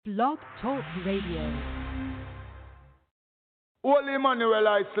Blog Talk Radio. Holy Emmanuel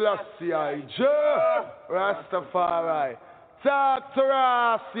I Selassie I Rastafari. Talk to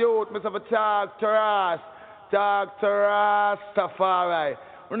us, youth, Mr. Talk to us. Talk to Rastafari.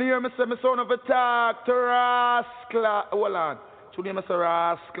 When you hear me say, my son of a talk to Rascla. Hold on. Should you say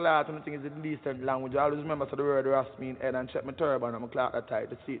Rascla? I think it's a decent language. I always remember so the word Ras mean head and check my turban and my clock that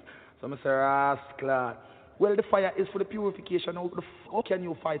tight to see it. So I say Rascla. Well, the fire is for the purification. How can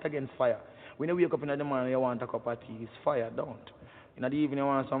you fight against fire? When you wake up in the morning, you want a cup of tea, it's fire, don't. In the evening, you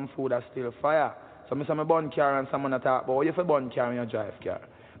want some food, that's still fire. So I say I burn car and someone talk about, you have burn car when you drive car.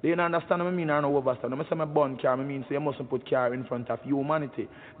 Do you understand what I mean? I don't overstand. When I say I burn car, I mean so you mustn't put car in front of humanity.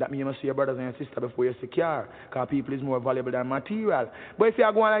 That means you must see your brothers and your sisters before you see car. Because people is more valuable than material. But if you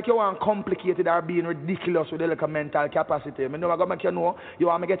are going like you want complicated or being ridiculous with the little mental capacity, I know I'm going to make you know you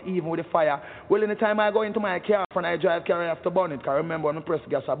want to get even with the fire. Well, in the time I go into my car, when I drive car, I have to burn it. Because remember, when I press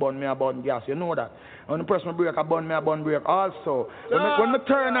gas, I burn gas. You know that. When I press my brake, I burn brake also. When I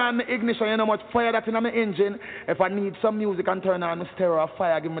turn on the ignition, you know how much fire that's in my engine. If I need some music and turn on the stereo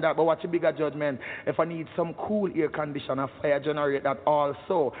fire, give me that. But watch a bigger judgment. If I need some cool air conditioner, fire generate that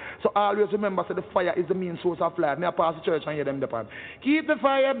also. So always remember, so the fire is the main source of life. Me I pass the church and hear them depend. Keep the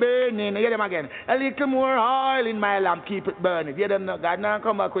fire burning. Hear them again. A little more oil in my lamp, keep it burning. Hear them. God now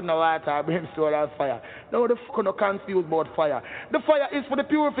come back with no water, brimstone or fire. No, the fuck no confused about fire. The fire is for the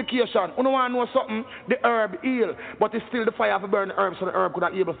purification. You don't want to know something? The herb heal, but it's still the fire for burn the herb, so the herb could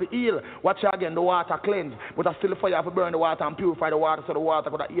not able to heal. Watch again, the water cleanse, but it's still the fire for burn the water and purify the water, so the water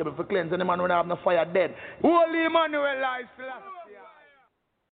could not able to cleanse. And the man when have no fire dead. Holy Emmanuel I Selassie.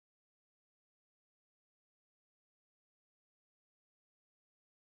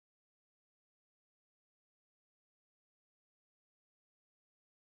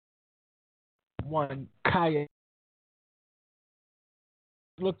 One Kaya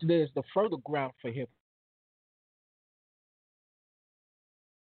looked at it as the fertile ground for him.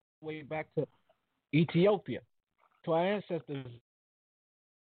 Way back to Ethiopia, to our ancestors.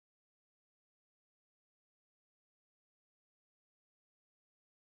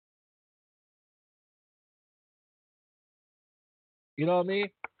 You know what I mean?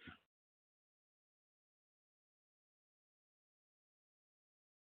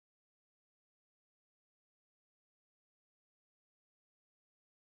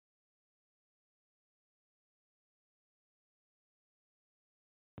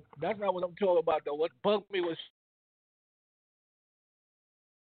 That's not what I'm talking about, though. What bugged me was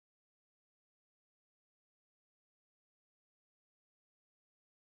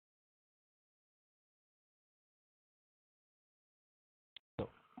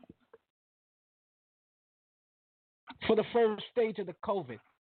for the first stage of the COVID.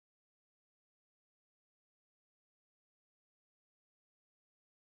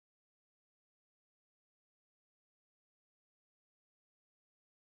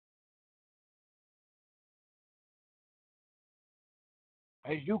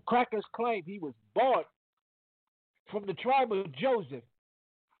 As you crackers claim, he was born from the tribe of Joseph.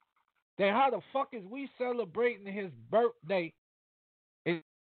 Then how the fuck is we celebrating his birthday?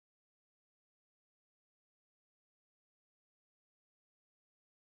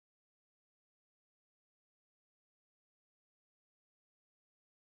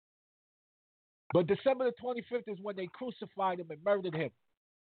 But December the 25th is when they crucified him and murdered him.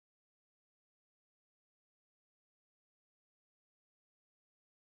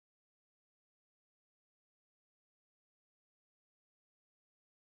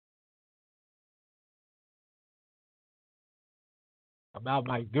 About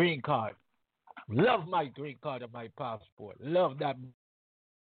my green card. Love my green card and my passport. Love that.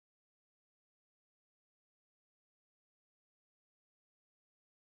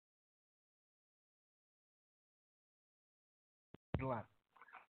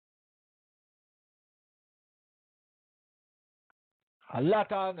 A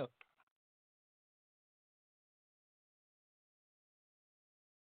lot of honor.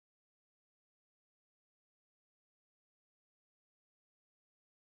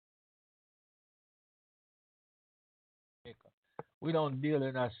 We don't deal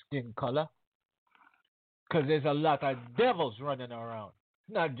in our skin color because there's a lot of devils running around.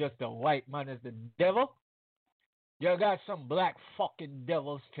 Not just the white man is the devil. You got some black fucking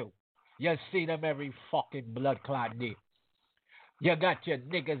devils too. You see them every fucking blood clot day. You got your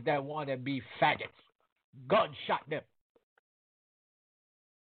niggas that want to be faggots. Gunshot them.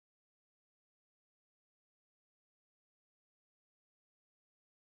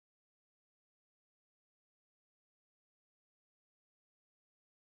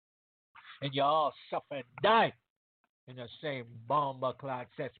 And you all suffer and die in the same bomber-clad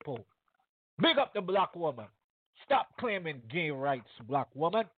cesspool. Big up the black woman. Stop claiming gay rights, black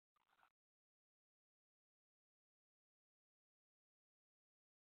woman.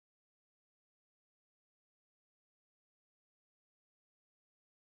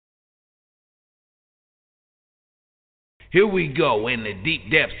 Here we go in the deep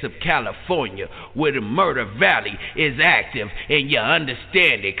depths of California, where the murder valley is active, and you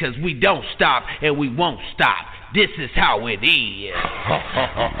understand it, cause we don't stop and we won't stop. This is how it is.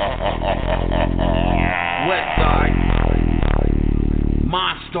 Westside,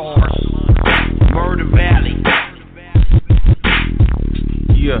 Monsters, Murder Valley.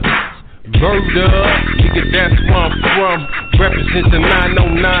 Yeah. Murda, nigga, that's where I'm from. Represent the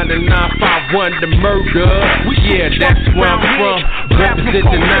 909 and 951, the murder. Yeah, that's where I'm from. Represent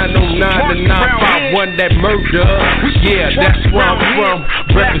the 909 and 951, that murder. Yeah, that's where I'm from.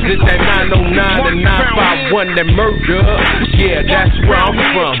 Represent that 909 and 951, that murder. Yeah, that's where I'm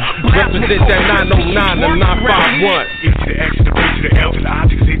from. Represent that 909 and 951. E to the X to the B to the L to the I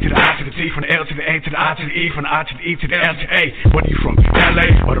to the Z to the I to the T, from the L to the A to the I to the E, from the I to the E to the L to the A. Whether you from LA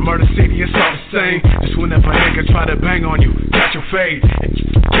or the murder city, it's all the same. Just whenever a nigga try to bang on you, catch your fade. And you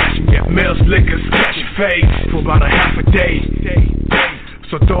catch me at Mel's Liquors, catch your fade for about a half a day.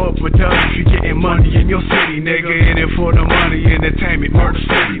 So throw up a dub if you getting money in your city, nigga. In it for the money, entertainment, murder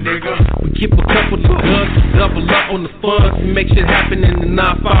city, nigga. We keep a couple of guns, double up on the funds, we make shit happen in the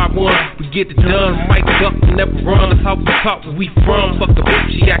 951. We get it done, mic up, never run. That's how we talk where we from. Fuck the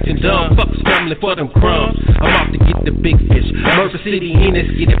bitch, she acting dumb. Fuck scrambling for them crumbs. I'm out to get the big fish. Murder City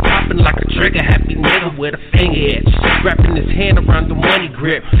Enos, get it popping like a trigger. Happy nigga with a finger edge, wrapping his hand around the money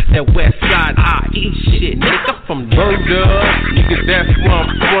grip. That west side IE shit, nigga from Murda. Nigga, that's where I'm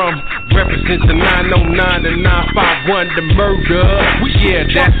from. Represent the 909 and 951, the murder. Yeah,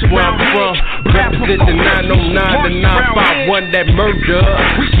 that's where I'm from. Represent the 909 and 951, that murder.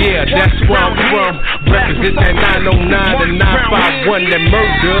 Yeah, that's where I'm from. Represent that 909 and 951, that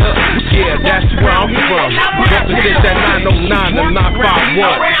murder. Yeah, that's where I'm from. Represent that 909 and 951.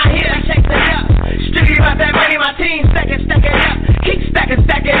 Around here, check it up. Strictly about that money, my team stack it up. Keep stack it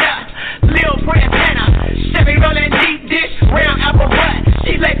up. Lil Prez Tana, Chevy rolling deep dish, round apple butt.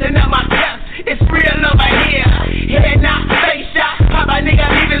 She lacing up my cups. It's real over here. Head knock, face shot. Pop a nigga,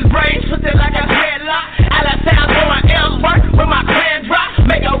 leave his brain twisted like a dreadlock. Out of town going Ellsworth with my clan drop.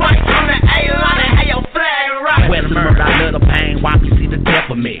 Make a right on the A-line and have your flag rock. Well, the murder, I love the pain. Why you see the death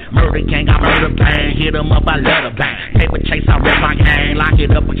of me? Murder gang, I murder bang. Hit 'em up, I love the bang. Paper chase, I rip my gang. Lock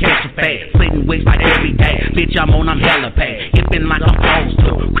it up, I catch a fade. Sitting wigs like every day. Bitch, I'm on, I'm hella paid. It's been like I'm supposed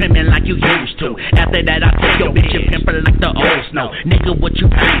to. Crimin' like you used to. After that, I tell your bitch you pimpin' like the old snow. Nigga, what you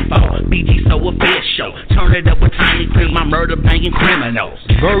paying for? BG so official. Turn it up with tiny crib, my murder banging criminals.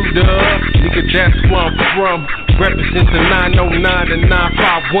 Murda, nigga, that's where I'm from. Represent the 909 and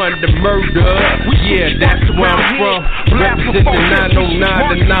 951, the murder. Yeah, that's where I'm from. Represent the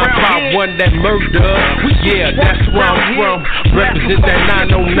 909 and 951, that murder. Yeah, that's where I'm from. Represent that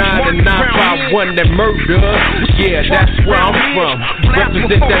 909 and 951, that murder. Yeah, that's where I'm from.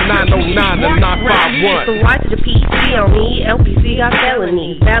 Represent that 909 and 951. So watch the PC on me, LPC got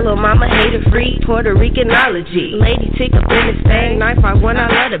felony. That little mama hater free, Puerto Ricanology. Lady tick up in this thing, 951, I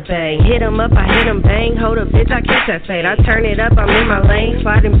love to bang. Hit 'em up, I hit 'em bang. Hold up, bitch, I catch that fade. I turn it up, I'm in my lane,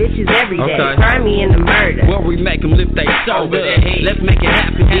 sliding bitches every day. Grind me in the murder. Well, we make 'em lift they shoulder. Let's make it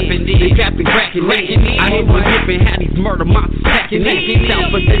happen, they capping, cracking, I hate one dipping, how these murder monsters packing in.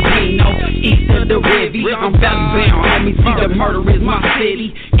 South of the Dino, east of the Riviera. I'm valley bound, homie, see the murder is my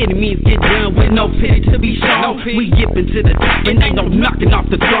city. Enemies get done with no pity to be shown. We yipping to the top and ain't no knocking off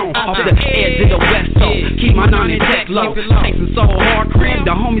the throne. Off the edge of the west coast, keep my 9 intact low. Chasing so hard, CRIM,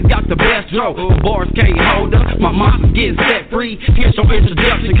 the homies got the best draw. The bars can't hold us, my monsters getting set free. Here's your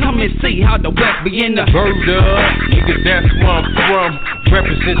introduction, come and see how the west be in the Murda, nigga, that's where I'm from.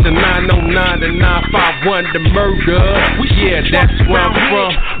 Represent the 909 and 951, the murder. Yeah, that's where I'm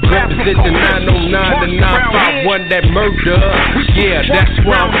from. Represent the 909 and 951, that murder. Yeah, that's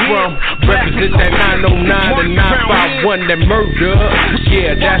where I'm from. Represent that 909 and 951, that murder.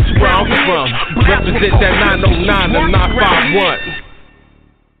 Yeah, that's where I'm from. Represent that 909 and 951.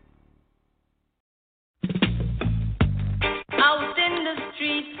 Out in the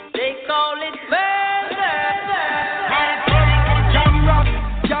streets, they call it murder. Jamrock,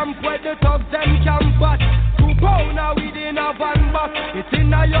 jump where the thugs them camp at. 2 pounder within a van box. It's in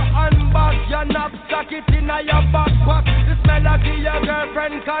your handbag, your knapsack, it's in your backpack. The smell of your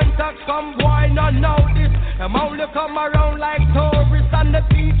girlfriend contacts, come boy, not know this. Them only come around like tourists on the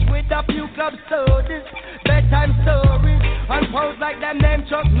beach with a few club sodas. Bedtime stories, and pose like them name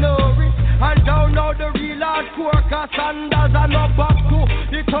Chuck Norris. And don't know the real hardcore, cause sandals are not back to.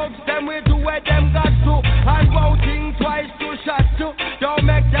 The thugs them we do where them got to. And won't think twice to shot to. Don't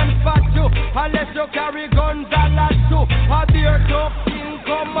make them spot you, unless you carry guns and lots to. A beer tough thing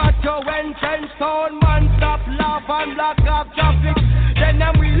come at you when 10 stone man stop laugh and block off traffic. Then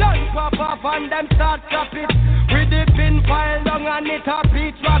them we lunge pop off and them start chop it. With the pin file long and it a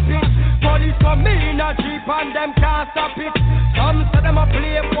beat rapid. Police come in a jeep and them can't stop it. Some say them a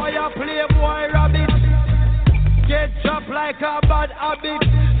playboy rabbit. Get chopped like a bad habit.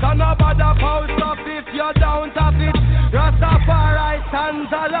 So no bother post up if you don't have it. Rastafari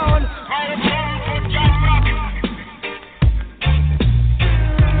stands alone.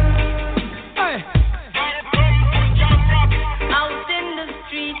 Hey. Out in the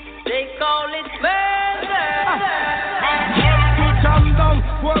street, they call it murder. To jam down,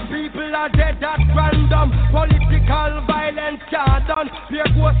 poor people are dead at random. Political violence can't done. Fear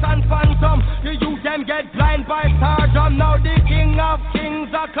ghosts and phantom. The youth them get blind by stardom. Now the king of kings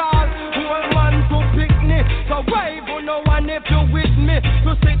are called. Who a man to pick me? So wave on no one if you with me.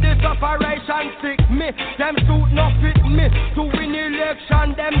 To see this operation sick me. Them suit no fit me. To win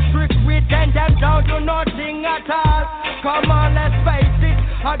election, them trick with them down to nothing at all. Come on, let's face it.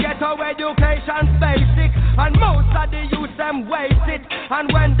 I get our education's basic. And most of the youth them waste it.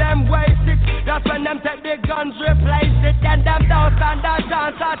 And when them waste it, that's when them take the guns, replace it. Then them don't stand a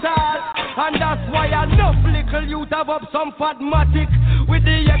chance at all. And that's why enough little youth have up some fatmatic. With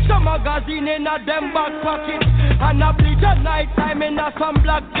the extra magazine in a them back pocket. And a bleach at night time in a some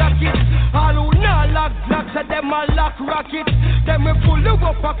black jacket. All who not lock blocks at them a lock rocket. Them we pull you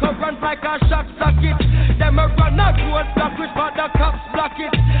up a current like a shock socket. Them we run a road block which but the cops block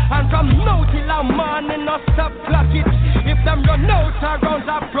it. And from now till a morning no stop clock it. If them run out around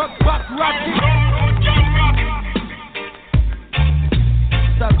a broke back rocket.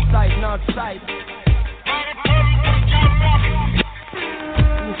 South side, north side.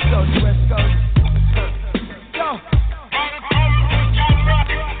 East coast, west coast. Yo.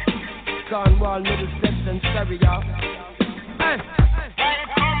 Cornwall, Middlesex and Stereo. Hey.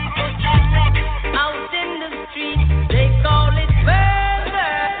 Out in the street, they call it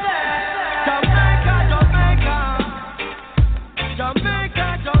murder. Jamaica, Jamaica. Jamaica,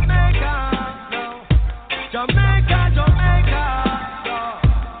 Jamaica. Jamaica, Jamaica.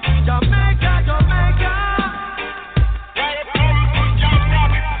 Jamaica, Jamaica.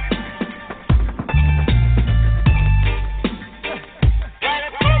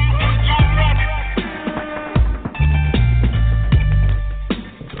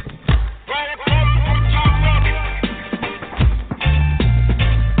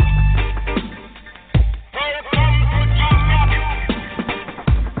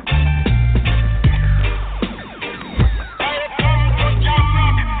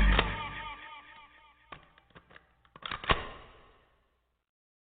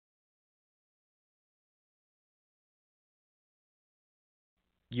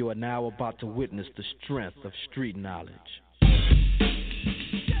 You are now about to witness the strength of street knowledge.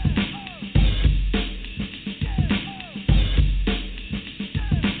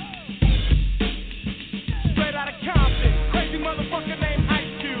 Straight out of Compton, crazy motherfucker named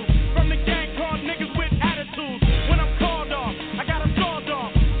Ice Cube. From the gang called niggas with attitudes. When I'm called off, I got a sawed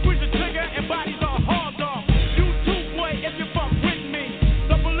off. Squeeze the trigger and bodies are hauled off. You too, boy, if you fuck with me.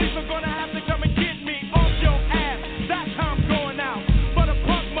 The police are gonna have to come and get me off your ass. That's how I'm going out. For the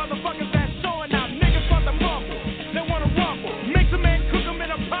punk motherfuckers that's showing out. Niggas want the mumble, they wanna rumble. Mix them and cook them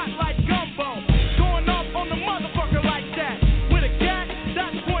in a pot like gumbo. Going off on the motherfucker like that. With a gat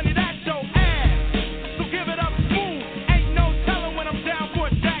that's pointed at your ass. So give it up smooth. Ain't no telling when I'm down for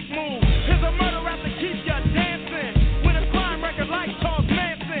a jack move. Here's a murder rap to keep ya dancing. With a crime record like Charles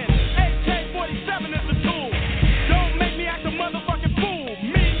Manson. AK-47 is the tool. Don't make me act a motherfucking fool.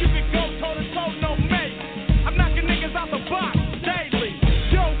 Me and you can go toe to toe, no mate. I'm knocking niggas out the box daily.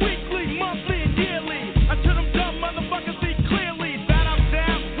 Yo, weekly, monthly, and yearly. Until them dumb motherfuckers see clearly that I'm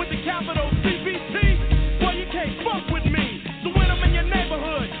down with the capital CBT. Boy, you can't fuck with me. So when I'm in your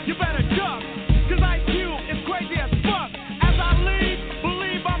neighborhood, you better duck. Cause IQ is crazy as fuck. As I leave,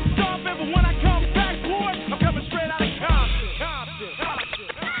 believe I'm stomping. But when I come back, boy, I'm coming straight out of Compton.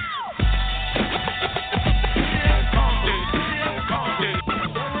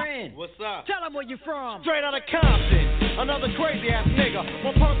 What's up? Tell them where you from. Straight out of Compton, another crazy ass nigga.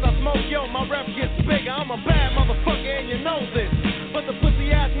 When punks I smoke, yo, my rep gets bigger. I'm a bad motherfucker and you know this. But the pussy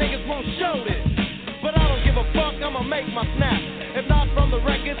ass niggas won't show this. But I don't give a fuck, I'ma make my snap. If not from the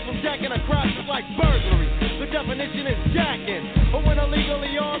records, from jacking across, it's like burglary. The definition is jacking. But when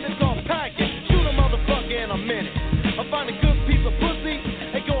illegally armed, it's called packing. Shoot a motherfucker in a minute. I find a good piece of pussy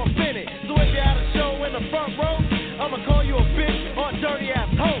and go and fin it. So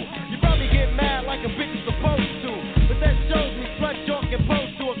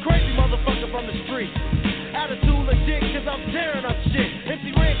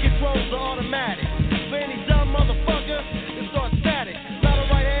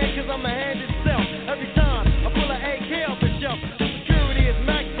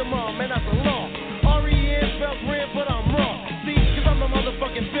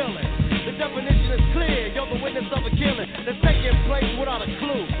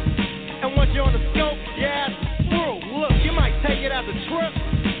clue. And once you're on the scope, yeah, it's through. Look, you might take it as a trip,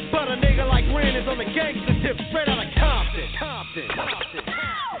 but a nigga like Ren is on the gangster tip straight out of Compton.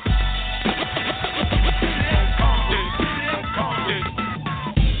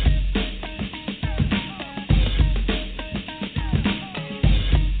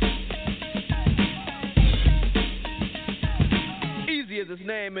 Easy as his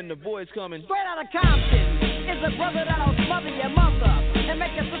name and the voice coming straight out of Compton. Is a brother that'll smother your mother and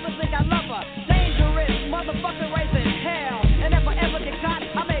make your sister think I love her. Dangerous motherfucker raising hell. And if I ever get caught,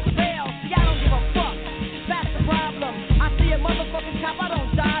 I make bail. See, I don't give a fuck. That's the problem. I see a motherfucking cop, I don't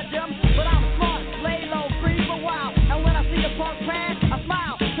dodge him. But I'm smart, lay low, free for a while. And when I see a punk pass, I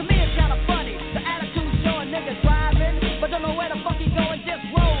smile. To me it's kinda funny. The attitude showing niggas driving, but don't know where the fuck he going, just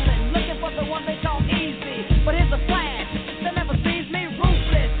rolling. Looking for the one they call easy. But here's a flash. They never sees me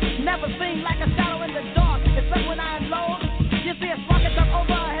ruthless. Never seen like a shadow in the dark. Except when I unload. You see a spark and jump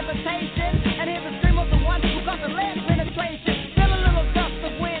over a hesitation. And hear the scream of the one who got the lead penetration. Feel a little gust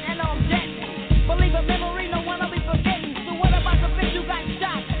of wind and I'm jetting. Believe a memory, no one will be forgetting. So what about the bitch you got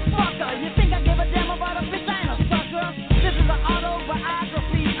shot? Fucker, you think I give a damn about a bitch? I ain't a sucker. This is an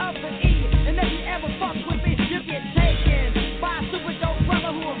autobiography of the E. And if you ever fuck with me, you get taken by a super dope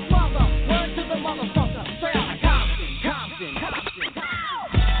brother who will smother. Word to the motherfucker. Straight out of Compton.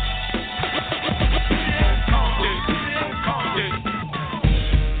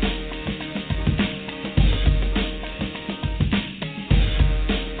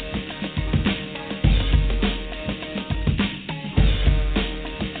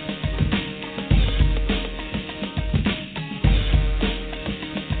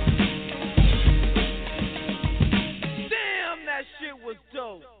 Damn, that shit was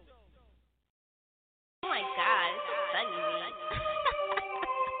dope. Oh my god, it's a thuggy beat.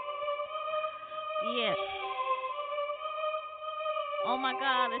 Yeah. Oh my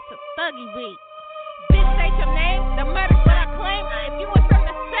god, it's a thuggy beat. Bitch, state your name, the murder's what I claim. If you ain't from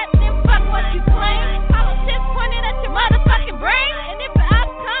the set, then fuck what you claim. Politics pointed at your motherfucking brain. And if the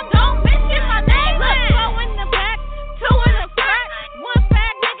ops come, don't mention my name. Look, slow in the back, two in the front, one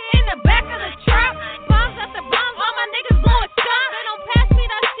fat nigga in the back of the truck. Bombs after bombs, all my niggas blowing stuff. They don't pass me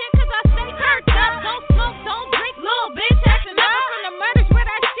that shit cause I stay turned up. Don't smoke, don't drink, little bitch acting up. From the murders where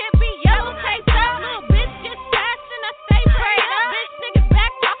that shit be yellow taped up. Little bitch just fast and I stay prayed up. Bitch niggas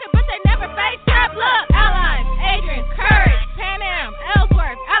back talking but they never face up. Look, Allies, Adrian, Courage, Pan Am,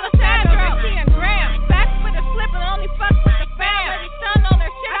 Ellsworth, Alessandro, Richie and Graham. Back with a slip and only fuck with the fam. Already stun on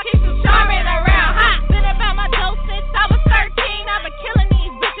their shit, I keep them charming around. Hot, been about my dope since I was 13. I've been killing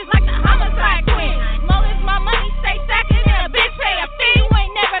these bitches like the homicide queen. More is my money, stay stacking in a bitch pay a fee. You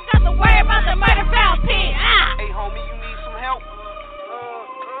ain't never got to worry about the murder foul P. Hey homie, you need some help?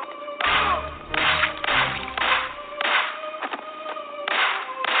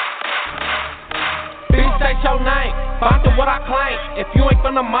 Bitch, state your name, bound to what I claim. If you ain't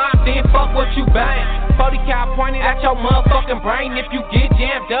from the mob, then fuck what you bang. 40 cal pointed at your motherfucking brain. If you get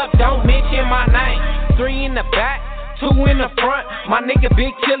jammed up, don't mention my name. 3 in the back, 2 in the front. My nigga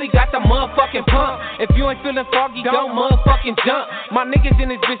Big Chili got the motherfucking pump. If you ain't feeling foggy, don't motherfucking jump. My niggas in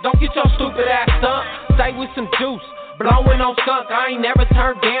this bitch, don't get your stupid ass stumped. Stay with some juice, blowing on skunk. I ain't never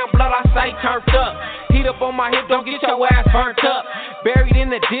turned down, blood I say turned up. Heat up on my hip, don't get your ass burnt up. Buried in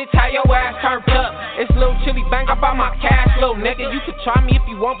the ditch, how your ass turned up. It's Lil Chili Bang, I buy my cash, little nigga. You can try me if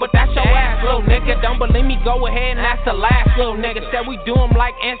you want, but that's your ass, little nigga. Don't believe me, go ahead and that's the last, little nigga. Said we do 'em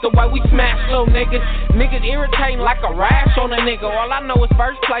like ants, the way we smash, little niggas. Niggas irritating like a rash on a nigga. All I know is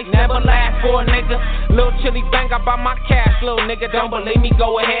first place, never last for a nigga. Lil Chili Bang, I buy my cash, little nigga. Don't believe me,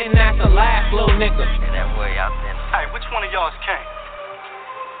 go ahead and that's the last, little nigga. And that way out there. Hey, which one of y'all is king?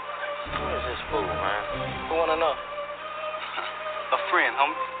 Who is this fool, man? Who wanna know? A friend,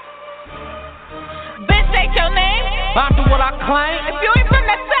 homie. Bitch, state your name, bound to what I claim. If you ain't from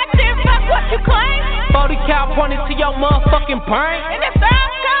the set, then fuck what you claim. 40 cal pointed to your motherfucking brain. And if the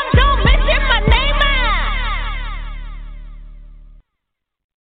ops come, don't mention my name.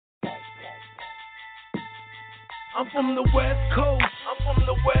 I'm from the West Coast. I'm from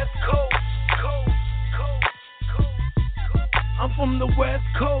the West Coast. I'm from the West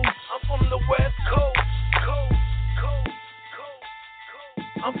Coast. I'm from the West Coast.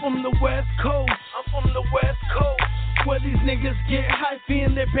 I'm from the West Coast. I'm from the West Coast. Where these niggas get hyphy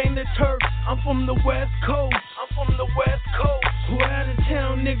and they bang the turf. I'm from the West Coast. I'm from the West Coast. Where out of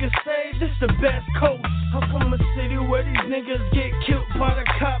town niggas say this the best coast. I'm from a city where these niggas get killed by the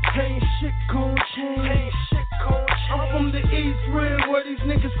cops. Ain't shit gon' change. Ain't shit gon' change. I'm from the East Rim where these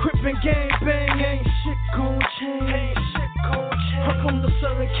niggas crip and gang bang. Ain't shit gon' change. Ain't shit gon' change. I'm from the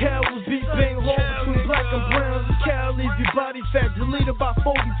Southern Cal with big bang law between black and brown. Cal leave your body fat, deleted by my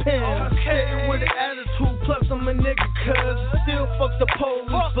 40 pins. Okay, with an attitude, plus I'm a nigga, cuz still fuck the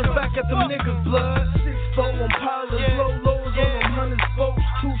police, but back at them niggas' blood. 6'4" on pilots, low lows on them hunters, folks.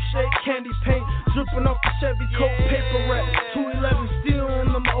 2 shade candy paint, dripping off the Chevy coat, paper wrap. 211 still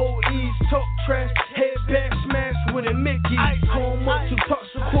on them OEs, talk trash, head back, smash with a Mickey. Home up to Tupac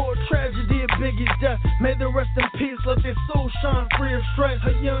Shakur, tragedy of Biggie's death. May the rest in peace, let their soul shine free of stress.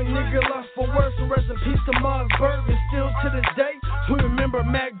 A young nigga lost for worse, and rest in peace to Mars Bergen. Still to this day, we remember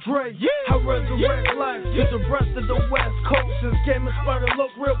Mac Dre. I resurrect life to the rest of the West Coast. Since game is spider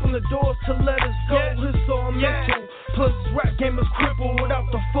look real from the doors to let us go. It's all mental, plus rap game is crippled without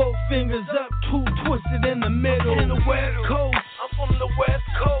the 4 fingers up, 2 twisted in the middle. In the West Coast, I'm from the West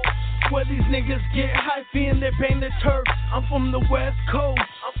Coast, where these niggas get hyphy and they bang the turf. I'm from the West Coast,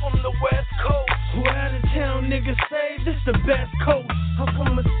 I'm from the West Coast, who out of town niggas say this the best coast. I'm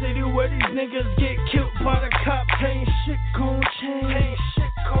from a city where these niggas get killed by the cops. Ain't shit gon' change, ain't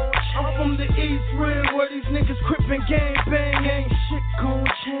shit gon' change. I'm from the East Rim where these niggas crip and gang bang. Ain't shit gon'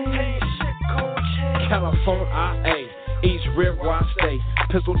 change, ain't shit gon' change. California, East Rib where I stay.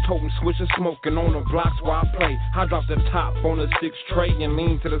 Pistol toting, switching, smoking on the blocks where I play. I drop the top on a 6 tray and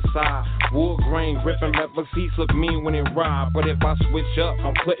lean to the side. Wood grain, gripping leather seats look mean when it ride. But if I switch up,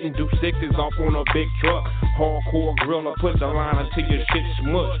 I'm putting do 6s off on a big truck. Hardcore griller, put the line until your shit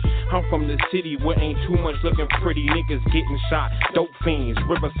smush. I'm from the city where ain't too much looking pretty. Niggas getting shot, dope fiends,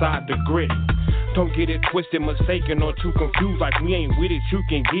 Riverside the gritty. Don't get it twisted, mistaken, or too confused. Like we ain't with it, you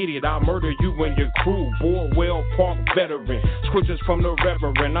can get it. I'll murder you and your crew. Boardwell Park veteran, scriptures from the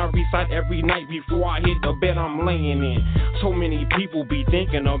reverend. I recite every night before I hit the bed I'm laying in. So many people be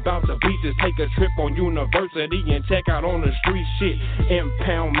thinking about the beat. Just take a trip on University and check out on the street shit.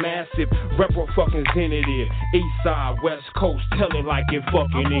 Impound massive, rep what fucking Zen it is. East side, West Coast, tell it like it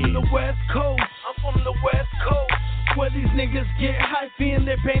fucking is. I'm from the West Coast, I'm from the West Coast, where these niggas get hyphy and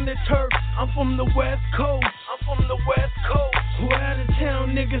they bang the turf. I'm from the West Coast, I'm from the West Coast, who out of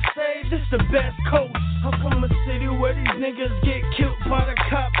town niggas say this the best coast. I'm from a city where these niggas get killed by the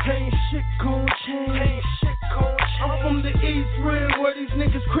cops. Ain't shit gon' change, ain't shit gon' change. I'm from the East Rim where these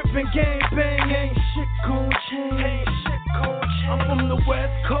niggas crip and gang bang. Ain't shit gon' change, ain't shit gon' change. I'm from the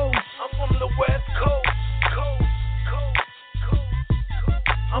West Coast, I'm from the West Coast,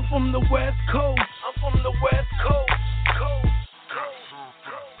 I'm from the West Coast, I'm from the West Coast,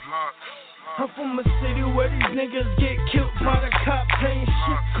 I'm from a city where these niggas get killed by the cops. Ain't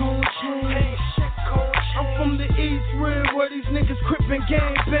shit gon' change, ain't shit gon' change. I'm from the East Rim where these niggas crip and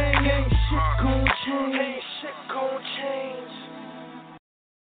gang bang. Ain't shit gon' change, ain't shit gon' change.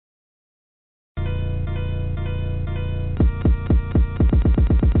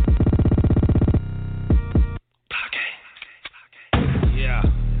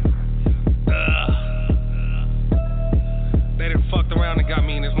 They done fucked around and got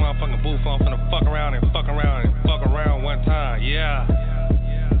me in this motherfucking booth. I'm finna fuck around and fuck around and fuck around one time. Yeah.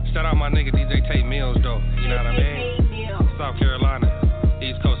 Shout out my nigga DJ Tate Mills though. You know what I mean? South Carolina,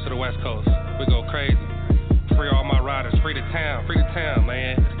 East Coast to the West Coast. We go crazy. Free all my riders. Free the town,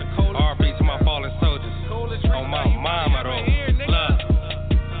 man. R.I.P. to my fallen soldiers. On my mama though. Look,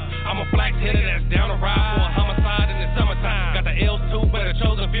 I'm a black hitter that's down to ride for a homicide in the summertime. Got the L's too, but a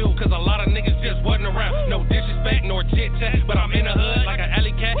chosen few, cause a lot of niggas just wasn't around. No disrespect nor chit chat, but I'm in the hood like an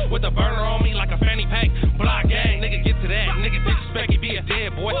alley cat with a burner on me like a fanny pack. Block gang, nigga get to that. Nigga disrespect, he be a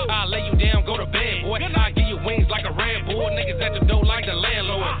dead boy. I'll lay you down, go to bed, boy. I'll give you wings like a Red Bull. Niggas at the door like the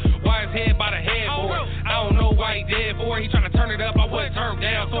landlord. Why his head by the headboard? I don't know why he dead for. He tryna turn it up, I wasn't turned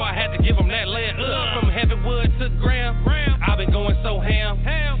down, so I had to give him that lead up. From Heavenwood to Graham, I've been going so ham.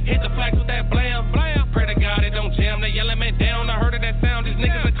 Hit the flags with that blam. Pray to God it don't jam. They yelling me down. I heard of that sound. These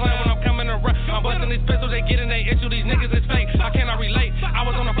niggas are clown when I'm coming around. I'm busting these pistols. They get in they issue. These niggas is fake. I cannot relate. I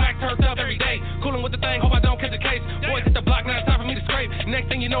was on the black turned up every day. Coolin' with the thing. Hope I don't catch the case. Boys hit the block. Now it's time for me to scrape. Next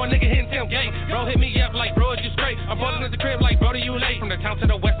thing you know, a nigga hitting Tim Gate. Bro hit me up like, bro, is you straight? I'm rolling at the crib like, bro, do you late? From the town to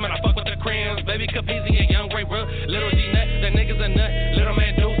the west, man, I fuck with the crims. Baby Capizzi and Young Ray, bro. Little G Nut, that nigga's a nut. Little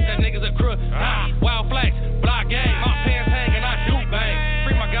man Deuce, that nigga's a crook. Wild flags, block gang. My pants hanging, I do bang.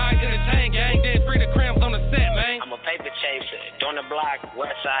 Free my guys in the chain gang. Then free the crims on the set, man. I'm a paper chaser, doing the block,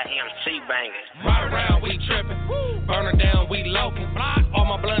 west side MC bangers. Ride around, we trippin'. Burn her down, we lokin'. All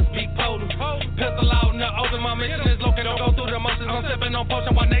my blunts be potent. Pistol out in the open, my mission is located. Don't go through the motions. I'm sippin' on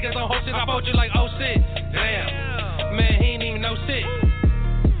potion while niggas on whole shit. I poach you like, oh shit. Damn, man, he ain't even know shit.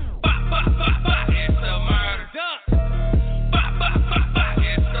 It's a murder.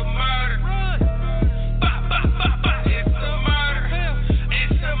 It's a murder. It's a murder.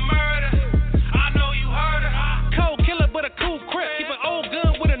 It's a murder. I know you heard her. Cold killer, but a cool crip. Keep an old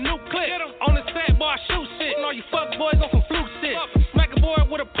gun with a new clip. On the set, boy, I shoot shit. And all you fuck boys on some fluke shit. Smack a boy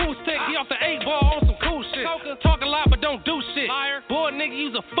He off the 8 ball on some cool shit. Talk a lot but don't do shit. Liar. Boy, nigga,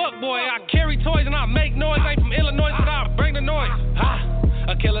 you's a fuck boy. I carry toys and I make noise. I ain't from Illinois, but I bring the noise.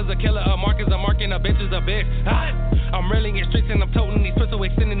 A killer's a killer, a mark is a mark, and a bitch is a bitch. I'm reeling in streets and I'm toting these twists,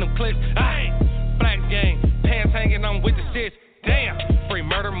 extending them clips. Black gang, pants hanging, I'm with the shits. Damn, free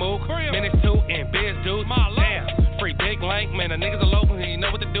murder move, minutes 2 and biz dudes. Damn, free big lank, man, the niggas are local, you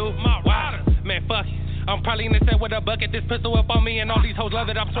know what to do. My rider, man, fuck it. I'm probably in the set with a bucket, this pistol up on me, and all these hoes love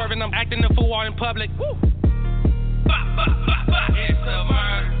it. I'm swerving, I'm acting the fool all in public. Woo. It's a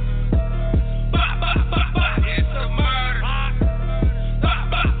murder. It's a murder.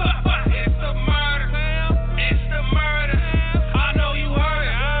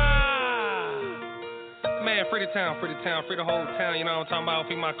 Free the town, free the whole town, you know what I'm talking about?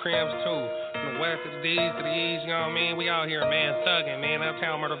 Free my crims too. From the west to the D's to the E's, you know what I mean? We out here, man, thugging, man.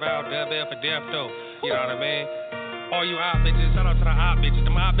 Uptown Murder Val, WL for death though. You know what I mean? All you out bitches, shout out to the out bitches.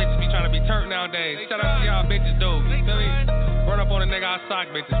 Them out bitches be trying to be turned nowadays. Shout out to y'all bitches, dude. You feel me? Run up on a nigga, I sock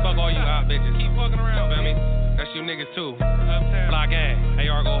bitches. Fuck all you out bitches. Keep fucking around, feel me? That's you niggas too. Block gang,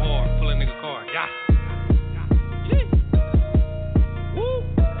 AR go hard, pull a nigga car. Yeah.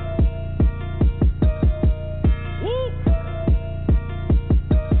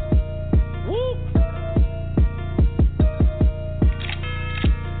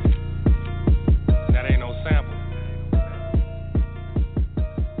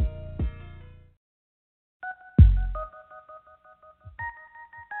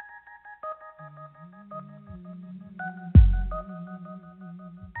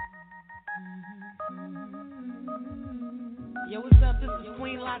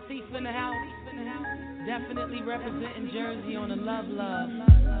 In the house, definitely representing Jersey on the love.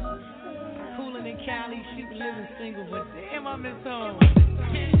 Coolin' in Cali, shooting, living single, but damn, I miss home.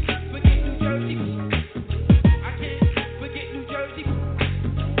 Can't forget New Jersey. I can't forget New Jersey.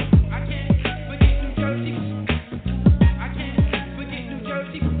 I can't forget New Jersey. I can't forget New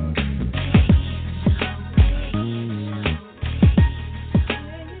Jersey.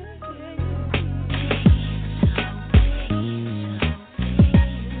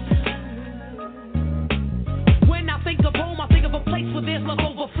 Where there's love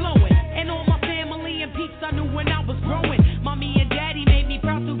overflowing, and all my family and peeps I knew when I was growing. Mommy and daddy made me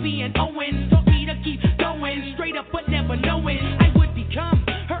proud to be an Owen. Taught me to keep going, straight up but never knowing I would become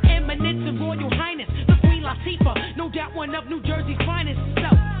Her Eminence and Royal Highness, the Queen Latifah, no doubt one of New Jersey's finest. So,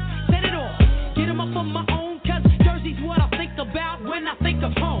 set it off, get 'em up on my own, cause Jersey's what I think about when I think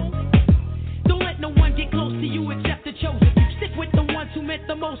of home. Don't let no one get close to you except the chosen. Stick with the ones who meant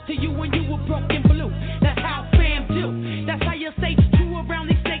the most to you when you were broken blue. That's how fam do. That's how you stay true around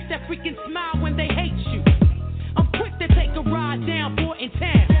these snakes that freaking smile when they hate you. I'm quick to take a ride down Fort in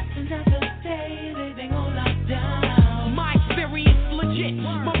town. My experience legit.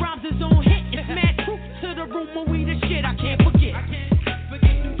 My rhymes is on hit. It's mad truth to the rumor we the shit I can't forget. I can't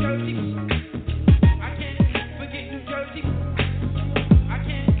forget New Jersey. I can't forget New Jersey. I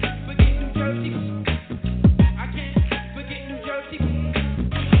can't forget New Jersey. I can't forget New Jersey.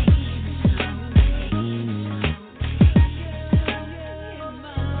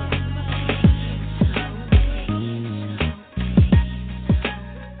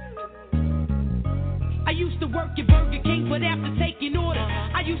 I used to work at Burger King, but after taking orders,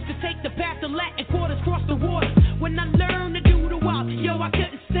 I used to take the path to Latin quarters, cross the water. When I learned to do the wild, yo, I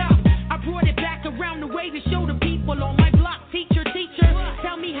couldn't stop. I brought it back around the way to show the people on my block. Teacher,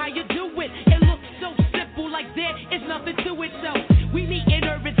 tell me how you do it. It looks so simple, like there is nothing to it. So we meet in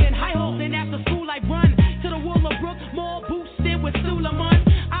Irvington, High Holden. After school, I run to the Willowbrook Mall, boosted with Suleiman.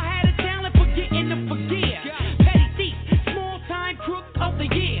 I had a talent for getting the forgive. Petty thief, small time crook of the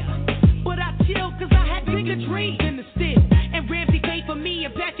year. But I chill cause I had bigger dreams than the still. And Ramsey paid for me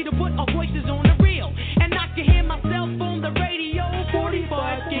and Patsy to put our voices on the reel. And I can hear myself on the radio.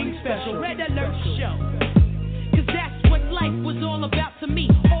 45 King Special, Red Alert Show. Cause that's what life was all about to me.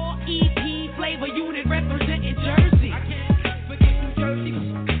 All EP flavor unit representing Jersey. I can't forget New Jersey.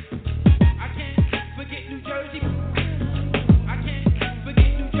 I can't forget New Jersey. I can't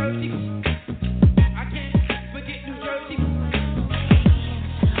forget New Jersey. I can't forget New Jersey.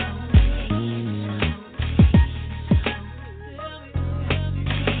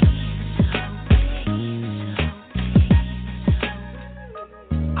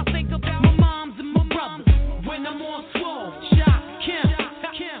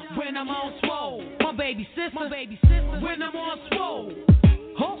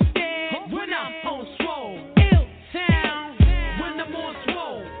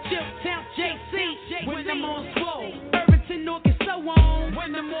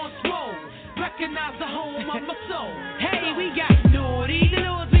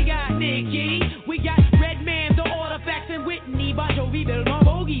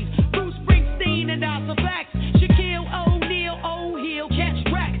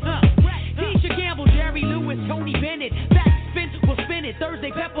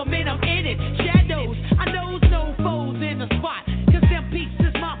 peppermint, I'm in it. Shadows, I knows no foes in the spot. Cause them peeps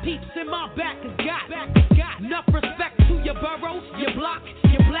is my peeps and my back is got. Enough respect to your boroughs, your block,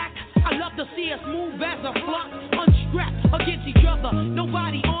 your black. I love to see us move as a flock. Unstrapped against each other.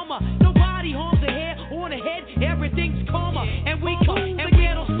 Nobody armor, nobody harms the hair or the head. Everything's karma. And we come and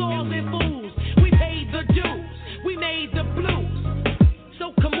we're those souls and fools. We paid the dues, we made the blues.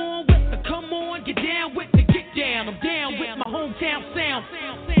 So come on with the come on, get down with the get down. I'm down with my hometown sound.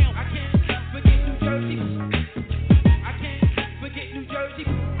 I can't forget New Jersey. I can't forget New Jersey.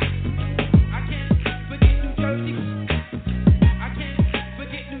 I can't forget New Jersey. I can't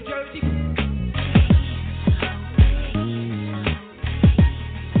forget New Jersey.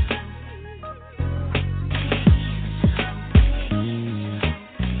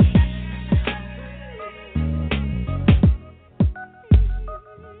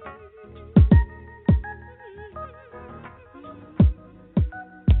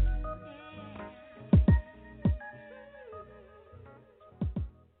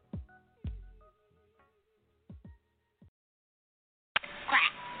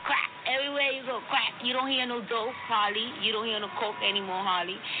 Everywhere you go, crack. You don't hear no dope, Harley. You don't hear no coke anymore,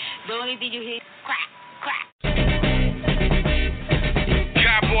 Harley. The only thing you hear is crack, crack.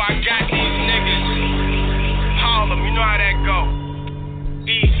 Cowboy, I got these niggas. Harlem, you know how that go.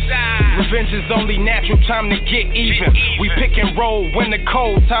 East side. Revenge is only natural, time to get even. We pick and roll when the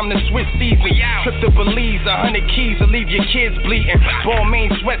cold, time to switch season. Trip to Belize, 100 keys to leave your kids bleeding.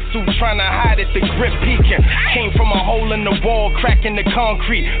 Balmain sweatsuit trying to hide it, the grip peeking. Came from a hole in the wall, cracking the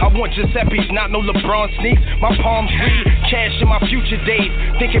concrete. I want Giuseppe's, not no LeBron sneaks. My palms read, cash in my future days.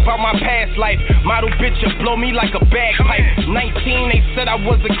 Thinking about my past life. Model bitch will blow me like a bagpipe. 19, they said I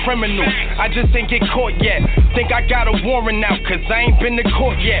was a criminal. I just ain't get caught yet. Think I got a warrant out, cause I ain't been to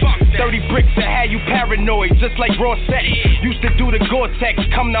court yet. 30 bricks that had you paranoid, just like raw sex. Used to do the Gore-Tex,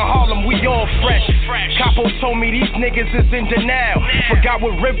 come to Harlem, we all fresh. Capo told me these niggas is in denial. Forgot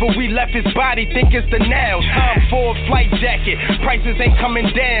what river we left his body, think it's the now. Time for a flight jacket, prices ain't coming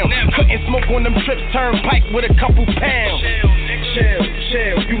down. Couldn't smoke on them trips, turnpike with a couple pounds.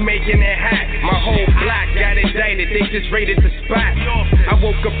 Chill, you making it hot. My whole block got indicted, they just raided the spot. I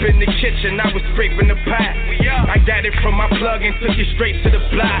woke up in the kitchen, I was scraping the pot. I got it from my plug and took it straight to the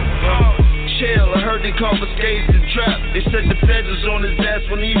block. Chill, I heard they confiscated the trap. They said the feds was on his ass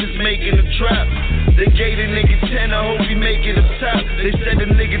when he was making the trap. They gave the nigga 10, I hope he make it up top. They said the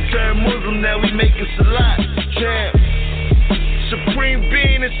nigga turned Muslim, now we making salat. Champ. Supreme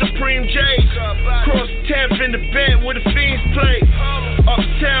Bean and Supreme J. Cross 10th in the bed where the fiends play.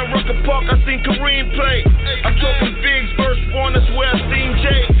 Uptown, Rucker Park, I seen Kareem play. I'm talking Biggs, verse 1, that's where I seen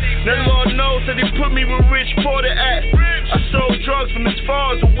Jay. Now Lord knows that he put me where Rich Porter at. I sold drugs from as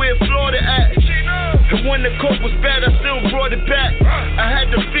far as where Florida at. And when the coke was bad, I still brought it back. I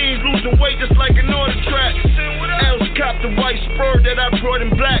had the fiends losing weight just like an order track. Els copped the white spur that I brought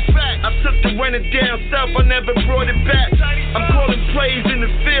in black. I took the rented down south, I never brought it back. I'm calling plays in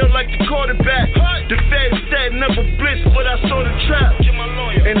the field like the quarterback. The feds said never blitz, but I saw the trap.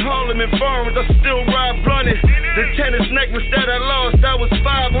 In Harlem environments, I still ride blunted. The tennis necklace that I lost, that was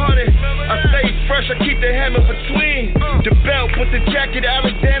 500. I stay fresh, I keep the hammer between the belt with the jacket,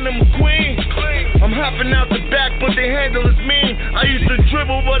 Alexander McQueen. I'm hopping out the back, but the handle is mean. I used to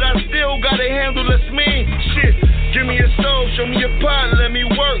dribble, but I still got a handle that's mean. Shit, give me a soul, show me a pot, let me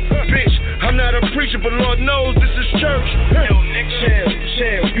work. Bitch, I'm not a preacher, but Lord knows this is church.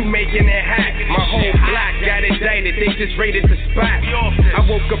 Chill, you making it hot. My whole block got indicted, they just raided the spot. I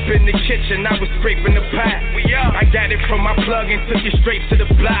woke up in the kitchen, I was scraping the pot. I got it from my plug and took it straight to the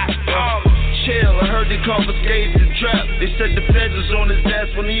block. Chill, I heard they confiscated the trap. They said the feds was on his ass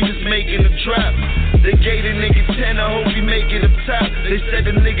when he was making the trap. They gave the nigga 10, I hope he make it up top. They said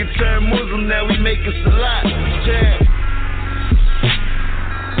the nigga turned Muslim, now we making salat. Jam.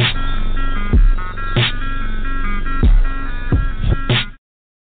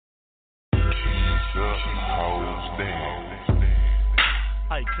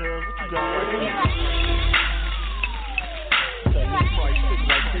 Hey, cuz, what you got right here? Tell you price sit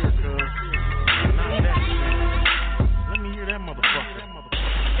right there, cuz. Not that shit. Let me hear that motherfucker.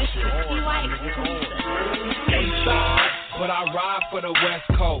 But I ride for the West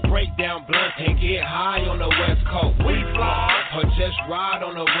Coast. Break down blunt and get high on the West Coast. We fly or just ride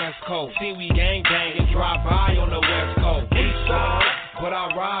on the West Coast. See, we gang bang and drive by on the West Coast. We fly, but I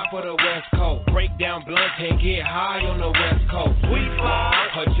ride for the West Coast. Break down blunt and get high on the West Coast. We fly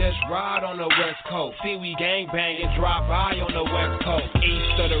or just ride on the West Coast. See, we gang bang and drive by on the West Coast.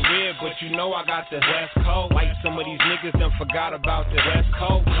 East of the rib, but you know I got the West Coast. Like some of these niggas done forgot about the West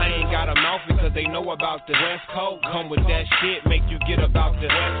Coast. I ain't got a mouth because they know about the West Coast. Come with that shit, make you get about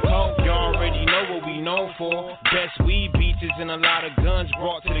the West Coast. You already know what we known for. Best weed beaches and a lot of guns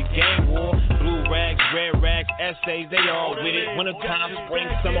brought to the gang war. Blue rags, red rags, essays, they all with it. Wintertime,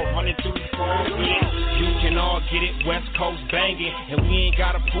 spring, summer, running through the fall. You can all get it, West Coast banging. And we ain't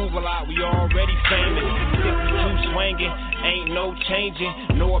gotta prove a lot, we already famous. 52 swanging, ain't no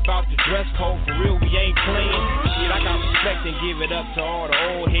changing. Know about the dress code, for real, we ain't playing. Shit, I got respect and give it up to all the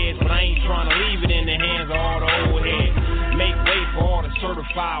old heads, but I ain't trying to leave it in the hands of all the old heads. Make way for all the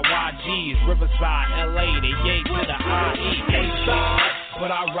certified YGs, Riverside, LA, the yay to the IE, A-side. But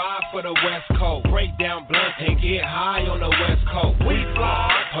I ride for the West Coast, break down blunt and get high on the West Coast. We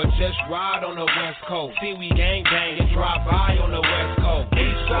fly, or just ride on the West Coast. See, we gang bang and drive by on the West Coast.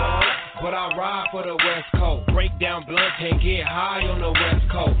 East side, but I ride for the West Coast, break down blunt and get high on the West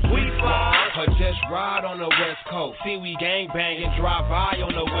Coast. We fly, or just ride on the West Coast. See, we gang bang and drive by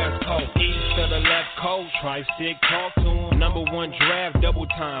on the West Coast. East of the left coast, try sick, talk to him. Number one draft, double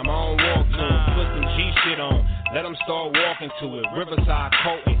time, I don't walk to him. Put some G shit on, let them start walking to it. Riverside,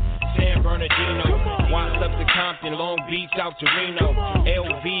 Colton, San Bernardino, Watts up to Compton, Long Beach out to Reno,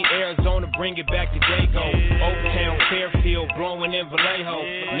 LV, Arizona, bring it back to Dago, Oaktown, Fairfield, blowing in Vallejo,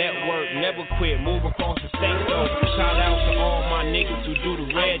 Network, never quit, move across the state though. Shout out to all my niggas who do the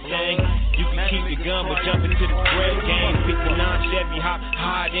red thing. You can keep the gun, but jump into the bread game. 59 Chevy,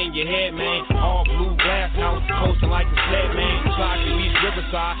 hide in your head, man. All blue glass house, coasting like a sled, man. Slide to East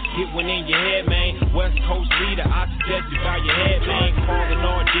Riverside, get one in your head, man. West Coast leader, I suggest you bow your head, man. Calling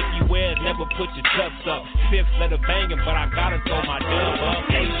all Dickie Wears, never put your chucks up. Fifth letter banging, but I gotta throw my dub up.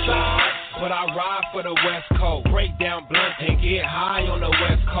 A-side, but I ride for the West Coast. Break down blunt and get high on the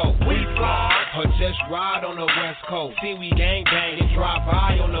West Coast. We fly, or just ride on the West Coast. See, we gang bang and drive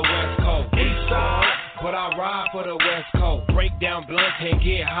by on the West Coast. Eastside, but I ride for the West Coast. Break down blunt and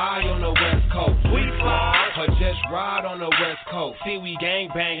get high on the West Coast. We fly, or just ride on the West Coast. See, we gang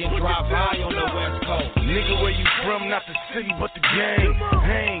bang and drive by on the West Coast. Nigga, where you from? Not the city, but the gang.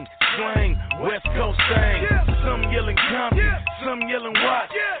 Hang, slang, West Coast thing. Some yelling Compton, some yelling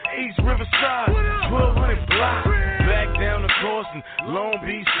Watts. East Riverside, 1200 blocks. Back down the Carson, Long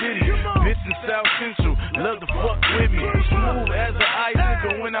Beach City. Bitch in South Central, love to fuck with me. Smooth as an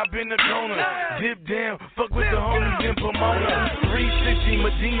icicle when I been the corner. Dip down, fuck with the homies in Pomona. 360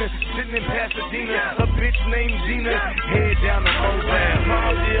 Medina, sitting in Pasadena. A bitch named Gina, head down the Mobile.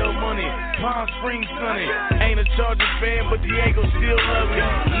 Palmdale money, Palm Springs sunny. Ain't a Chargers fan, but Diego still love me.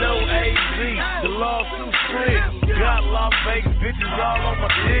 No AZ, the lawsuit strict. Got Las Vegas bitches all on my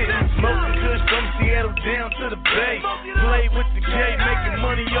dick. Smoking kush from Seattle down to the Bay. Play with the K, making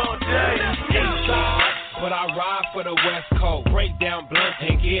money all day. Inside, but I ride for the West Coast. Break down blunt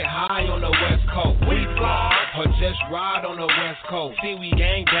and get high on the West Coast. We fly, or just ride on the West Coast. See, we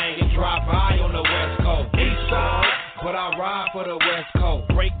gang bang and drive by on the West Coast. Eastside, but I ride for the West Coast.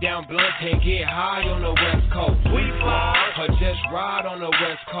 Break down blunt and get high on the West Coast. We fly, or just ride on the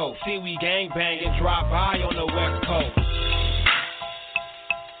West Coast. See, we gang bang and drive by on the West Coast.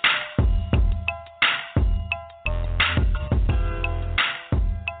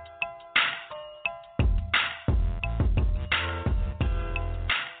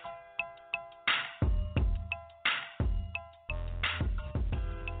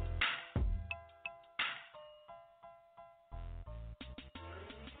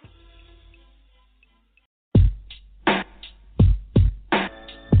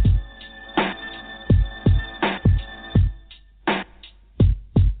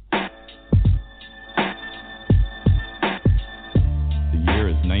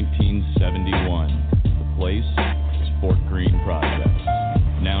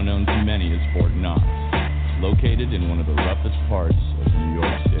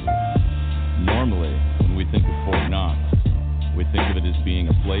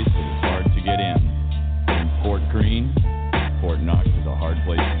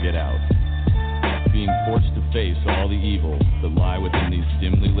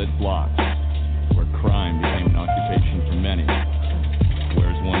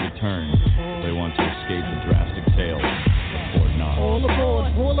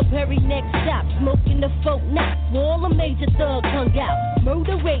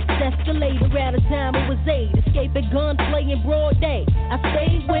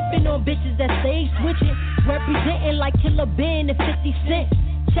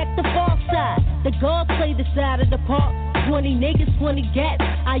 20 niggas, 20 gaps.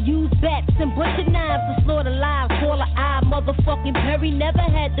 I use bats and butcher knives to slaughter lives. Call a eye, motherfucking Perry, never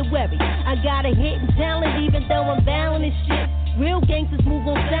had to worry. I got a hidden talent even though I'm balanced shit. Real gangsters move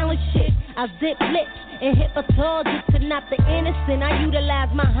on silent shit. I zip lips and hit a target to not the innocent. I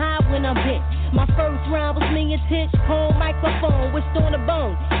utilize my high when I'm hit. My first round was me and Titch, home microphone, wished on the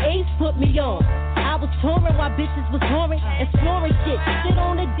bone. Ace put me on. I was touring while bitches was touring, exploring shit. Sit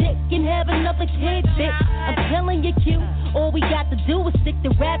on a dick and have another kid, bitch. I'm telling you, Q, all we got to do is stick to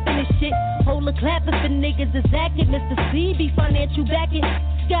rapping and shit. Hold a clapping for niggas is acting. Mr. C be financial backing.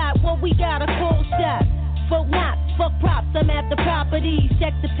 Scott, what we got? A cold shot. Fuck knots, fuck props, I'm after properties.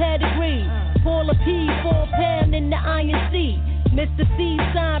 Check the pedigree. Paula P, 4 pound in the Iron Sea. Mr. C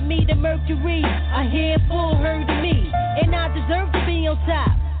signed me to Mercury. A handful heard of me, and I deserve to be on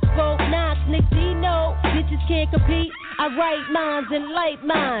top. Folk knocks, Nixie, no, bitches can't compete. I write minds and light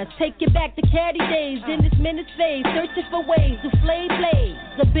minds. Take it back to caddy days. In this minute's phase, searching for ways to flay blaze.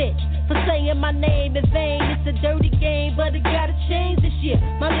 A bitch for saying my name in vain. It's a dirty game, but it gotta change this year.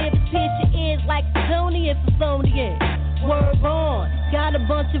 My lyrics pierce your ears like Tony and Fasonian. Word on, got a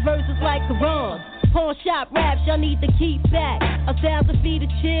bunch of verses like Quran. Pawn shop raps, y'all need to keep back. 1,000 feet of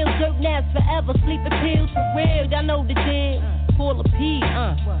chill, dirt naps forever. Sleeping pills for real, y'all know the deal. Pull a P,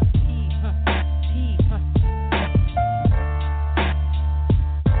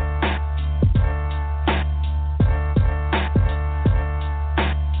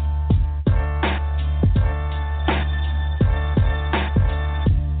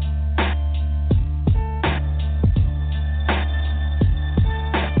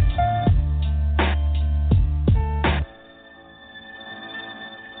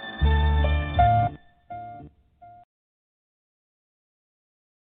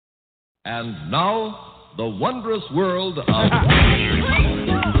 And now, the wondrous world of... Hey,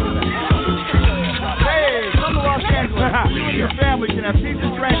 come to Los Angeles. You and your family can have peace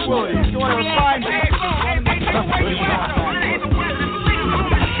and tranquility. Enjoy a refined...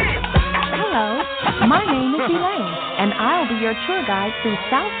 Hello, my name is Elaine, and I'll be your tour guide through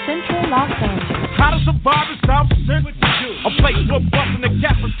South Central Los Angeles. How to survive in South Central? A place where busting the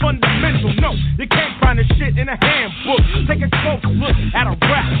cap is fundamental. No, you can't find this shit in a handbook. Take a close look at a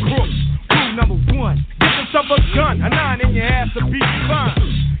rap crook. Rule number 1, get yourself a gun, a 9 in your ass to be fine.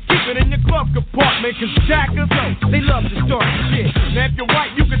 Keep it in your glove compartment, cause jackers, they love to start shit. Now if you're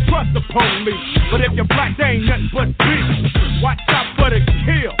white, you can trust the police. But if you're black, they ain't nothing but beef. Watch out for the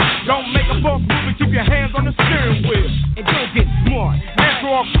kill. Don't make a false move and keep your hands on the steering wheel. And don't get smart, answer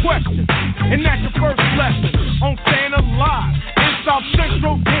all questions. And that's your first lesson on staying alive in South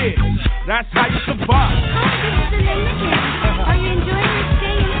Central dead. That's how you survive. Hi, this is Elaine again. Are you enjoying your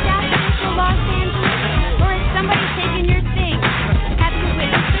stay in South Central Los Angeles? Or is somebody taking your thing? Have you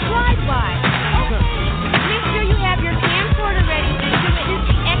witnessed the drive-by? Make sure you have your camcorder ready to witness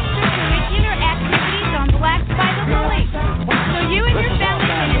the extracurricular activities on Blacks by the Lake. So you and your family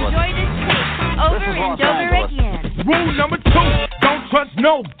can enjoy this tape over and over again. Rule number 2, don't trust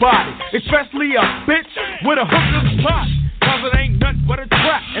nobody, especially a bitch with a hooker's pot. Cause it ain't nothing but a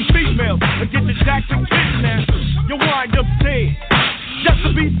trap. And females will get the Jackson kidnapped. You'll wind up dead. Just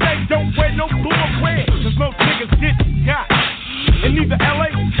to be safe, don't wear no blue or red. Cause most niggas get got. In either LA,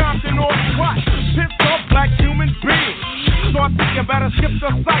 Compton, or SWAT. Pissed off black human beings. So I think you better skip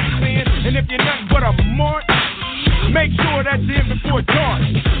the sightseeing. And if you're nothing but a mark, make sure that's in before dark.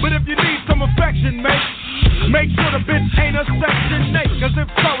 But if you need some affection, mate, make sure the bitch ain't a section 8. Cause if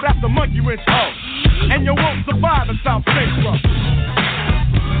so, that's a monkey wrench hoe. And you won't survive in South Central.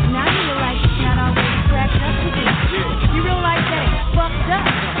 Now you realize it's not always cracked up to be. You realize that it's fucked up.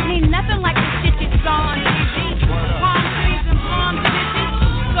 I mean, nothing like the shit you saw on TV. Palm trees and palm bitches.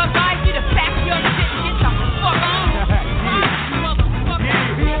 So I advise you to pack your shit and get the fuck on.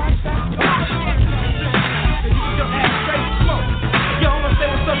 Yo, I'm gonna say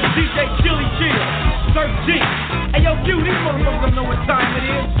what's up to DJ Chili Chill, Sir G. Hey yo, Q, these motherfuckers don't know what time it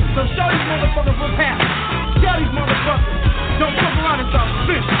is. So show these motherfuckers what's happening. Tell these motherfuckers, don't fuck around and start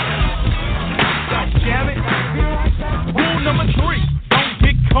fishing. God damn it. Rule number 3, don't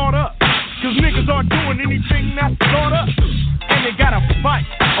get caught up. Cause niggas aren't doing anything that's thought up. And they gotta fight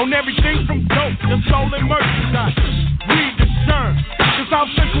on everything from dope to stolen merchandise. Read the term. Cause South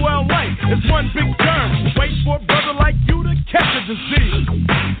Central LA is one big term. Wait for a brother like you to catch a disease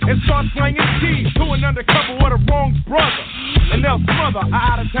and start slanging keys to an undercover with a wrong brother. And they'll smother a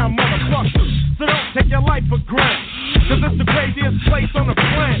out-of-town motherfucker. So don't take your life for granted. Cause it's the craziest place on the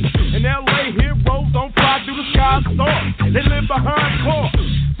planet. And LA heroes don't fly through the sky soaring. They live behind bars.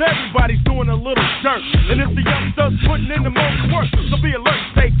 So everybody's doing a little dirt. And it's the youngsters putting in the most work. So be alert,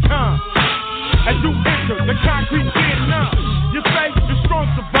 stay calm. as you enter the concrete Vietnam. You say the strong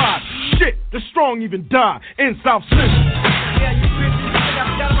survive. Shit, the strong even die in South Central. Yeah, you bitches, you think I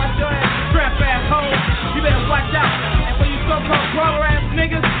forgot about your ass, trap ass hoes. You better watch out. And for you so-called brawler ass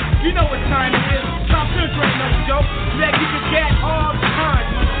niggas, you know what time it is. South Central ain't no joke. You better keep your gat all the time,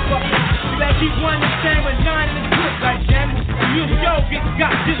 motherfucker. You better keep one in the chamber, 9 in the grip, goddammit. And you get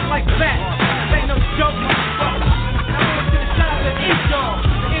got just like that. This ain't no joke, motherfucker. And I'm going to the shop and eat y'all.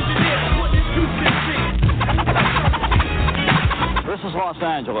 The engineer putting this 2 6 in. This is Los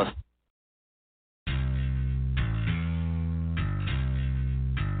Angeles.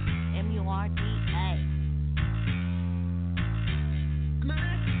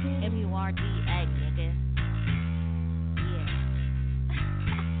 M.RDA, nigga. Yeah.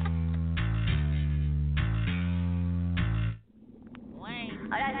 Wayne.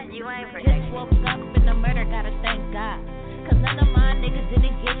 Oh, that's Wayne for just woke up in the murder, gotta thank God. Cause none of my niggas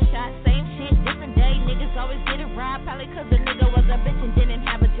didn't get shot. Same shit, different day. Niggas always get it right. Probably cause the nigga was a bitch and didn't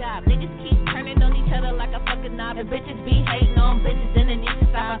have a job. Niggas keep turning on each other like a fucking knob. And bitches be hating on bitches, then it needs to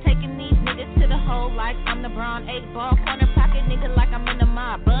stop. I'm taking these niggas to the hole like I'm the Brown 8-ball corner pocket nigga like I'm in the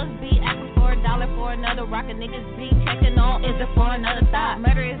mob. Buzz be asking for $1 for another rocket. Niggas be checking on is it for another thought.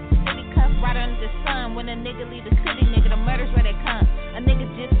 Murder is the city cuff right under the sun. When a nigga leave the city, nigga, the murder's where they come. A nigga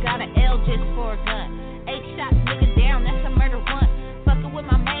just got an L just for a gun. 8 shots, nigga down, that's a murder one. Fucking with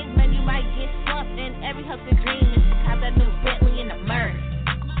my main man, you might get slumped. And every hustler dream is to cop that new Bentley in the murder.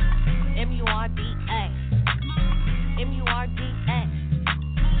 M.U.R.D.A. M.U.R.D.A.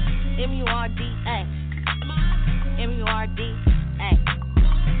 M.U.R.D.A. M.U.R.D.A.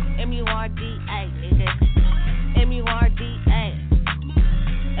 M.U.R.D.A. nigga. M.U.R.D.A.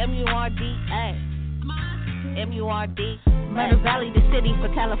 M.U.R.D.A. M.U.R.D. Murder Valley, the city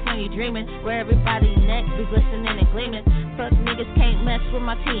for California dreaming, where everybody neck be glistening and gleaming. Fuck niggas can't mess with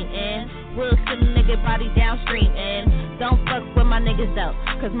my team, and we'll send a nigga body downstream, and don't fuck with my niggas though,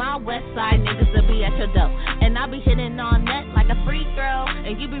 cause my west side niggas will be at your door. And I be hitting on net like a free throw,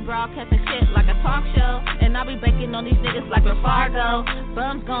 and you be broadcasting shit like a talk show, and I be banking on these niggas like a Fargo.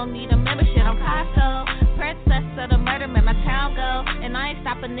 Bums gon' need a membership on Costco. Princess of the murder, man, my town go, and I ain't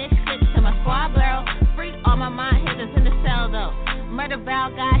stopping this shit till my squad blow. Free all my mind hitters in the cell though. Murder Val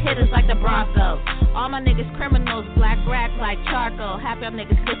got hitters like the Broncos. All my niggas criminals, black rack like charcoal. Half y'all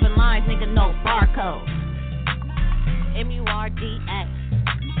niggas skipping lines, nigga no barcode. M.U.R.D.A.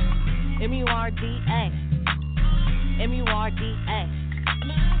 M.U.R.D.A. M.U.R.D.A.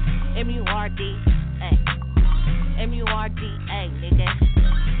 M.U.R.D.A. M.U.R.D.A. nigga.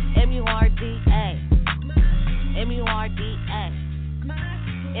 M.U.R.D.A. M.U.R.D.A.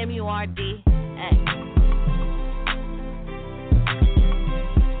 M.U.R.D.A.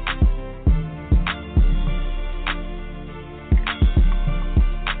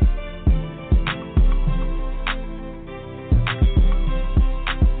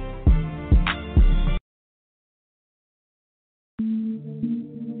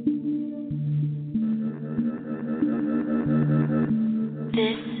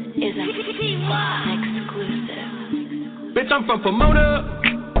 This is a exclusive. Bitch, I'm from Pomona.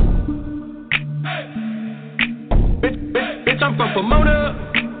 Bitch, I'm from Pomona.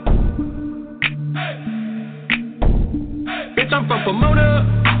 Bitch, I'm from Pomona.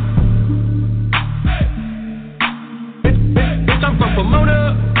 Bitch, I'm from Pomona.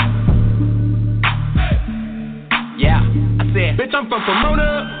 Yeah, I said, bitch, I'm from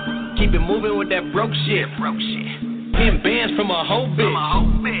Pomona. Keep it moving with that broke shit. 10 bands from a whole bitch.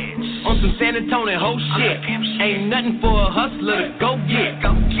 On some San Antonio whole shit. Ain't nothing for a hustler to go get.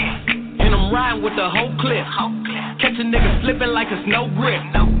 And I'm riding with the whole clip. Catch a nigga slipping like it's no grip.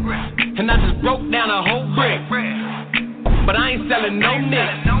 And I just broke down a whole brick. But I ain't selling no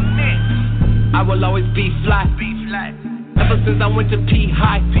nicks. I will always be fly. Ever since I went to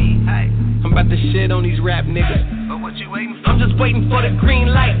P-High. I'm about to shit on these rap niggas. I'm just waiting for the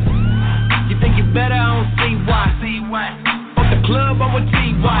green light. You think you better? I don't see why. Fuck the club, I'm with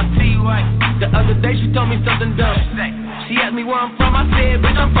T.Y. The other day she told me something dumb. She asked me where I'm from, I said,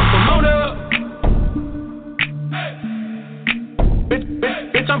 bitch, I'm from Pomona.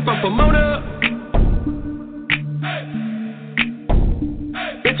 Bitch, I'm from Pomona.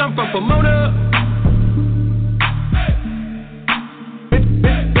 Bitch, I'm from Pomona.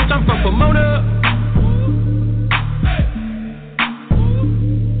 Bitch, I'm from Pomona.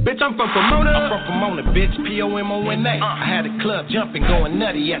 Bitch, I'm from Pomona. I'm from Pomona, bitch, P-O-M-O-N-A. I had a club jumping, going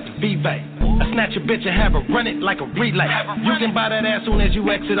nutty at the Viva. I snatch a bitch and have her run it like a relay. You can buy that ass soon as you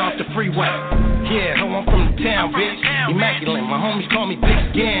exit off the freeway. Yeah, ho, I'm from the town, bitch. Immaculate, my homies call me Big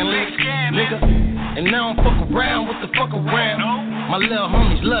Scan Licks, nigga. And now I don't fuck around, what the fuck around? My little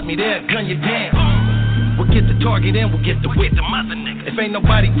homies love me, they'll gun you down. We'll get the target and we'll get the whip. If ain't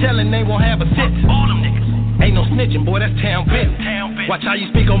nobody telling, they won't have a sit. All them niggas. Ain't no snitching, boy, that's town business. Watch how you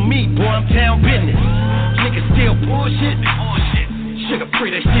speak on me, boy, I'm town business. Niggas still bullshit. Sugar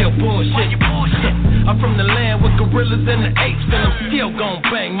free, they still bullshit. I'm from the land with gorillas and the apes, and I'm still gon'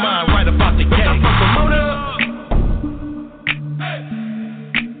 bang mine right about the gate. I'm from Pomona.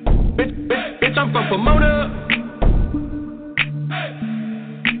 Bitch, I'm from Pomona.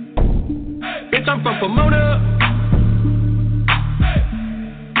 Bitch, I'm from Pomona.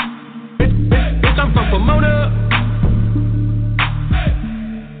 Bitch, I'm from Pomona.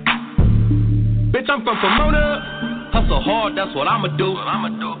 Bitch, I'm from Pomona. Hustle hard, that's what I'ma do.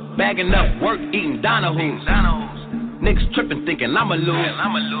 Bagging up work, eating Donahoo's. Niggas tripping, thinking I'ma lose.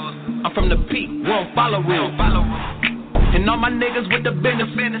 I'm from the peak, we don't follow rules. And all my niggas with the business.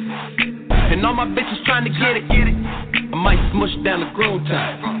 And all my bitches trying to get it. I might smush down the groove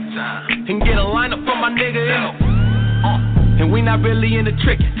time and get a lineup for my nigga in it. And we not really into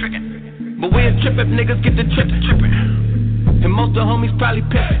tricking, but we'll trip if niggas get the tripping. And most of the homies probably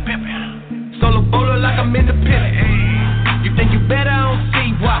pimpin'. Solo bowler like I'm independent. You think you better, I don't see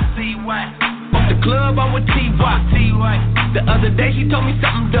why. Off the club, I'm with T.Y. The other day she told me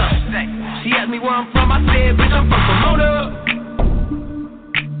something dumb. She asked me where I'm from, I said, bitch, I'm from Pomona.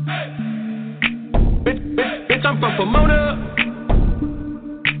 Bitch, I'm from Pomona.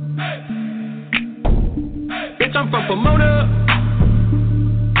 Bitch, I'm from Pomona.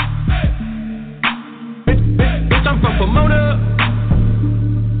 Bitch, I'm from Pomona.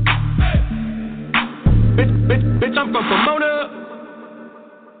 Bitch, I'm from Pomona.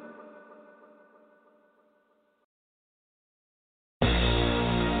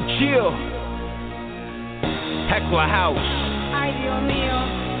 Chill. Heckler House. Ay, Dios mío.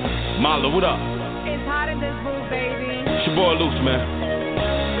 Marley, what up? It's hot in this booth, baby. It's your boy Loose, man.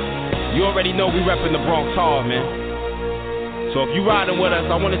 You already know we reppin' the Bronx hard, man. So if you riding with us,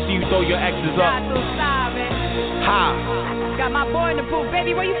 I wanna see you throw your X's up. High. Got my boy in the booth.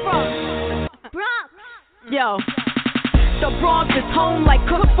 Baby, where you from? Bronx. Yo. The Bronx is home like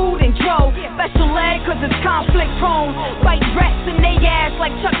cooked food and dro. Special ed cause it's conflict prone. Fight rats in they ass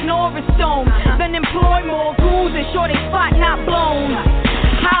like Chuck Norris stone. Then employ more goons and sure they spot not blown.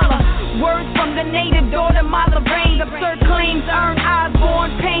 Holla, words from the native daughter, Mother Rain. Absurd claims earn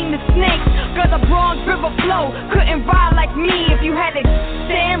Osborne pain the snakes. Cause the Bronx River flow. Couldn't ride like me if you had a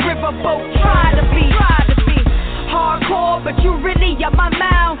Sand River boat. Try to be hardcore, but you really are my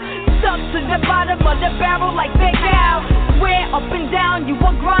mouth. Stuck to the bottom of the barrel like Big Al. Swear up and down, you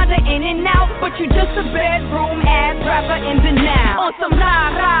a grinder in and out, but you just a bedroom ass rapper in the now. On some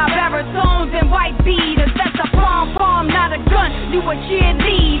rah-rah baritones and white beaters, that's a pom-pom, not a gun, you a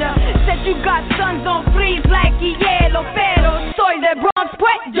cheerleader. Said you got sons on freeze like hielo, pero soy de Bronx,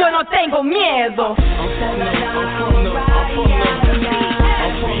 pues yo no tengo miedo.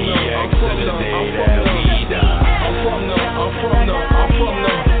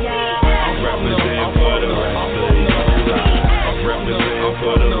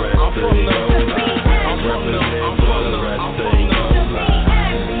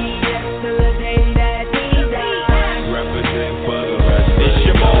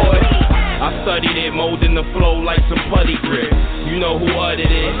 Studied it, molding the flow like some putty grip. You know who it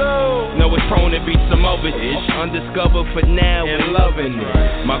is. Know it's prone to be some other ish. Undiscovered for now and loving it.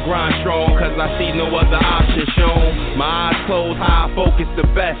 My grind strong cause I see no other option shown. My eyes closed, high focus the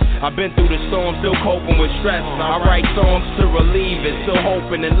best. I've been through the storm, still coping with stress. I write songs to relieve it, still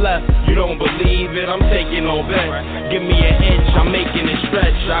hoping and left. You don't believe it, I'm taking no bets. Give me an inch, I'm making it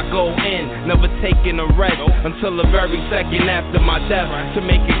stretch. I go in, never taking a rest until the very second after my death. To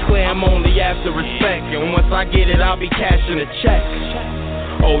make it clear, I'm only after respect. And once I get it, I'll be cashing a check.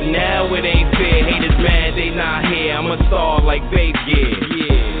 Oh, now it ain't fair. Haters mad, they not here. I'm a star like Babe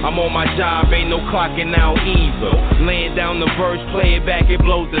Gear. I'm on my job, ain't no clocking out either. Laying down the verse, play it back, it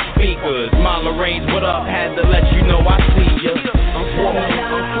blows the speakers. Marley Range, what up? Had to let you know I see ya. I'm from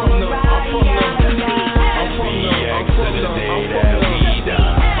the day that we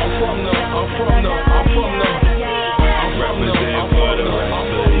die. I'm representing for the rest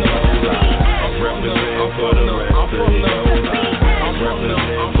of your life. I'm representing for the rest of your life. I'm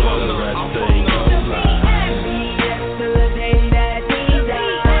representing for the rest of your life.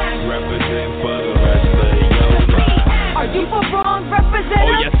 Representing for the rest of your life. Are you for Bronx representing?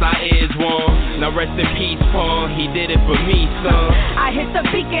 Oh yes, I is one. Now Now rest in peace, Paul, he did it for me, son. I hit the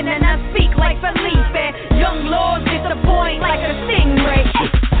beacon and I speak like Felipe. Young lords get the point like a stingray.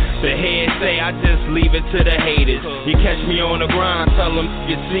 The head say I just leave it to the haters. You catch me on the grind, tell them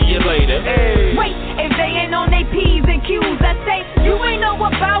you see you later. Hey. Wait, if they ain't on they P's and Q's, I say you ain't know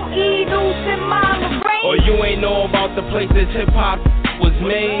about E, Deuce, and Marley. Or you ain't know about the places hip-hop was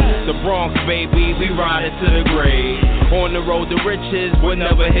made. The Bronx, baby, we ride it to the grave. On the road to riches, we'll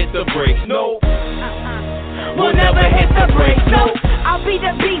never hit the brakes. Nope. We'll never hit the brakes. Nope. I'll be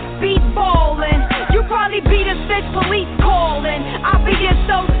the beast, speed ballin'. You probably be the bitch police callin'. I'll be your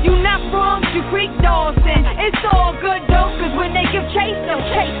soul, you not Bronx, you Creek Dawson. It's all good though, cause when they give chase, they'll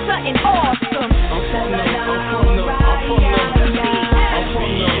chase something awesome. I'm from the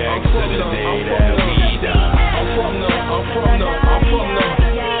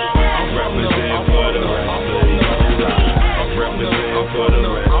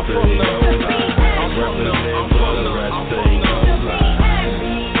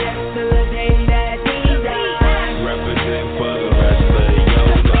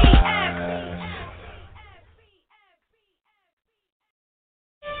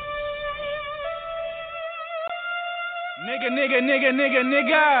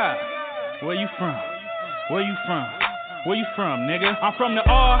Nigga. Where you from? Where you from? Where you from, nigga? I'm from the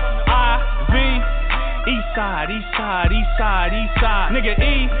R-I-V. East side. Nigga,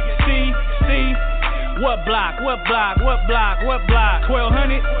 E-C-C. What block?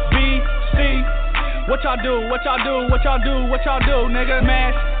 1200 B-C. What y'all do, nigga?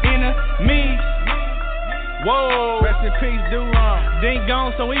 Mass enemies. Whoa, rest in peace, do-wrong. Dink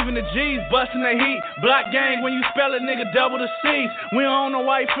gone, so even the G's bustin' the heat. Block gang, when you spell it, nigga, double the C's. We don't own no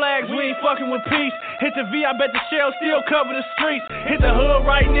white flags, we ain't fucking with peace. Hit the V, I bet the shell still cover the streets. Hit the hood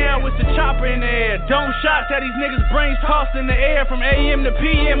right now with the chopper in the air. Dome shots at these niggas' brains tossed in the air. From AM to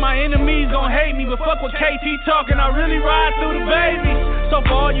PM, my enemies gon' hate me. But fuck with KT talking, I really ride through the babies. So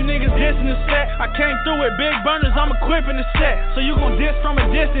for all you niggas dissing the set, I came through with big burners, I'm equipping the set. So you gon' diss from a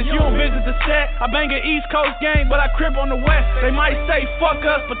distance, you don't visit the set. I bang an East Coast gang, but I crip on the West. They might say fuck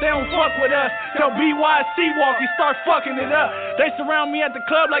us, but they don't fuck with us. Tell BYC walk, he start fucking it up. They surround me at the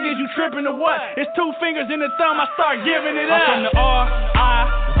club like, is you tripping or what? It's 2 fingers in the thumb, I start giving it up. I'm from the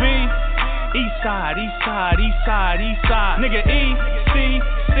R-I-V. East side. Nigga,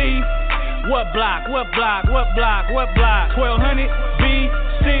 E-C-C. What block? 1200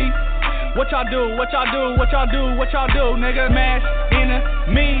 B-C. What y'all do, nigga? Mash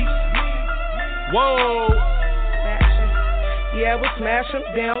enemies. Whoa. Yeah, we smash them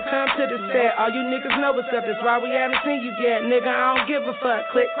down, come to the set. All you niggas know what's up, that's why we haven't seen you yet. Nigga, I don't give a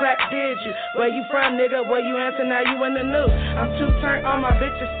fuck, click, clap, did you? Where you from, nigga? Where you answer, now you in the news. I'm too turned on my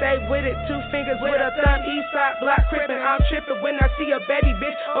bitches, stay with it. 2 fingers with a thumb, east side, block crippin'. I'm trippin' when I see a baby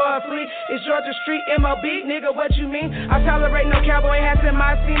bitch or a flea. It's Georgia Street, MOB, nigga, what you mean? I tolerate no cowboy hats in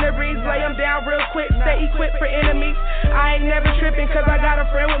my sceneries. Lay them down real quick, stay equipped for enemies. I ain't never trippin' cause I got a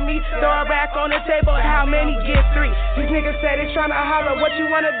friend with me. Throw a rack on the table, how many get 3? These niggas say they tryna holler, what you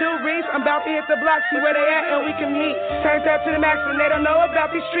wanna do, Reese? I'm about to hit the block, see where they at, and we can meet. Turns up to the max, and they don't know about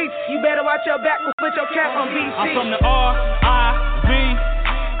these streets. You better watch your back, we'll put your cap on BC. I'm from the R-I-V.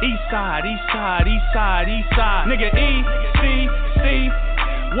 East side. Nigga, E-C-C.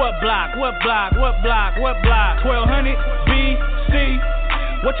 What block? 1200 B-C.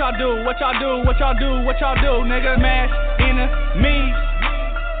 What y'all do, nigga? Mash enemies.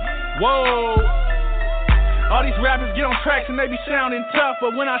 Whoa. All these rappers get on tracks and they be sounding tough,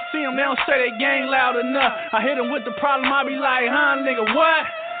 but when I see them, they don't say they gang loud enough. I hit them with the problem, I be like, huh, nigga, what?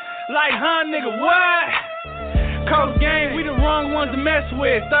 Coast gang, we the wrong ones to mess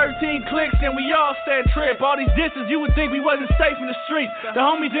with. 13 clicks and we all said trip. All these disses, you would think we wasn't safe in the streets. The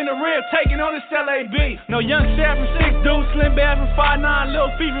homies in the rear taking on this LAB. No young Shad from 6 Dudes, Slim Bad from 5'9",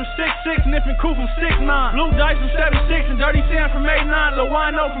 Lil Fee from 6'6", Nippin' Crew from 6'9", Blue Dice from 7'6", and Dirty Sam from 8'9", Lil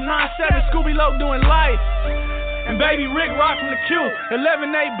Wino from 9'7", Scooby-Lo doing life. And Baby Rick Rock from the Q,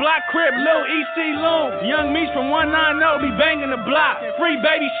 11A Block Crib, Lil E.C. Loon. Young Meech from 190 be banging the block. Free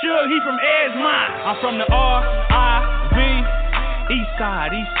Baby Suge, he from Ed's Mine. I'm from the R-I-V. East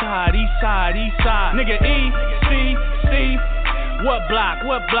side. Nigga, E-C-C. What block?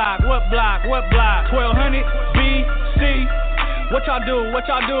 1200 B-C. What y'all do,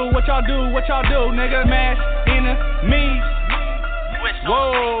 nigga? Mash enemies.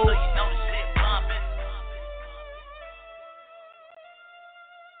 Whoa.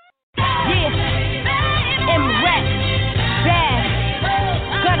 M.reck, Bad,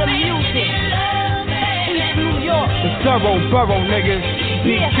 Gutter Music, East New York. The Thorough Borough niggas,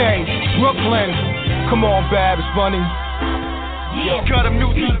 BK, Brooklyn. Come on, Bab, it's funny. Yeah, Gutter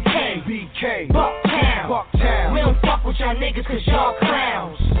Music, BK. niggas cause y'all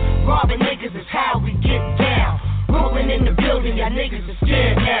clowns. Robbing niggas is how we get down. Brooklyn in the building, y'all niggas is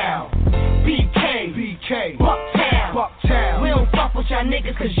scared now. BK, Bucktown. We don't fuck with y'all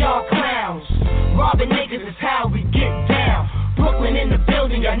niggas cause y'all clowns. Robbing niggas is how we get down. Brooklyn in the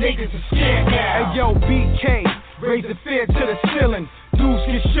building, y'all niggas is scared now. Hey yo, BK, raise the fear to the ceiling. Dudes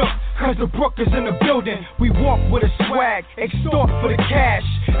get shook, cause the Brook is in the building. We walk with a swag, extort for the cash.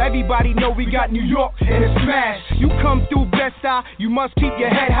 Everybody know we got New York and it's smash. You come through Bed-Stuy, you must keep your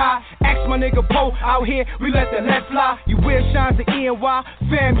head high. Ask my nigga Poe, out here, we let the left fly. You wear shines at N.w.a,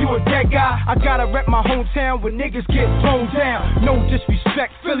 fam, you a dead guy. I gotta rep my hometown when niggas get thrown down. No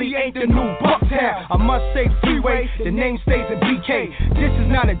disrespect, Philly ain't the new Bucktown. I must say freeway, the name stays in BK. This is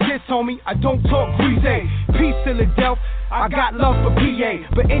not a diss, homie, I don't talk greasy. Peace, Philadelphia, I got love for PA.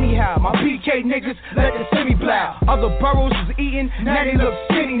 But anyhow, my BK niggas let the city blow. Other boroughs is eating, now they look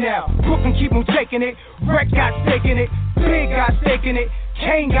skinny now. Brooklyn keep on taking it, Wreck got stake in it, Big got stake in it,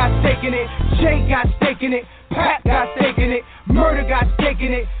 Kane got stake in it, Jay got stake in it, Pat got stake in it, Murda got stake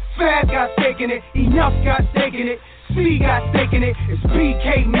in it, Fab got stake in it, Enough got stake in it, C got stake in it. It's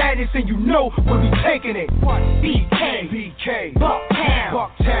BK Madness and you know where we taking it. BK,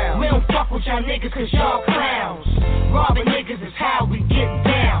 Bucktown. We don't fuck with y'all niggas cause y'all clowns. Robbing niggas is how we get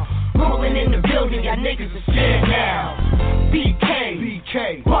down. Rolling in the building, y'all niggas is scared now.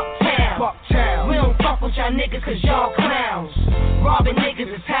 BK, Bucktown. We don't fuck with y'all niggas cause y'all clowns. Robbing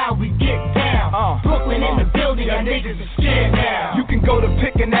niggas is how we get down. Brooklyn in the building, y'all niggas is scared now. You can go to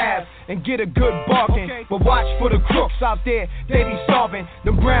Pickin' Ave and get a good bargain, but watch for the crooks out there, they be starving.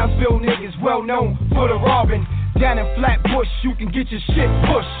 Them Brownsville niggas well known for the robbing. Down in Flatbush, you can get your shit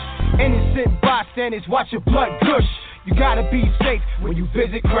pushed. Innocent bystanders, watch your blood gush. You gotta be safe when you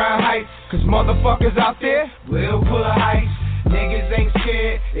visit Crown Heights, cause motherfuckers out there will pull a heist. Niggas ain't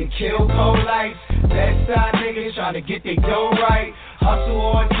scared, they kill police. Bed-Stuy niggas tryna get their dough right. Hustle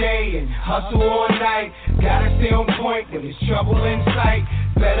all day and hustle all night. Gotta stay on point when there's trouble in sight.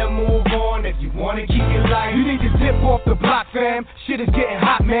 Better move on if you wanna keep your life. You need to dip off the block, fam. Shit is getting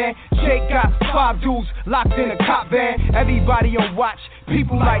hot, man. Jake got 5 dudes locked in a cop van. Everybody on watch.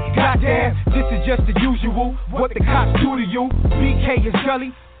 People like, goddamn, this is just the usual. What the cops do to you. BK is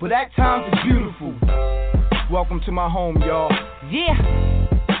gully, but at times it's beautiful. Welcome to my home, y'all. Yeah.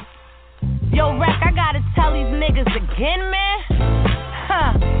 Yo, Wreck, I gotta tell these niggas again, man.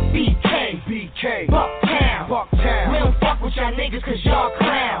 Huh. BK, Bucktown. We don't fuck with y'all niggas cause y'all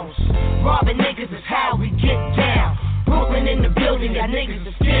clowns. Robbing niggas is how we get down. Brooklyn in the building, y'all niggas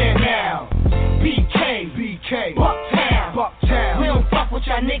is scared now. BK, Bucktown. We don't fuck with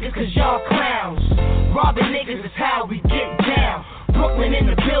y'all niggas cause y'all clowns. Robbing niggas is how we get down. Brooklyn in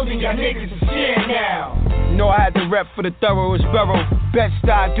the building, y'all niggas is scared now. You know I had to rep for the thoroughest borough.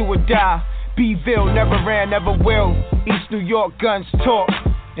 Bed-Stuy, do or die. B-ville, never ran, never will. East New York, guns talk.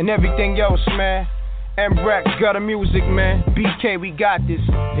 And everything else, man. M.reck, got the music, man. BK, we got this.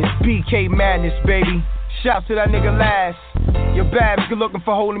 It's BK Madness, baby. Shouts to that nigga Last. Your Babs, good looking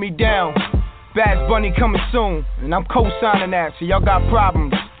for holding me down. Bass Bunny coming soon. And I'm co-signing that, so y'all got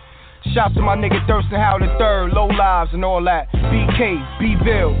problems. Shouts to my nigga Thurston Howell III, Low Lives and all that. BK,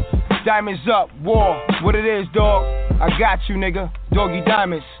 B-ville. Diamonds up, war, what it is, dog. I got you, nigga. Doggy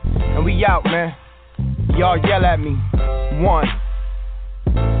Diamonds. And we out, man. Y'all yell at me. 1.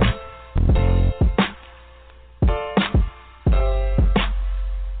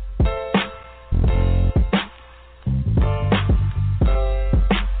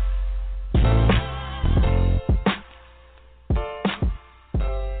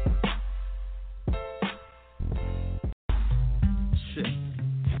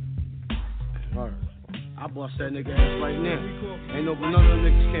 I bust that nigga ass right now. Ain't no none of them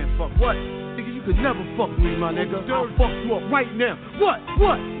niggas can't fuck. What? Nigga, you could never fuck with me, my nigga. I'll fuck you up right now. What?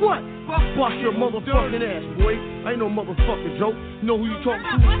 Bust your motherfucking ass, boy. I ain't no motherfucking joke. You know who you talking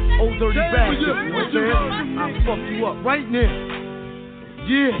to? Old dirty bastard. You know what I'm saying? I'll fuck you up right now.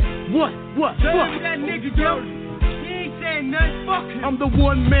 Yeah. What? That nigga dirty. I'm the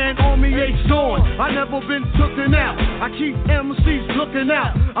one-man army, H on. I never been tooken out. I keep MCs looking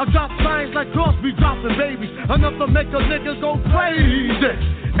out. I drop signs like Crosby dropping babies, enough to make a nigga go crazy.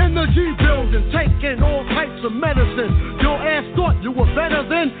 In the G building, taking all types of medicine. Your ass thought you were better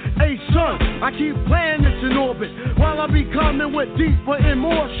than a son. I keep planets in orbit while I be coming with deeper and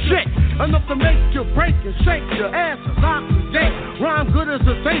more shit. Enough to make you break and shake your ass as oxygen. Rhyme good as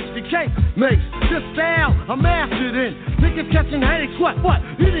a tasty cake makes. This style I'm mastered in. Niggas catching headaches, what?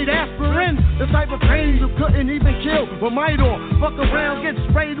 You need aspirin? The type of pain you couldn't even kill with might on. Fuck around, get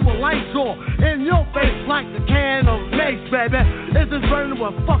sprayed with lights on. In your face like a can of mace, baby. Is this burning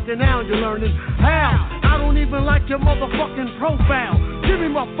with fucking now you're learning how? I don't even like your motherfucking profile. Give me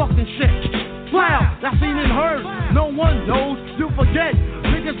my fucking shit. Wow, that's seen and heard. No one knows, you forget.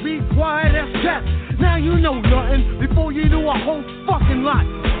 Niggas be quiet as kept. Now you know nothing before you do a whole fucking lot.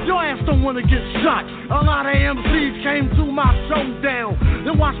 Your ass don't wanna get shot. A lot of MCs came to my showdown.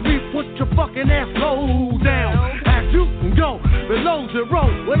 Then watch me put your fucking ass low down. As you can go below zero,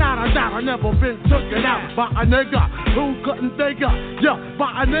 without a doubt, I never been taken out by a nigga who couldn't figure. Yeah,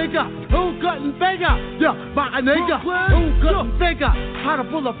 by a nigga who couldn't figure. Yeah, by a nigga who couldn't figure how to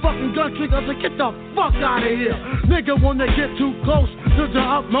pull a fucking gun trigger to get the fuck out of here. Nigga wanna get too close to the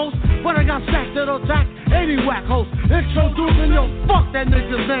utmost, but I got stacks that'll attack any whack host. Introducing yo, fuck that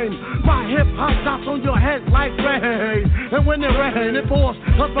nigga's name. My hip hop drops on your head like rain, and when it rain, it pours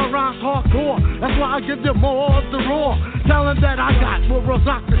up around hardcore. That's why I give you more of the raw talent that I got. Will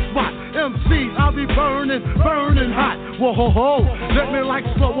rock the spot. MCs, I'll be burning hot. Whoa ho ho, let me like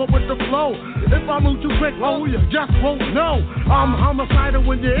slow up with the flow. If I move too quick, oh you just won't know. I'm homicidal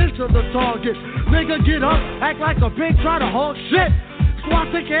when you enter the target. Nigga get up, act like a pig, try to hog shit. So I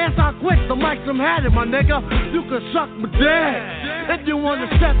take your ass out quick, the mic some had it, my nigga. You can suck my dick. If you wanna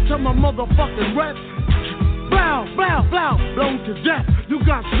step to my motherfucking rep, blow, blow, blow, blown to death. You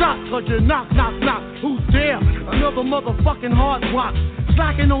got shot cause you knock. Who's there? Another motherfucking hard rock.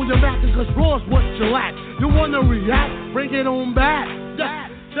 Slacking on your back cause raw's what you lack. You wanna react? Bring it on back.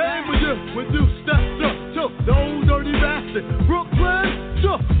 Same with you when you step to the old dirty bastard. Brooklyn,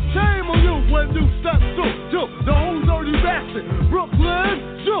 shame on you when you step to the old dirty bastard. Brooklyn,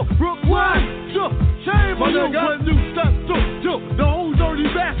 shame on you when you step to the old dirty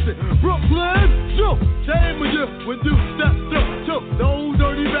bastard. Brooklyn, shame on you when you step to the old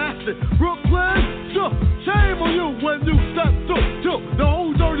dirty bastard. Brooklyn, shame on you when you step to the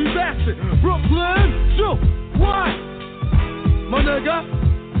old dirty bastard. Brooklyn, what? My nigga.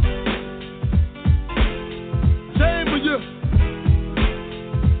 Shame on you.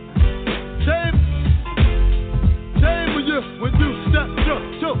 Shame on you when you step to.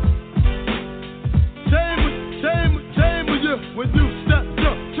 Shame on you when you step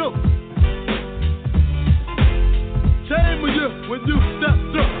to. Shame on you when you step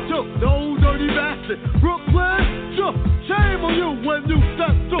to the old dirty bastard. Brooklyn, shame on you when you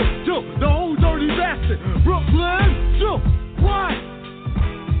step to the old dirty bastard. Brooklyn, what?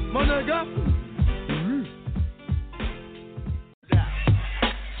 My nigga.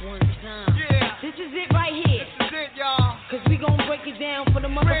 This is it right here. This is it, y'all. Cause we gon' break it down for the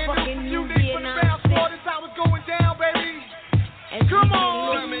motherfucking new year. For the bounce floor, this how it's going down, baby. And come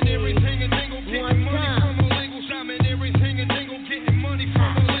on. Rhyming everything and dingle, getting money from a label. Rhyming everything and dingle, getting money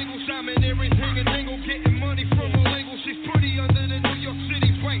from a label. Rhyming everything and dingle, getting money from a label. She's pretty under the New York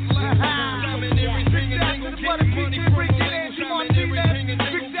City bright lights. Rhyming everything and dingle, getting money from a label. Rhyming everything and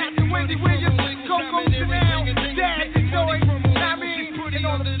dingle, getting money from a label. Rhyming everything and dingle, getting money from a label. She's pretty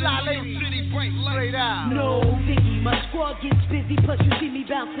under the New York City bright lights. No Ziggy, my squad gets busy. Plus you see me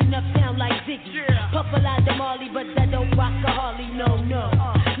bouncing uptown like Ziggy. Puff a lot of Marley, but I don't rock a Harley. No.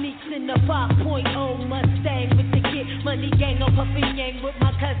 Sneaks in the 5.0 Mustang with the kid money gang on puffin' yang with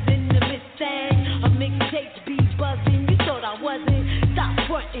my cousin the Mustang. A mixtape be buzzing. You thought I wasn't. Stop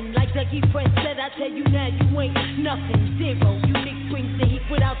frontin' like Dougie Fresh said. I tell you now you ain't nothing. Zero. You niggas brings the heat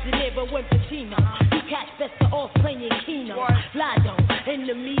without the liver when Pacino. You catch better off playing Keno. Lado.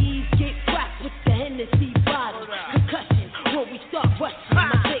 Enemies get cracked with the Hennessy bottle. Concussion when we start rushing. My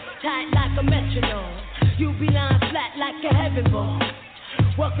dick tight like a metronome. You be lying flat like a heaven ball.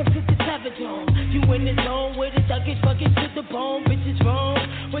 Welcome to the Savage-Dome. You in the zone with a thuggish bucket to the bone. Bitches roam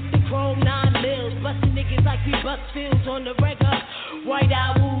with the chrome 9 mils. Bustin' niggas like we bust fields on the regular. White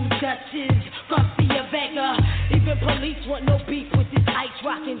owl Dutches, Garcia Vega. Even police want no beef with this ice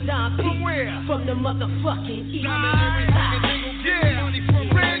rockin' Don P. From the motherfucking East. Yeah,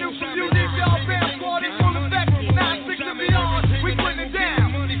 brand new from you, this y'all band party full effect. 9-6 and beyond, we putting it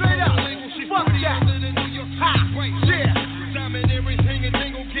down. Straight up, fuck that. Ha, yeah. Rhyming everything and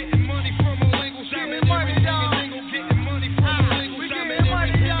dingle, getting money from a label. Rhyming everything and dingle, getting money from a label. Rhyming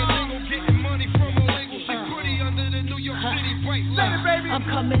everything and dingle, getting money from a label. She's pretty under the New York City bright lights. I'm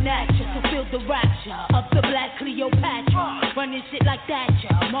coming at you to feel the rapture of the black Cleopatra. Running shit like that,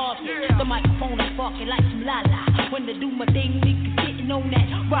 yeah. Marvin, the microphone is sparking like some lala. When I do my thing, niggas getting on that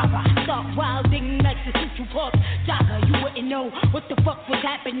rah-rah. Start wilding like the Central Park jogger. You wouldn't know what the fuck was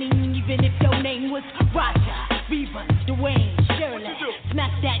happening even if your name was Roger, Reba, Dwayne, Shirley.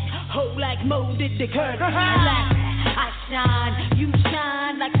 Smack that hoe like Mo did the curly. I shine, you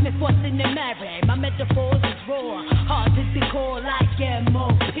shine like Smith Wesson and Mary. My metaphors is raw, hard to decor like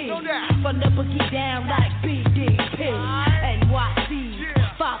M.O.P. From the boogie down like BDP. NYC,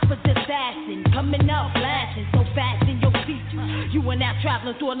 5 for the sass, blasting, coming out blasting, so fast in your feet. You are now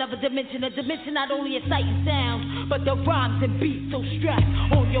traveling through another dimension, a dimension not only of sight and sound, but the rhymes and beats. So strap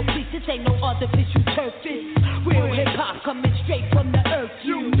on your feet, this ain't no artificial surface. Real hip hop coming straight from the earth.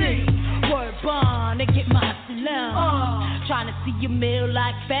 You need word bond and get my salam. Trying to see your meal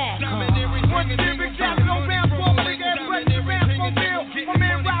like fat. One Civic Jack, no man for me, that break the man for Bill. My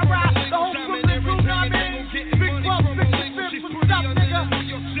man Rah, the whole Brooklyn crew, now man. Big Buck, 55th, what's up, nigga?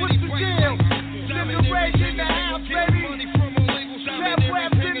 What's the deal? Living Rage in the house, baby. Trap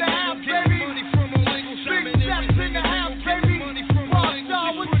Web's in the house, baby. Big Steps in the house, baby.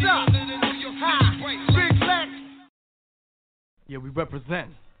 Rockstar, what's up? Ha, Big Lex. Yeah, we represent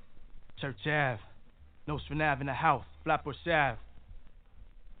Church Ave, Nostrand Ave in the house, Flatbush Ave.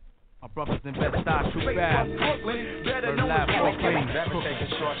 My brothers in Bed-Stuy, Troop Ave, Bird Lab, Brooklyn,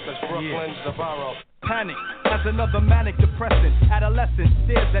 Brooklyn's the borough. Panic as another manic depressant. Adolescent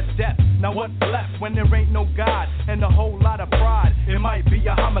stares at death. Now what's left when there ain't no God and a whole lot of pride? It might be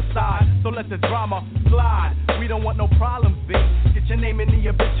a homicide, so let the drama slide. We don't want no problems, B. Get your name in the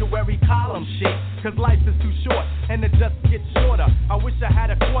obituary column, shit. Cause life is too short and it just gets shorter. I wish I had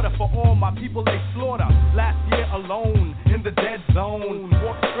a quarter for all my people they slaughter. Last year alone in the dead zone.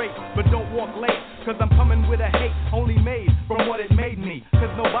 Walk straight, but don't walk late. Cause I'm coming with a hate only made from what it made me. Cause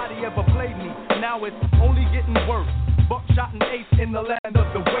nobody ever played me. Now it's only getting worse. Buckshot and ace in the land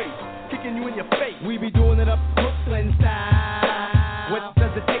of the waste. Kicking you in your face. We be doing it up Brooklyn style. What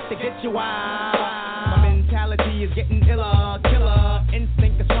does it take to get you out? My mentality is getting iller. Killer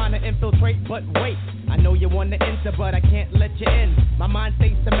instinct is trying to infiltrate. But wait, I know you want to enter, but I can't let you in. My mind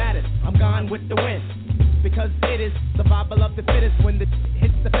stays thematic. I'm gone with the wind. Because it is survival of the fittest. When the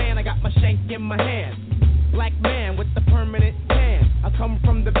hits the fan, I got my shank in my hand. Black man with the permanent tan. I come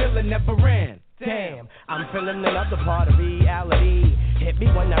from the villain, never ran. Damn, I'm feeling another part of reality. Hit me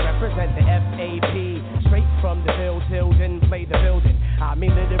when I represent the FAP. Straight from the field till then play the building. I mean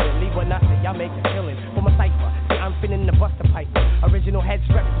literally when I say I make a killing. For my cipher, see I'm finna the buster pipe. Original heads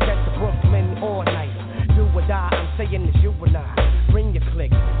represent the Brooklyn all night. Do or die, I'm saying it's you and I. Bring your click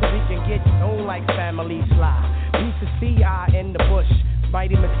so we can get known like family sly. Pieces C.I. in the bush.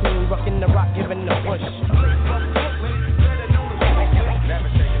 Mighty McLean rocking the rock, giving the push. Never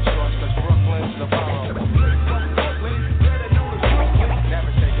taking shorts, cause Brooklyn's the borough.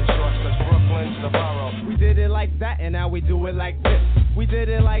 Never taking shorts, cause Brooklyn's the borough. We did it like that, and now we do it like this. We did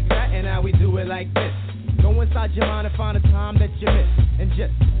it like that, and now we do it like this. Go inside your mind and find a time that you missed. And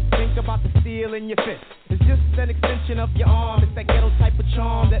just think about the steel in your fist. It's just an extension of your arm. It's that ghetto type of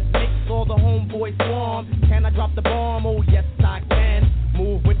charm that makes all the homeboys swarm. Can I drop the bomb? Oh, yes, I can.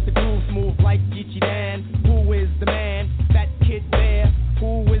 Move with the groove, move like Geechee Dan. Who is the man? That kid there.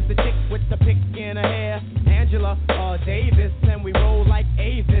 Who is the chick with the pick in her hair? Angela or Davis, and we roll like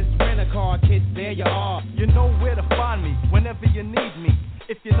Avis. Rent a car, kids, there you are. You know where to find me whenever you need me.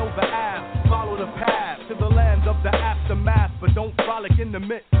 If you know the Ave, follow the path to the land of the aftermath. But don't frolic in the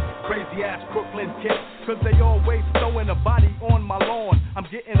midst. Crazy ass Brooklyn kids, cause they always throwing a body on my lawn. I'm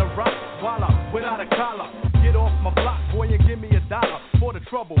getting a rock, voila, without a collar. Get off my block, boy, and give me $1 for the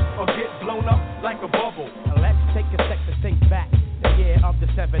trouble, or get blown up like a bubble. Let's take a sec to think back. The year of the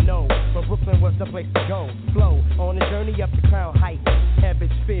 7-0, but Brooklyn was the place to go. Flow on the journey up the Crown Heights.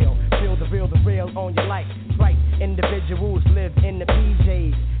 Habits feel the real on your life. Right, individuals live in the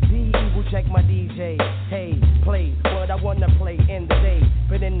PJs. Be evil, check my DJ. Hey, play what I wanna play in the day,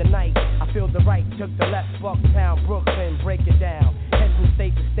 but in the night I feel the right. Took the left, Bucktown, Brooklyn, break it down. Head from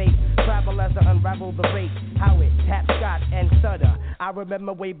state to state, travel as I unravel the rate. Howard, Tap, Scott, and Sutter. I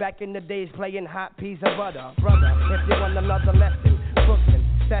remember way back in the days playing hot peas and butter. Brother, if you want another lesson, Brooklyn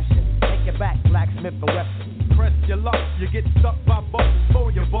session, take it back, Blacksmith and Weston. Press your luck, you get stuck by bucks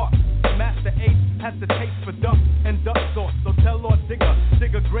for your buck. Master Ace has the taste for duck and duck sauce, so tell Lord Digger,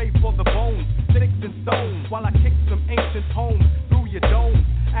 dig a grave for the bones, sticks and stones, while I kick some ancient homes through your dome.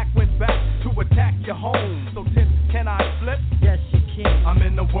 Act went back to attack your home, so tense, can I flip? Yes, you can. I'm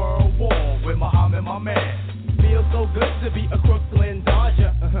in the world war with Muhammad, my man. Feels so good to be a Crooklyn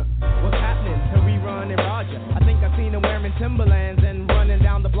Dodger. What's happening to rerun and Roger? I think I seen him wearing Timberlands and running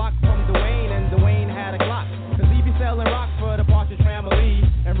down the block from Dwayne, and Dwayne had a Glock. Cause he be selling rock for the Partridge Family,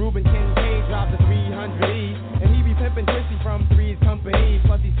 and Ruben Kincaid dropped the 300E, and he be pimping Chrissy from Three's Company,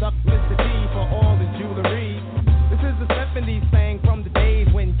 plus he sucked Mr. D for all his jewelry. This is the 70s thing from the days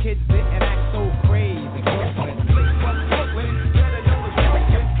when kids didn't act so crazy.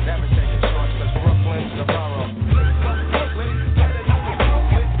 Never taking shorts, cause Brooklyn's the borough.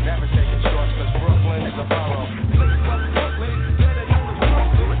 Never taking shorts, cause Brooklyn's the borough.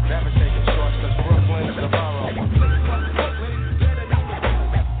 Never taking shorts, cause Brooklyn's the borough.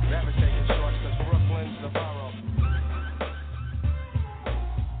 Never taking shorts,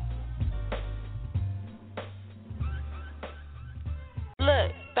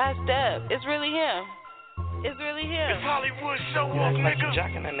 It's really him. It's really him. It's Hollywood show up, nigga.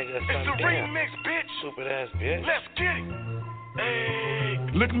 Jacking that nigga. It's the remix, bitch. Stupid ass bitch. Let's get it. Hey.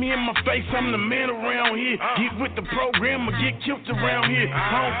 Look me in my face, I'm the man around here. Get with the program or get killed around here.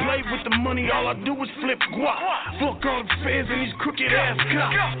 I don't play with the money, all I do is flip guap. Fuck all the feds and these crooked ass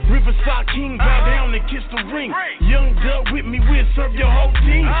cops. Riverside King, bow down and kiss the ring. Young Dub with me, we'll serve your whole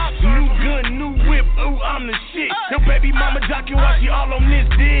team. New gun, new whip, ooh, I'm the shit. Your baby mama jocking while she all on this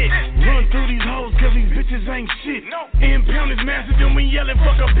dick. Run through these hoes cause these bitches ain't shit. Impound is massive and we yelling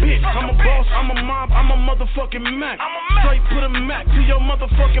fuck a bitch. I'm a boss, I'm a mob, I'm a motherfucking Mac. Straight put a Mac to your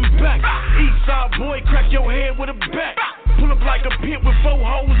motherfucking back. Eastside boy, crack your head with a bat. Pull up like a pimp with 4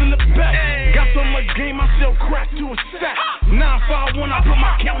 holes in the back. Got so much game, I sell crack to a sack. 951, I put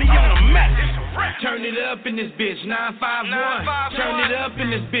my county on the map. Turn it up in this bitch, 951. Turn it up in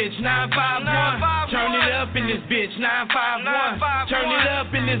this bitch, 951. Turn it up in this bitch, 951. Turn it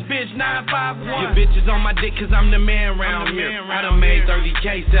up in this bitch, 951. Your bitches on my dick cause I'm the man round here. I done made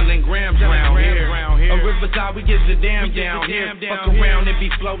 30K selling grams round here. A Riverside, we get the damn down here. Fuck around and be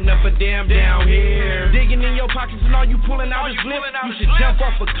floating up a damn down here. Digging in your pockets and all you pulling out is blip. You should jump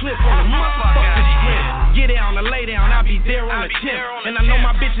off a cliff on a motherfucking strip. Get down or lay down, I'll be there on the tip. And I know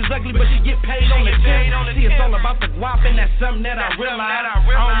my bitch is ugly, but she get paid on the tip. See, it's all about the guap, and that's something that I realize. I don't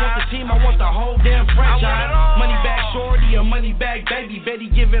want the team, I want the whole damn franchise. Money bag shorty or money bag baby, Betty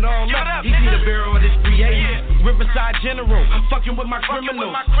give it all up. He be the barrel of this 380. Riverside General, fucking with my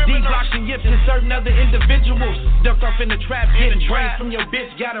criminals. D-blocks and yips and certain other individuals. Ducked off in the trap, getting drained from your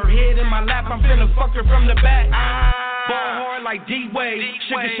bitch. Got her head in my lap, I'm finna fuck her from the back. Ball hard like D-Wade.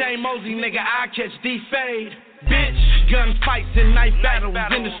 Sugar Shane Mosey, nigga, I catch D-Fade. Bitch, gun fights and knife battles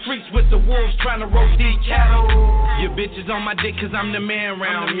in the streets with the wolves trying to roast these cattle. Your bitch is on my dick cause I'm the man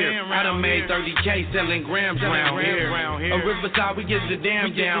round here. I done made 30K selling grams round here. A Riverside, we get the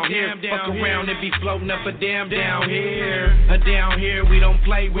damn down here. Fuck around and be floating up a damn down here. A down here, we don't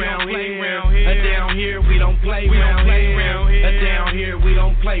play round here. A down here, we don't play round here. A down here, we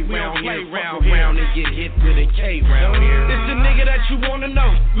don't play round here. Fuck around and get hit with a K round here. It's the nigga that you wanna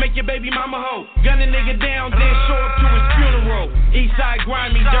know. Make your baby mama hoe. Gun a nigga down, then show up to his funeral. Eastside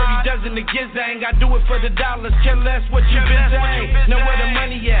grimy, dirty dozen the gizang. I do it for the dollars, care less what you been saying. Now where the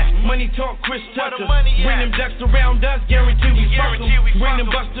money at? Money talk, Chris Tucker. Bring them ducks around us, guarantee we fuck them. Bring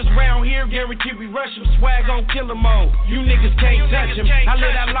them busters round here, guarantee we rush them. Swag on killer mode, you niggas can't touch him. I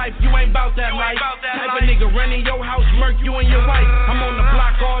live that life, you ain't bout that life. Type of nigga running your house, murk you and your wife. I'm on the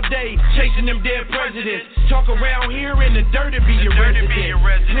block all day, chasing them dead presidents. Talk around here in the dirt, it be your resident.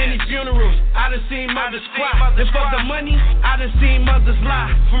 Plenty funerals, I done seen mothers cry. And for the money, I done seen mothers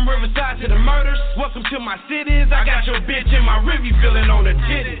lie. From Riverside to the murders, welcome to my cities. I got your bitch in my rivy feeling on the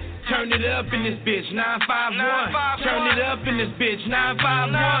titties. Turn it up in this bitch, 951. Turn it up in this bitch, 951.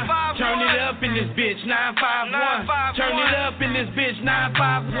 Turn it up in this bitch, 951. Turn it up in this bitch,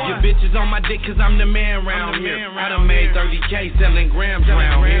 951. Your bitch is on my dick cause I'm the man round here. I done made 30K selling grams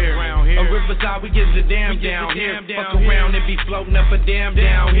round here. A Riverside, we get the damn down here. Fuck around and be floating up a damn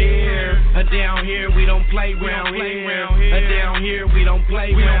down here. A down here, we don't play round here. A down here, we don't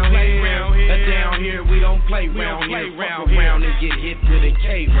play round here. A down here, we don't play round here. Fuck around and get hit with a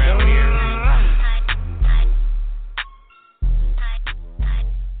K round here.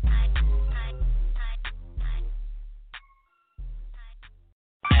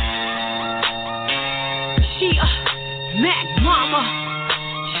 She Mac Mama,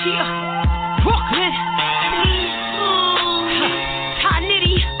 she Brooklyn,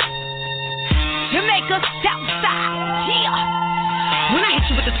 ty-nitty, Jamaica Southside, yeah. When I hit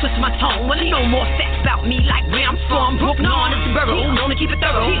you with the twist of my tone, wanna know more facts about me, like where I'm from. Brooklyn on is the borough, known to keep it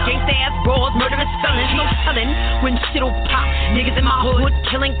thorough. Gangsta ass brawls, murderous felons, no telling when shit'll pop. Niggas in my hood,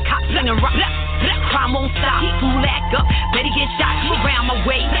 killing cops, slinging rock. Crime won't stop, fool act up, better get shot. You around my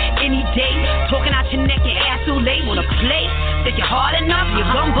way any day, talking out your neck, your ass too late. Wanna play? Think you're hard enough? You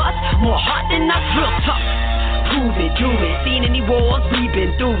gun bust, more heart than us, real tough. Prove it, do it. Seen any wars, we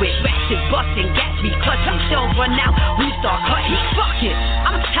been through it. Ratchet busting, gas we clutching. Shells run out, we start cutting. Fuck it,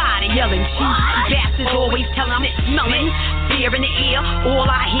 I'm tired of yelling. Cheese bastards always tell I'm smelling. Fear in the ear, all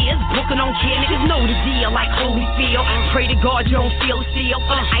I hear is Brooklyn don't care. Niggas know the deal like Holyfield. Pray to God you don't feel the seal.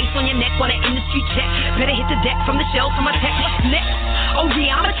 For the ice on your neck while the industry check. Better hit the deck from the shells from my tech. What's next? Oh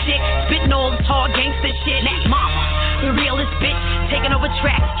yeah, I'm a chick. Spitting all the tall gangsta shit. That's mama, the realest bitch. Taking over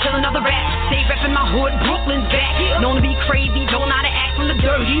tracks, killing other rats. Stay repping my hood, Brooklyn's back. Known to be crazy, don't know how to act from the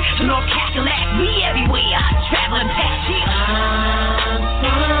dirty to North Cadillac. We everywhere, traveling past here. I'm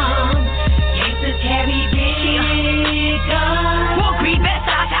from gangsters, Harry big guns. Wall Green, best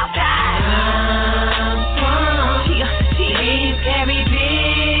outside. I'm from ladies carry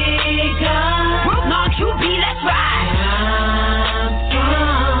big guns.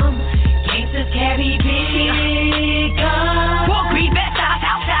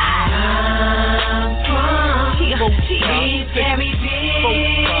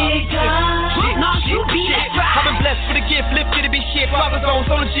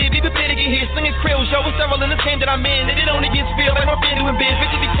 shit. Be prepared to get hit, slinging krills, yo. It's several in this game that I'm in. And it only gets feel like my fan doing biz.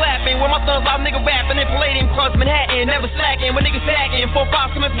 Bitches be clapping when my sons live nigga rapping in Palladium Cross Manhattan. Never slacking when niggas sagging.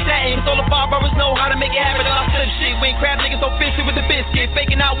 4-5 coming from satin. It's all the 5 brothers know how to make it happen. And I flip shit. When crab niggas so fishy with the biscuit.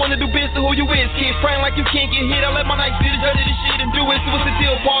 Faking out, wanna do business to who you is, kid. Praying like you can't get hit. I let my nights be the judge of this shit and do it. So what's the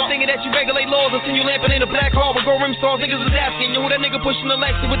deal, Paul? Thinking that you regulate laws. I'll send you lamping in a black hole with gold rim stars. Niggas is asking, yo, who that nigga pushing the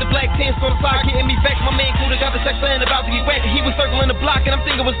Lexus with the black tents on the side, getting me vexed. My man Cooler got the sex and about to get wet. He was circling the block and I'm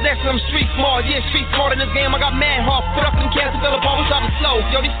thinking what's next. And I'm street smart, yeah, street smart in this game. I got mad hard. Put up them cats and fell apart, was driving slow.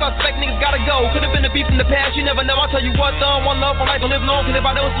 Yo, these suspect niggas gotta go. Could have been a beef in the past, you never know. I'll tell you what, though, one love for life and live long. Cause if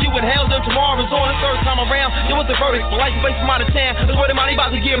I don't see you in hell, then tomorrow is on the third time around. It was the verdict, but life away from out of town. This word of mine, he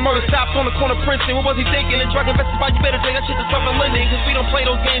about to get murdered. Stopped on the corner, Princeton. What was he thinking? And drug invested by you better take that shit to Southern Lending. Cause we don't play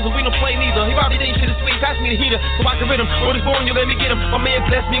those games and we don't play neither. He probably thinks shit is sweet. Pass me the heater so I can rid him. Or this boring, you let me get him. My man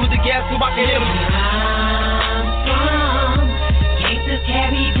blessed me with the gas so I can hit him. Gangsters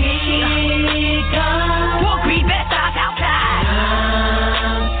carry big guns. War greed best eyes outside.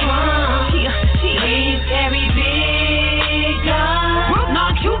 Slaves carry big guns.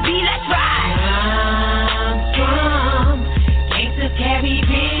 Non-QB, let's ride. Gangsters carry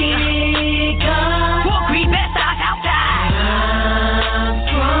big guns. War greed best eyes outside.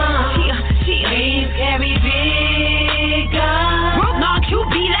 Slaves carry big guns.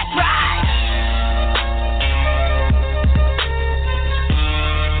 Non-QB, let's ride.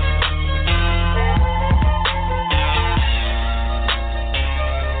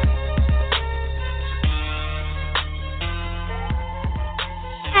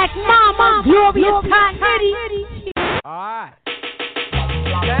 Mama, glorious ty-nitty. Alright.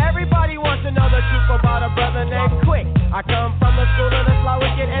 Now everybody wants to know the truth about a brother named Quick. I come from the school of the sly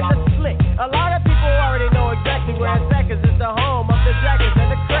wicked and the slick. A lot of people already know exactly where it's at, cause it's the home of the jackets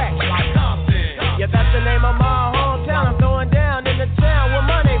and the crack. Yeah, that's the name of my hometown. I'm throwing down in the town where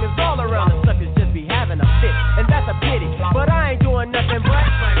my name is all around. The suckers just be having a fit, and that's a pity. But I ain't doing nothing but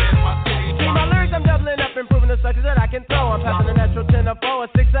see my lyrics, I'm doubling up, improving the suckers that I can throw. I'm passing a natural 10 or 4 or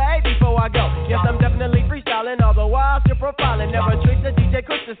 6 or 8 before I go. Yes, I'm definitely freestyling, all the while still profiling. Never trick the DJ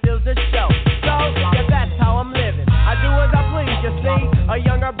Quick that steals the show. So, yeah, that's how I'm living. I do as I please, you see. A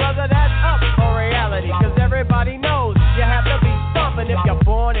younger brother that's up for reality. Cause everybody knows you have to be stomping if you're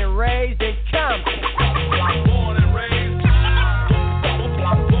born and raised in Compton. Born and raised.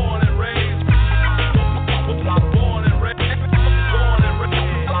 Born and raised. Born and raised. Born and raised. Born and raised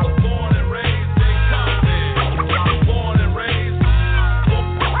in Compton. Born and raised.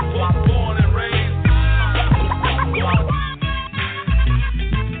 Born and raised.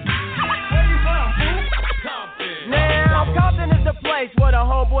 Now, Compton is the place where the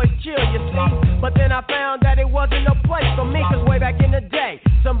homeboys chill, you see. But then I found that it wasn't a place for me, cause way back in the day,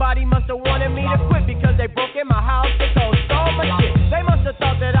 somebody must have wanted me to quit because they broke in my house, they stole my shit. They must have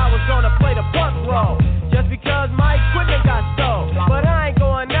thought that I was gonna play the punk role, just because my equipment got stole. But I ain't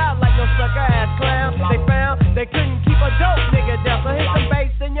going out like no sucker ass clown. They found they couldn't keep a dope nigga down, so hit some bass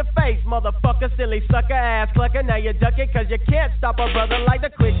in your face, motherfucker, silly sucker ass clucker. Now you duck it cause you can't stop a brother like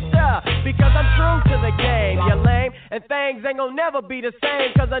the Quick stuff. Because I'm true to the game, you lame, and things ain't gonna never be the same,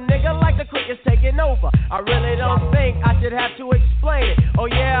 cause a nigga like the Quick is taking over. I really don't think I should have to explain it. Oh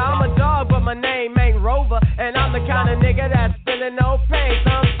yeah, I'm a dog, but my name ain't Rover, and I'm the kind of nigga that's feeling no pain.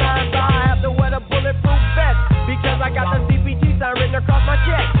 Sometimes I have to wear the bulletproof vest, because I got the CPT sign written across my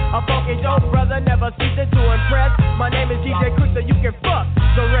chest. A funky dope brother never ceases to impress. My name is DJ Quick, so you can fuck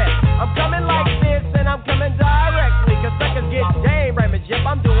the rest. I'm coming like this, and I'm coming directly, cause suckers get game ramage. Yep,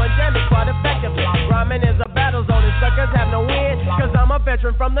 I'm doing damage quite effectively. Rhyming is a battle zone, and suckers have no win, cause I'm a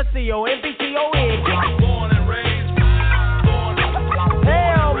veteran from the CONBTON. Born and raised.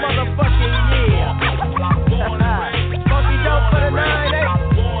 Hell, motherfucking yeah. Funky dope for the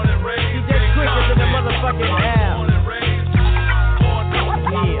 9-8. DJ Quick is in the motherfucking house.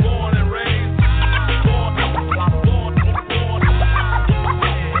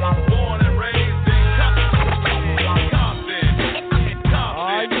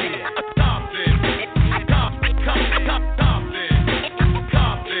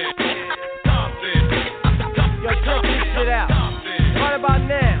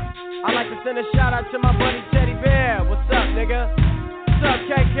 Send a shout out to my buddy Teddy Bear. What's up, nigga? What's up,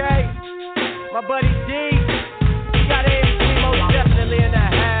 KK? My buddy D. We got AMC most definitely in the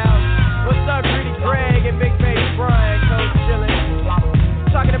house. What's up, Greedy Greg and Big Baby Brian? Coach chillin'.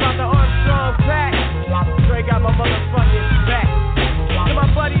 Talking about the Armstrong pack. Dre got my motherfucking back. To my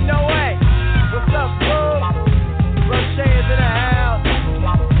buddy n.w.a. What's up, boo? Roche is in the house.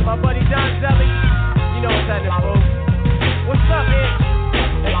 To my buddy Don Zelly. You know what's happening, boo. What's up, Itch?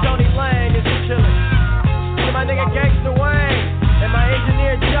 And Tony Lang is chillin'. To my nigga Gangsta Wayne and my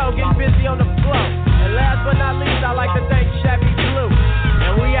engineer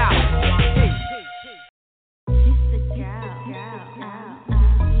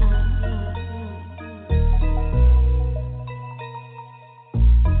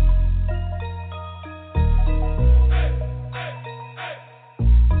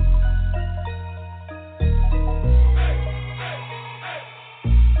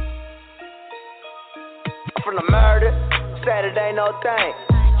ain't no thing.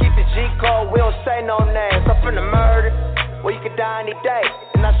 Keep the G code, we don't say no names. I'm from the murder, where you could die any day.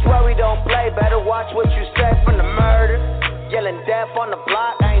 And I swear we don't play, better watch what you say from the murder. Yelling death on the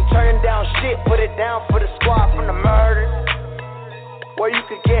block, I ain't turning down shit. Put it down for the squad from the murder, where you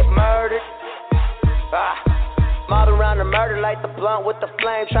could get murdered. Mob around the murder, light the blunt with the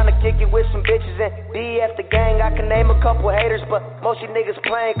flame. Tryna kick it with some bitches and DF the gang. I can name a couple haters, but most you niggas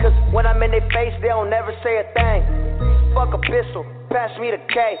playing. Cause when I'm in their face, they don't never say a thing. Fuck a pistol, pass me the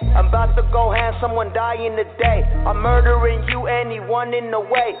K. I'm about to go ham, someone dying today. I'm murdering you, anyone in the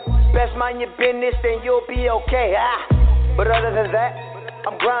way. Best mind your business, then you'll be okay. But other than that,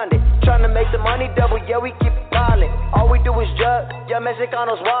 I'm grinding, tryna make the money double, yeah, we keep piling. All we do is jug, yeah,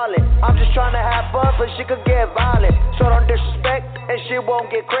 Mexicanos wildin'. I'm just tryna have fun, but shit could get violent. So don't disrespect, and shit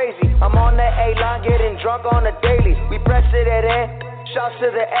won't get crazy. I'm on that A-line, getting drunk on the daily. We press it in, shouts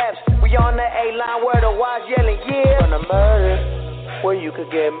to the F's. We on the A-line, where the Y's yelling, yeah. From the murder, where you could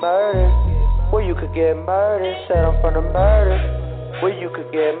get murdered. Where you could get murdered, said I'm from the murder. Where you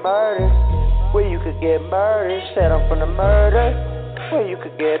could get murdered. Where you could get murdered, said I'm from the murder. Where you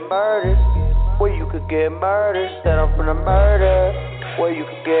could get murdered, where you could get murdered, said I'm from the murder. Where you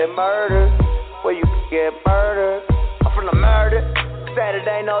could get murdered, where you could get murdered. I'm from the murder, said it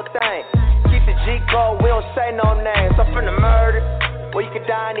ain't no thing. Keep the G code, we don't say no names. I'm from the murder, where you could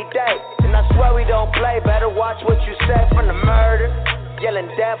die any day. And I swear we don't play, better watch what you say from the murder.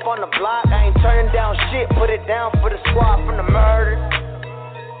 Yelling death on the block, I ain't turning down shit. Put it down for the squad from the murder,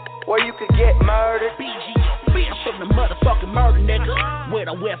 where you could get murdered. I'm from the motherfucking murder, nigga. Where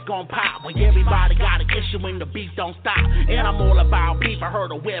the West gon' pop, when everybody got an issue when the beef don't stop. And I'm all about beef, I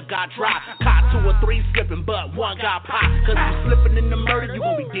heard a web got dropped. Caught 2 or 3 slipping, but 1 got popped. Cause if you slipping in the murder, you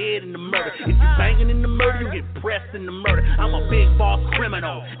gon' be dead in the murder. If you banging in the murder, you get pressed in the murder. I'm a big boss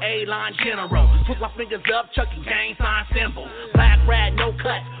criminal, A-line general. Put my fingers up, chucking gang sign symbol. Black rat, no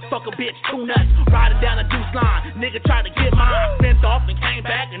cuts, fuck a bitch, 2 nuts. Riding down a deuce line, nigga tried to get mine. Sent off and came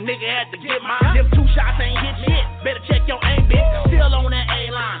back, and nigga had to get mine. Them 2 shots ain't hit shit, better check your aim, bitch. Still on that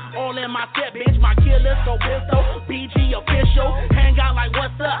A-line, all in my set, bitch. My killer, so pistol, BG official. Hang out like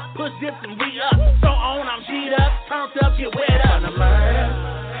what's up, push dips and re-up. So on, I'm G'd up, turned up, get wet up. From the murder,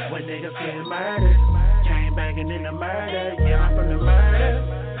 when niggas get murdered. Came banging in the murder, yeah, I'm from the murder.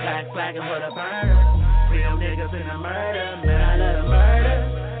 Black flagging for the burner. Real niggas in the murder, man, of the murder.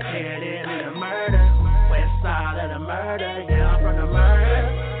 Head in the murder, west side of the murder, yeah, I'm from the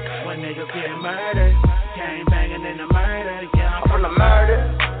murder. When niggas get murdered, came banging in the murder, yeah, I'm from the murder,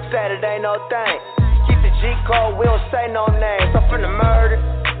 said it ain't no thing. Keep the G code, we don't say no names. I'm from the murder,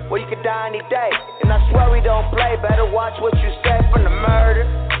 where you could die any day. And I swear we don't play, better watch what you say from the murder.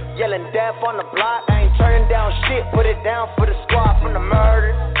 Yelling death on the block, I ain't turning down shit. Put it down for the squad from the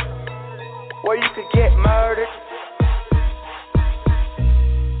murder, where you could get murdered.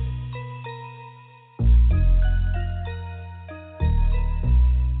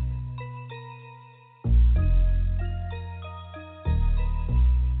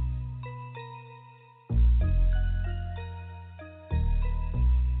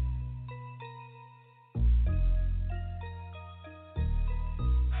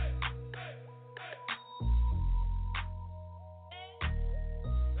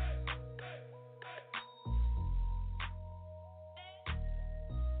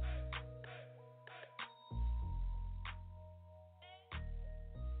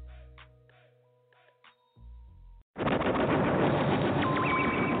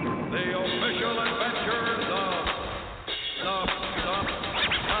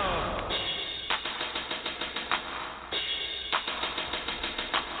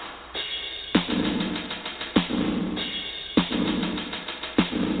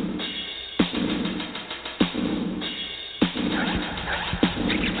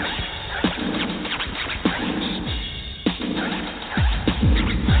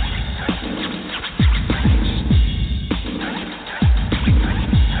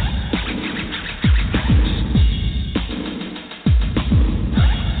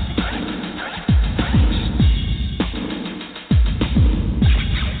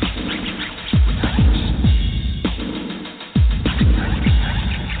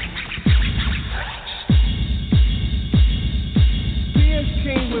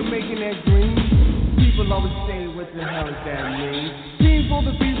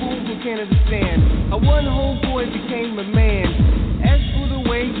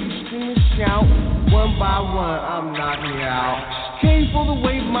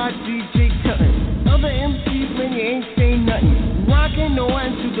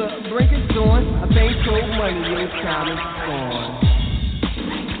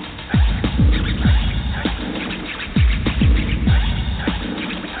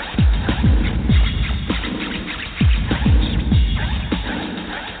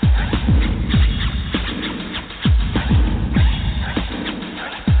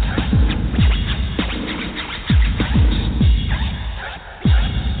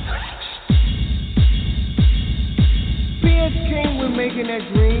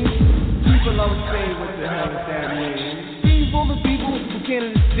 I was saying, what the hell does that mean? See, for the people who can't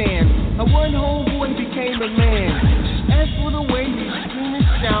understand, a one homeboy became a man. As for the way you scream and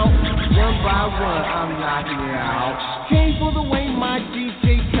shout, one by one I'm knocking it out. Came for the way my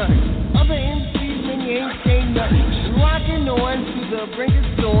DJ cut. Other MCs when you ain't saying nothing. Rocking on to the brink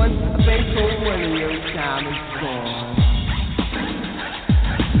of dawn. I think so one of your time is gone.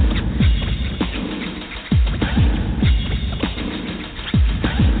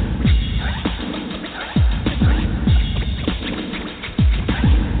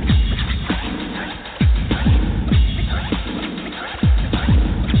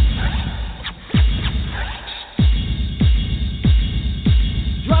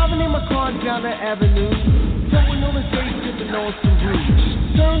 Down the avenue, towing on the stage, sipping on some brew.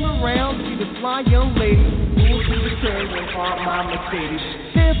 Turn around, see the fly young lady, move through the curb and park my Mercedes.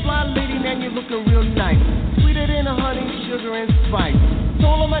 Say, fly lady, now you're looking real nice, sweeter than a honey, sugar and spice.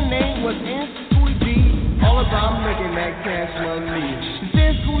 Told her my name was schooly-d, all about making that cash money. She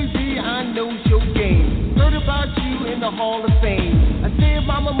said, schooly-d, I know your game. Heard about you in the Hall of Fame. I said,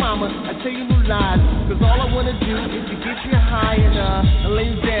 mama, I tell you no lies, cause all I wanna do is to get you high and lay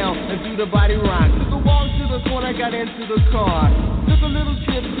you down and do the body rock. Took a walk to the corner, got into the car. Took a little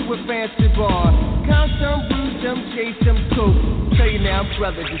trip to a fancy bar. Count some blues, some chase, some coke. Tell you now,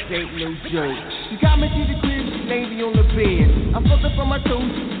 brother, this ain't no joke. She got me to the crib, she laid me on the bed. I fucked her from my toes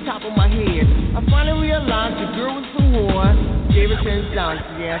to the top of my head. I finally realized the girl was the whore. Gave her $10,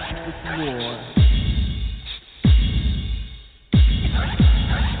 she asked me for some more.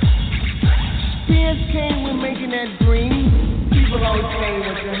 P.s.k, we're making that green. People always say,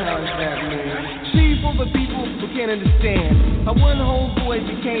 what the hell does that mean? See, for the people who can't understand, how one homeboy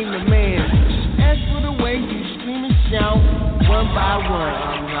became the man. As for the way you scream and shout, one by one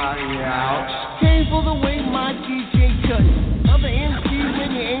I'm knocking you out. Came for the way my DJ cut. Other MCs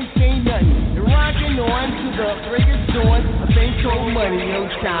when you ain't saying nothing. You're rocking on to the break of dawn. I think cold money, your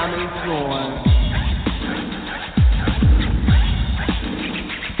time is gone.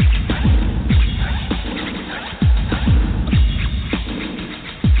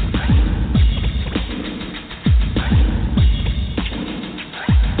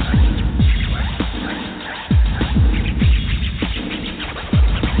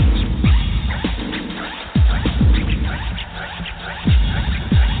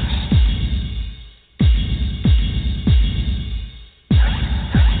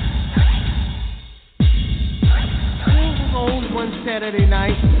 Saturday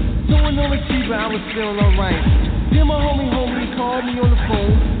night, throwing on a cheaper, I was feeling alright. Then my homie called me on the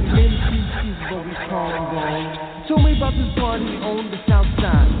phone. His name is but we call him gone. Told me about this party on the south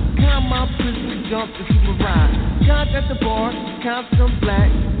side. Count my prison, jumped into my ride. Got at the bar, count some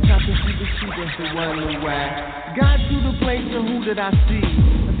black. Count the shooter, who won the whack. Got to the place and who did I see?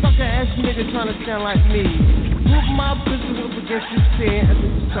 A sucker ass nigga trying to sound like me. Put my pistol up against his head. I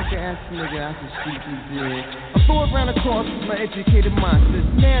think the sucker ass nigga I can shoot you dead. I throw it round across my educated mind. Says,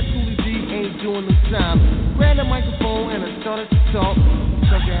 man, schooly-d ain't doing no time. Grabbed the microphone and I started to talk.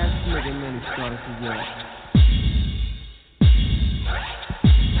 Sucker ass nigga, man, he started to walk.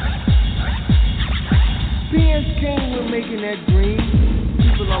 P.s.k, we're making that green.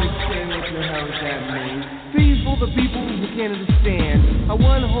 People always say, what the hell does that mean? Fees for the people who can't understand how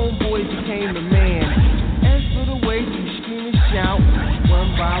one homeboy became a man. As for the way you scream and shout,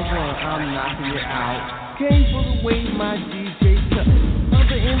 one by one I'm knocking it out. Came for the way my DJ cut.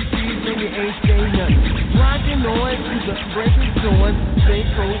 Other MCs when you ain't saying nothing. Rocking on to the break of dawn. Say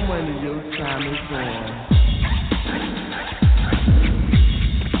cold money, your time is gone.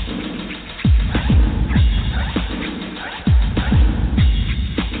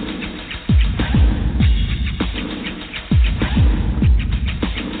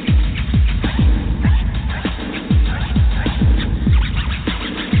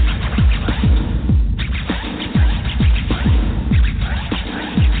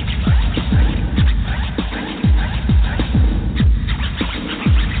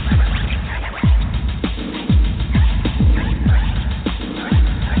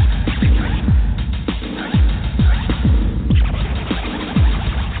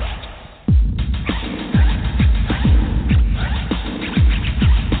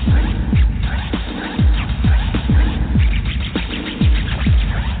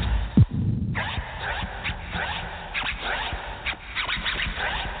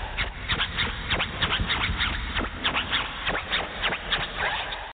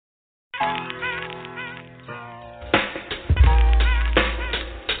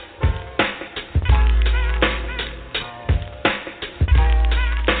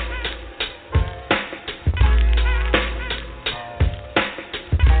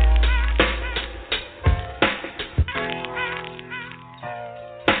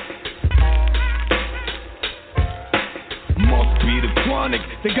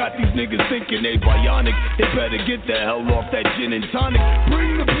 ironic. They got these niggas thinking they bionic. They better get the hell off that gin and tonic.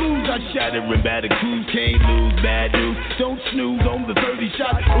 Bring the blues, I shatter in battered crews. Can't lose, bad news. Don't snooze on the 30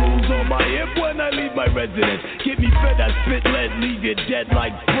 shot. Ooze on my hip when I leave my residence. Get me fed, I spit lead, leave you dead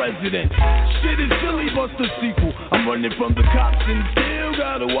like president. Shit is silly, bust a sequel. I'm running from the cops and still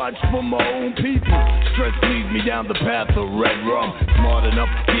gotta watch for my own people. Stress leads me down the path of red rum. Smart enough,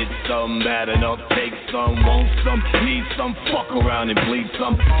 get some, mad enough, take some, want some, need some, fuck around and bleed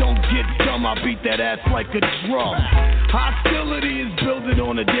some. Don't get dumb, I beat that ass like a drum. Hostility is building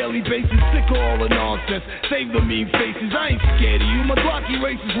on a daily basis. Sick of all the nonsense, save the mean faces. I ain't scared of you. My blocky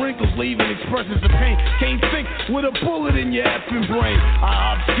racist wrinkles leaving expressions of pain. Can't think with a bullet in your effing brain.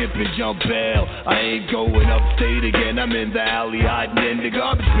 I hop, skip, and jump bail. I ain't going upstate again. I'm in the alley hiding in the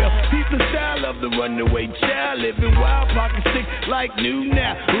garbage pail. Keep the style of the runaway child, living wild, pocket stick like new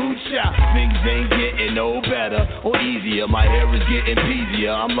now. Ooh, child, things ain't getting no better or easier. My hair is getting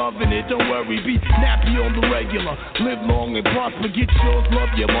peasier. I'm loving it. Don't worry, be nappy on the regular. Live long and prosper. Get yours, love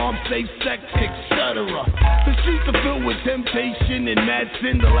your mom, safe sex, etc. The streets are filled with temptation and mad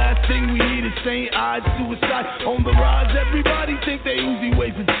sin. The last thing we need is saint-eyed suicide on the rise. Everybody think they Uzi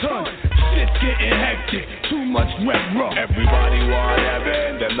weighs a ton. Shit's getting hectic. Too much red rum. Everybody want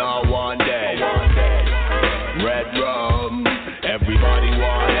heaven, them not one day. Red rum. Everybody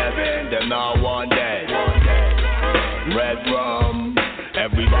want heaven, them not one day. Red rum.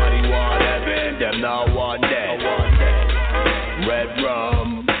 Everybody want heaven, them not one day. Red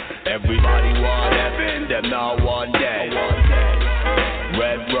rum. Everybody want heaven, them not one day.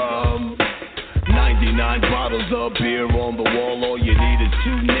 Red rum. 99 bottles of beer on the wall. All you need is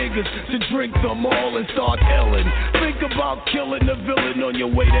two niggas to drink them all and start illin'. Think about killing the villain on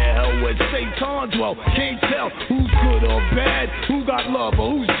your way to hell where Satan dwell. Can't tell who's good or bad, who got love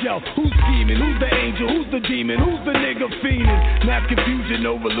or who's jealous, who's scheming, who's the angel, who's the demon, who's the nigga fiending. Map confusion,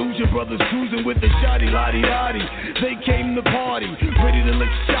 no illusion, brothers cruising with the shotty lottie-dottie. They came to party, ready to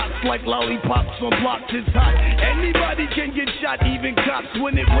lick shots like lollipops on blocks. It's hot, anybody can get shot, even cops.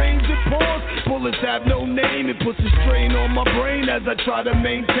 When it rains it pours, bullets have no name. It puts a strain on my brain as I try to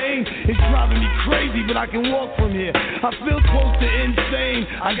maintain. It's driving me crazy, but I can walk from here. I feel close to insane,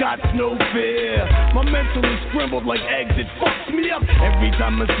 I got no fear. My mental is scrambled like eggs, it fucks me up every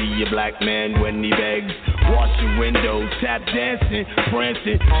time I see a black man when he begs. Washing windows, tap dancing,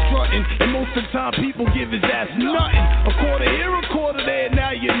 prancing, strutting, and most of the time people give his ass nothing. A quarter here, a quarter there,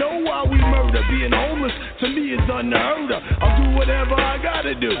 now you know why we murder. Being homeless to me is unheard of. I'll do whatever I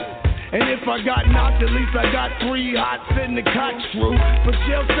gotta do. And if I got knocked, at least I got 3 hots in the cock screw. But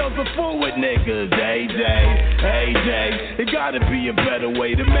jail cells are full with niggas, AJ. It gotta be a better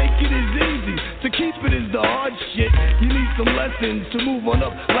way to make it as easy. To keep it is the hard shit. You need some lessons to move on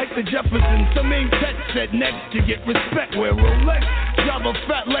up like the Jeffersons. Some ain't tech set next to get respect. Where Rolex drive a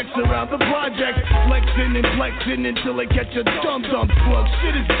fat Lex around the project, flexing and flexing until they catch a dum-dum slug.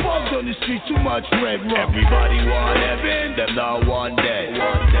 Shit is bugged on the street, too much red rum. Everybody want heaven, them not one day.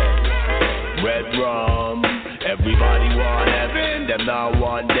 Red rum. Everybody want heaven, them not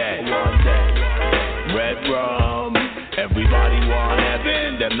one day. Red rum. Everybody want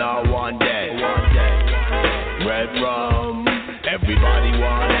heaven, them not one day. Red rum. Everybody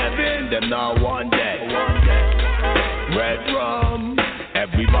want heaven, them not one day. Red rum.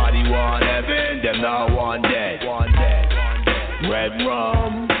 Everybody want heaven, them not one day. Red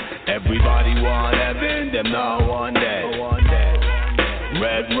rum. Everybody want heaven, them not one day.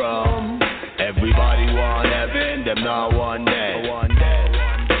 Red rum. Everybody want heaven, them not one day.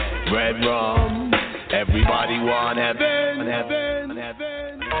 Red rum. Everybody want heaven.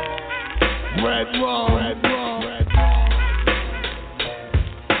 Red rum.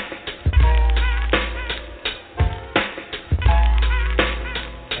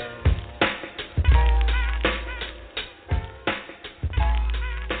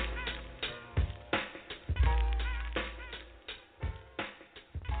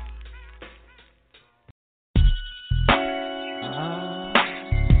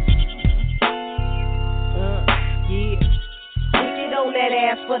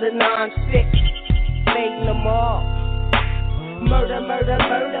 For the non-sick, making them all. Murder, murder,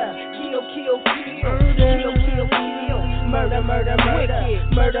 murder. Kill, kill, kill. Kill, kill, kill. Murder, murder, murder.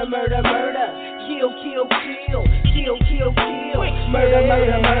 Murder, murder, murder. Kill, kill, kill. Kill, kill, kill. Murder,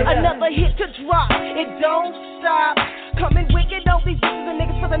 murder, murder. Another hit to drop. It don't stop. Coming wicked, all these bitches and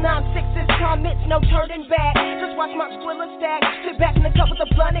niggas for the 9-6s. Comments, no turning back. Just watch my squilla stack. Sit back in the cup with the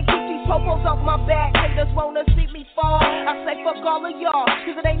blunt and keep these popos off my back. Haters wanna see me fall. I say fuck all of y'all,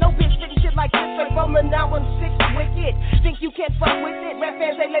 cause it ain't no bitch fitting shit shit like this straight from the 916 wicked. Think you can't fuck with it? Rap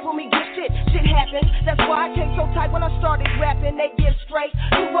fans, they label me gifted. Shit happens, that's why I came so tight when I started rapping. They get straight,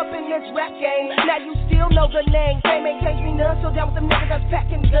 grew up in this rap game. Now you still know the name. Fame ain't changed me none, so down with them niggas that's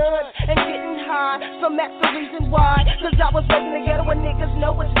packing guns and getting high. So that's the reason why. Cause I was raised in the ghetto where niggas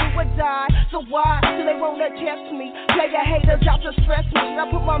know it's do or die. So why do they wanna test me? Player haters out to stress me. Should I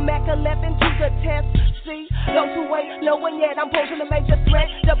put my Mac 11 to the test? See, those who ain't knowing yet, I'm posing a major threat.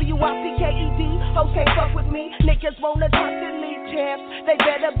 W-I-C-K-E-D, hoes can't fuck with me. Niggas wanna constantly test. They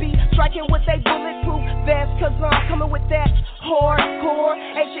better be striking with they bulletproof vest. Cause I'm coming with that hardcore.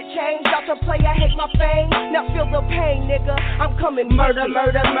 Ain't shit changed, out to play, I hate my fame. Now feel the pain, nigga. I'm coming murder,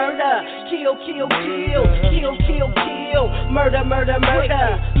 murder, murder. Kill, kill, kill. Kill, kill, kill. Murder, murder,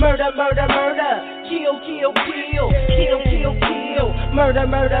 murder. Murder, murder, murder. Kill, kill, kill. Kill, kill, kill. Murder,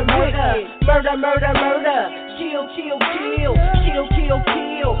 murder, murder. Murder, murder, murder. Kill, kill, kill. Kill, kill,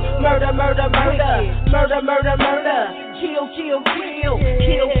 kill. Murder, murder, murder. Murder, murder, murder. Kill, kill, kill.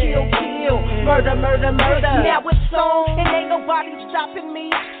 Kill, kill, kill. Murder, murder, murder. Now it's on, and ain't nobody stopping me.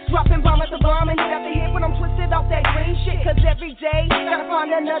 Dropping bomb at the bomb and hit after hit when I'm twisted off that green shit. Cause every day, gotta find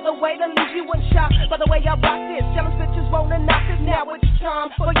another way to leave you in shock. By the way I rock this, jealous bitches wanna knock this. Now it's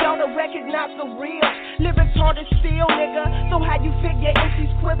time for y'all to recognize the real. Lyrics hard as steel, nigga. So how you figure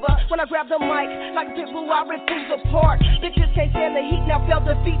MCs quiver? When I grab the mic, like a pit bull, I rip things apart. Bitches can't stand the heat, now felt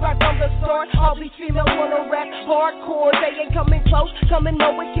defeat right from the start. All these females wanna rap hardcore. They ain't coming close, coming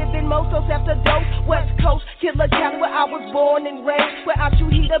more wicked than most. Those after dose, West Coast, Killer Cali, where I was born and raised. Where I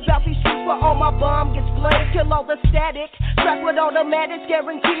shoot heat about these streets where all my bomb gets played. Kill all the static, track with automatics,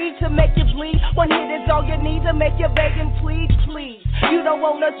 guaranteed to make you bleed. One hit is all you need to make you beg and plead, please. You don't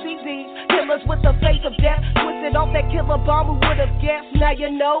wanna see these killers with the face of death. Twisted off that killer bomb, who would've guessed? Now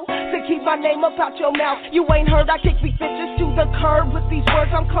you know, to keep my name up out your mouth. You ain't heard, I kick these bitches to the curb. With these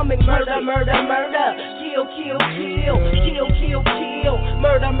words I'm coming murder, murder, murder. Kill, kill, kill. Kill, kill, kill.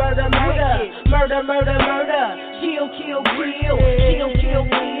 Murder, murder, murder. Murder, murder, murder. Kill, kill, kill. Kill, kill,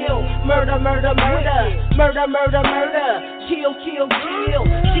 kill. Murder, murder, murder. Murder, murder, murder. Kill, kill, kill.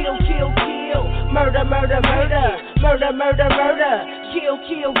 Kill, kill, kill. Murder, murder, murder. Murder, murder, murder. Kill,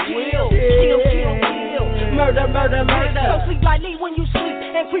 kill, kill. Kill, kill, kill. Murder, murder, murder. So sleep lightly when you sleep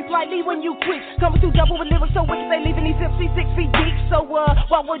and creep lightly when you creep. Coming through double with lyrics so wicked they leaving these MCs 6 feet deep. So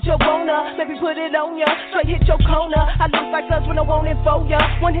why would you wanna maybe put it on ya? Straight hit your corner. I look like us when I want it for ya.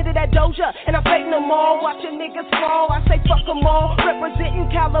 One hit of that Doja and I'm fading them all. Watching niggas fall. I say fuck them all.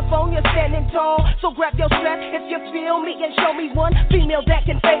 Representing California, standing tall. So grab your strap if you feel me and show me one female that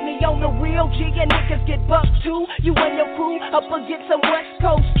can fade me on the real G. And niggas get bucked too. You and your crew up against some West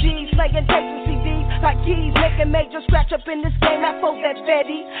Coast G's. Slaying tapes and CDs like keys. Making major scratch up in this game. I fold that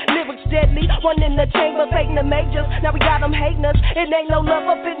fatty. Lyrics deadly. One in the chamber, fading the majors. Now we got them hating us. It ain't no love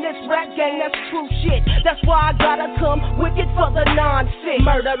up in this rap game. That's true shit. That's why I gotta come wicked for the non-sick.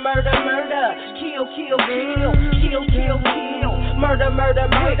 Murder, murder, murder. Kill, kill, kill. Kill, kill, kill. Murder, murder,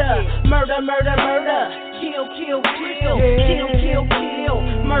 murder. Murder, murder, murder. Kill, kill, kill. Kill, kill, kill.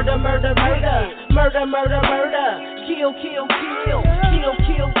 Murder, murder, murder. Murder, murder, murder. Kill, kill, kill. Kill,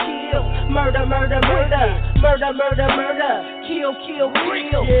 kill, kill. Murder, murder, murder. Murder, murder, murder. Kill, kill,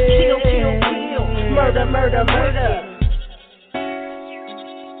 kill. Kill, kill, kill. Murder, murder, murder.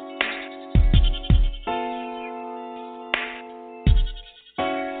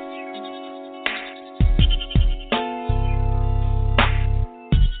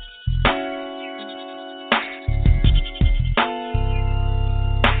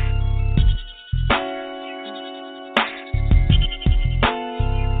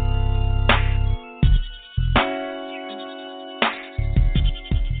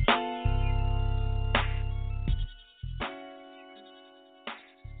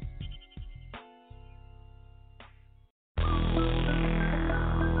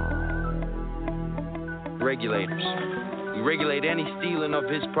 Regulators. We regulate any stealing of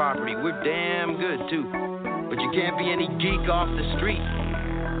his property. We're damn good, too. But you can't be any geek off the street.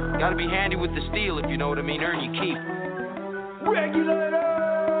 Gotta be handy with the steel, if you know what I mean. Earn your keep. Regulators!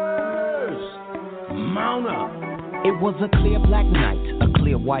 Mount up. It was a clear black night, a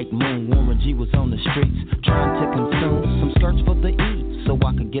clear white moon. Warren G was on the streets, trying to consume some skirts for the E, so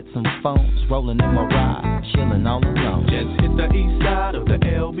I could get some phones. Rolling in my ride, chilling all alone. Just hit the east side of the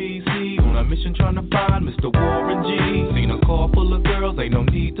LBC on a mission trying to find Mr. Warren G. Seen a car full of girls, ain't no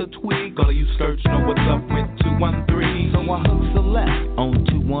need to tweak. All of you search know what's up with 213. So I hooked the left on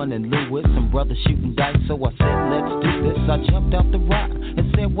 21 and Lewis. Some brothers shooting dice, so I said, let's do this. I jumped out the ride and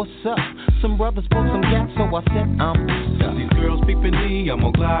said, what's up? Some brothers pulled some gas, so I said, I'm stuck. These girls beefing me. I'm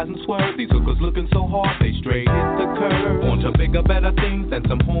on glides and swerve. These hookers looking so hard, they straight hit the curve. On to bigger, better things than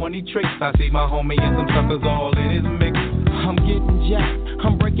some horny tricks. I see my homie and some suckers all in his mix. I'm getting jacked,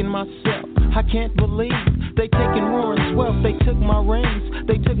 I'm breaking myself. I can't believe they taking Warren's wealth. They took my rings,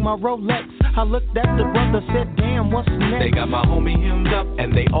 they took my Rolex. I looked at the brother, said, damn, what's next? They got my homie hemmed up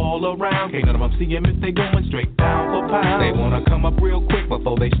and they all around. Can't none of them see him if they going straight down for pound. They wanna come up real quick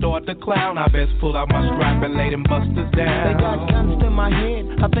before they start to clown. I best pull out my strap and lay them busters down. They got guns to my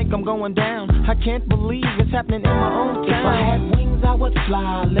head, I think I'm going down. I can't believe it's happening in my own town. If I had wings, I would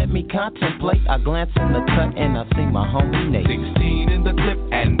fly, let me contemplate. I glance in the cut and I see my homie Nate. 16 in the clip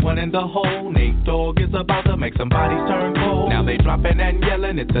and 1 in the hole. Nate Dogg is about to make somebody turn cold. Now they dropping and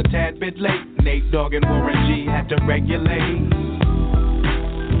yelling, it's a tad bit late. Nate Dogg and Warren G had to regulate.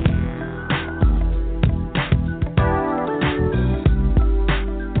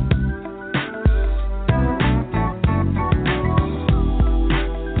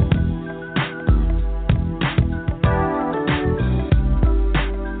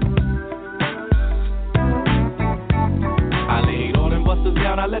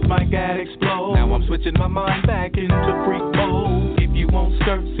 I let my gad explode. Now I'm switching my mind back into freak mode. If you won't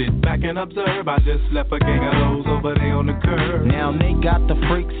skirt, sit back and observe. I just left a gang of those over there on the curb. Now they got the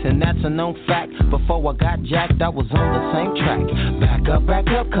freaks, and that's a known fact. Before I got jacked, I was on the same track. Back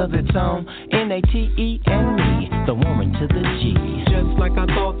up, cause it's on N.A.T.E. and me, the woman to the G. Just like I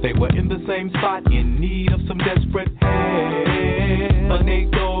thought, they were in the same spot, in need of some desperate help. But Nate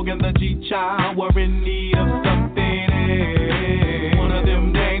Dogg and the G-Child were in need of something else.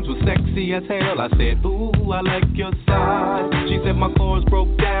 Them names was sexy as hell. I said, ooh, I like your size. She said my chords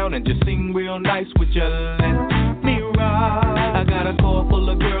broke down and just sing real nice. Would you let me ride? I got a car full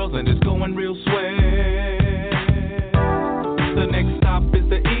of girls and it's going real swell. The next stop is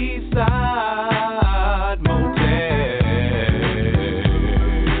the East Side Motel.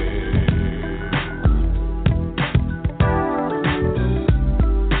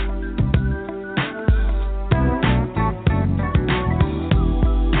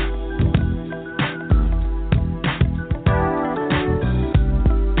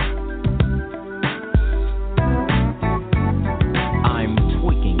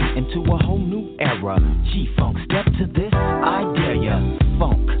 G-Funk, step to this, I dare ya.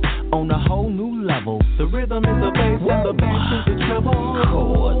 Funk, on a whole new level. The rhythm is the bass and the bass is the treble.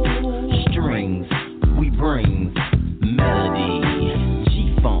 Chords, strings, we bring melody.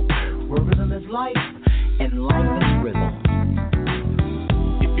 G-Funk, where rhythm is life, and life is rhythm.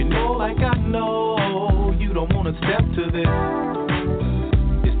 If you know like I know, you don't wanna step to this.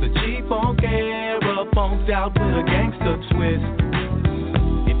 It's the G-Funk era, funked out with a gangster twist.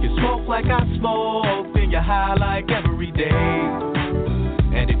 Smoke like I smoke, then you're high like every day.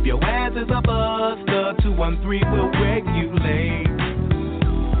 And if your ass is a buster, 213 will regulate.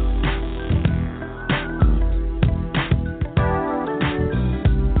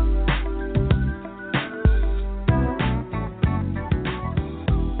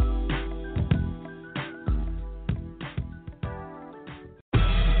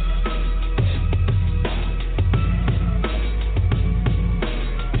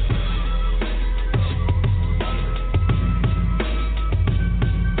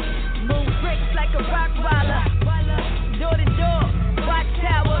 Door to door,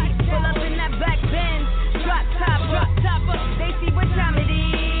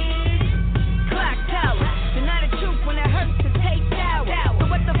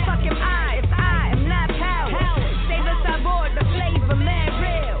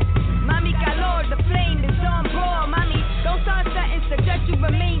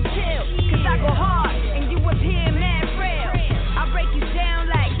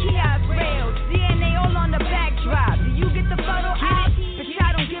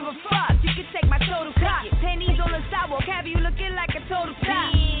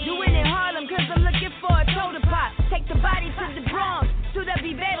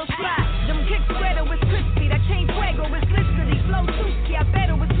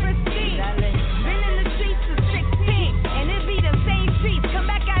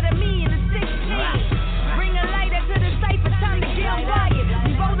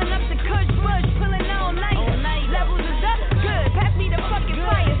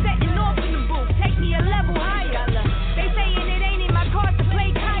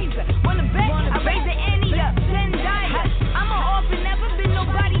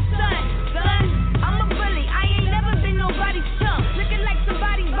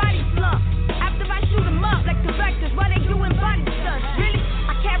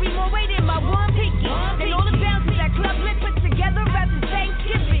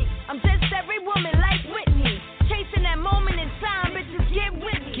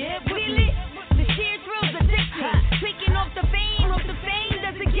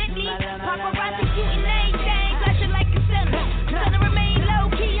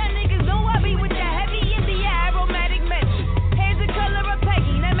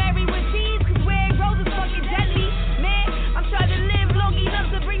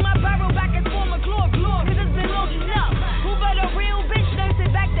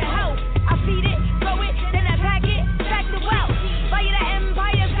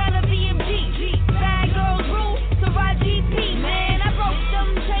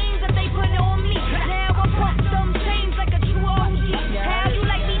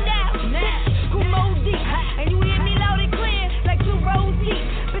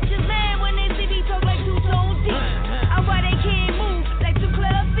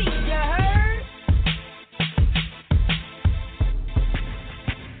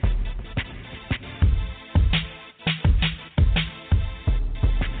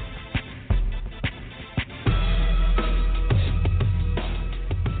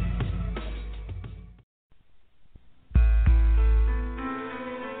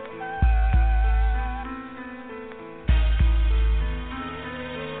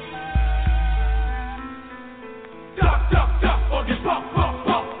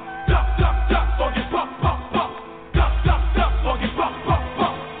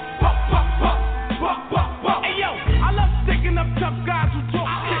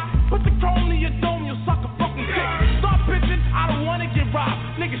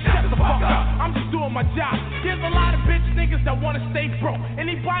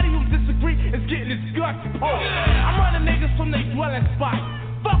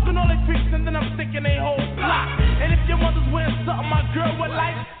 and then I'm sticking a whole block. And if your mother's wearing something my girl would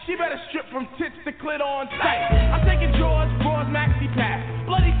like, she better strip from tits to clit on tight. I'm taking drawers, bras, maxi pads,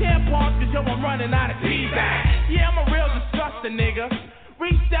 bloody tampons, cause yo, I'm running out of D-bag. Yeah, I'm a real disgusting nigga.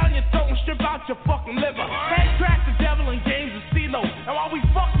 Reach down your throat and strip out your fucking liver. Head crack the devil in games of CeeLo. And while we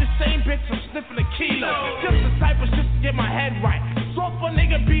fuck the same bitch, I'm sniffing a kilo. Just the type of shit to get my head right. So if a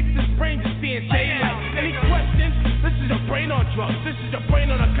nigga beats his brain just seeing daylight. Any questions? This is your brain on drugs. This is your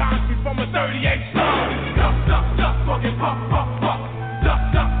brain on a concrete from a 38 slug. Duck, duck, duck, fucking pop, pop, pop. Duck,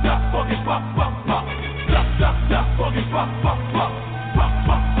 duck, duck, fucking pop, pop, pop. Duck, duck, duck, fucking pop, pop, pop. Pop,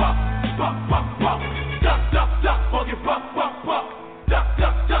 pop, pop, pop, pop, pop. Duck, duck, duck, fucking pop, pop, pop. Duck,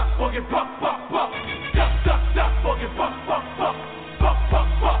 duck, duck, fucking pop, pop, pop. Duck, duck, duck, fucking pop, pop, pop. Pop, pop,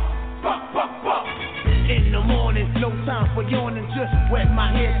 pop, pop, pop, pop. In the morning, no time for yawning. Just wet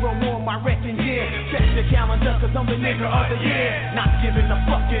my head from all my wrecking gear. Check the calendar, cause I'm the nigga of the year. Not giving a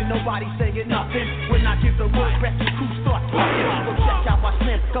fuck and nobody saying nothing. When I give the word, rest the crew start talking. So check out my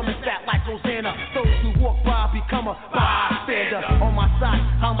slim, coming fat like Rosanna. Those who walk by become a bystander. On my side,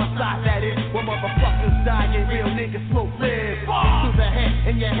 homicide that is. When motherfuckers die and real niggas smoke live. Through the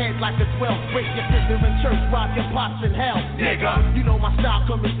head, in your head like a 12. Break your sister in church, rob your pops in hell. Nigga, you know my style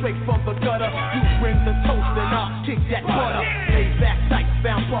coming straight from the gutter. You bring the toast and I'll kick that butter. Lay back tight,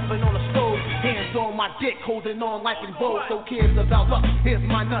 bound bumping on the stove. Hands on my dick, holding on like in vogue. No cares about luck, here's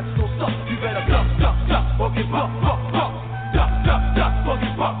my nuts, no suck. You better duck, duck, duck, or get buck, buck, buck. Duck, duck, duck, or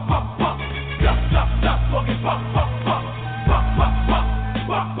get buck, buck, buck. Duck, duck, duck, or get buck, buck, buck. Buck, buck, buck,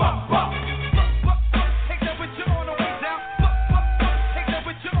 buck, buck, buck. Take that with you on the way down. Buck, buck, buck. Take that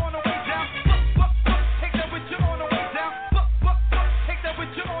with you on the way down. Buck, buck, buck. Take that with you on the way down. Buck, buck, buck. Take that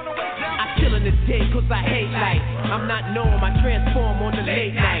with you on the way down. I kill in the day cause I hate life. I'm not known, I transform on the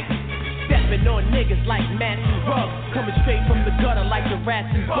late night. Stepping on niggas like Matthew Ruggs. Coming straight from the gutter like the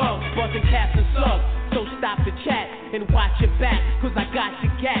rats and bugs. Buzzing caps and slugs. So stop the chat and watch your back. Cause I got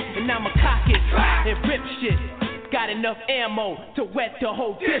your gat and I'ma cock it and rip shit. Got enough ammo to wet the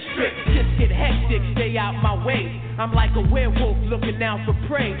whole district. Just get hectic, stay out my way. I'm like a werewolf looking out for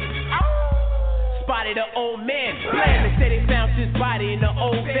prey. Spotted an old man playing. They say they found his body in an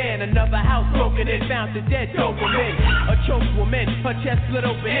old van. Another house broken and found the dead Doberman. A choked woman, her chest split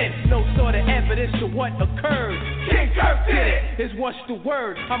open in. No sort of evidence to what occurred. King Kirk did it, is what's the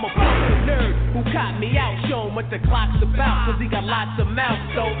word. I'm a fucking nerd who caught me out. Show him what the clock's about, cause he got lots of mouth.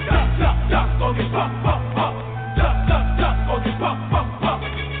 So duck, duck, duck, or get pop, pop, pop. Duck, duck, duck, or get pop, pop, pop.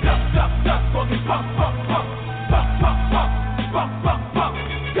 Duck, duck, duck, or get pop, pop, pop. Pop, pop, pop, pop, pop, pop.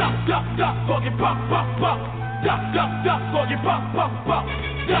 Duck, duck, duck, or get pop, pop, pop. Duck, duck, duck, or get pop, pop, pop.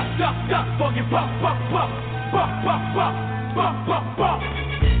 Duck, duck, duck, or get pop, pop, pop. Pop, pop, pop, pop, pop, pop.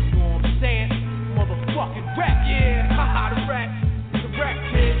 You know what I'm saying? Motherfucking rap, yeah. Haha, the rap. The rap,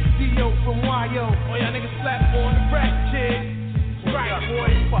 kid. D.O. from Y.O. Oh, y'all niggas slap on the rap, kid. Right,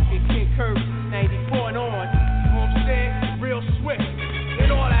 boy. Fucking King Kirk, 94 and on. You know what I'm saying? Real swift.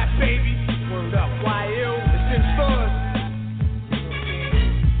 And all that, baby. Word up, Y.O. It's in stores.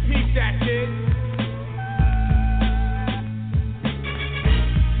 Peace that, kid.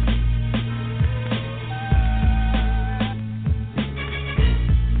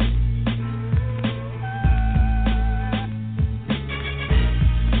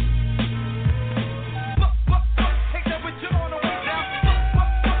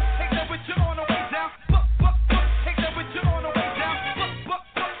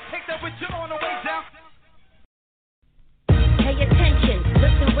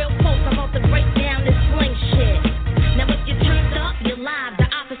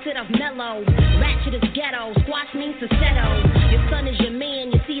 Ratchet is ghetto, squash means falsetto. Your son is your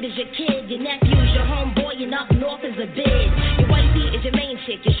man, your seed is your kid. Your nephew's your homeboy, and up north is a bid. Your wifey is your main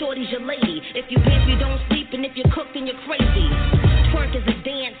chick, your shorty's your lady. If you bitch, you don't sleep, and if you cook, then you're crazy. Twerk is a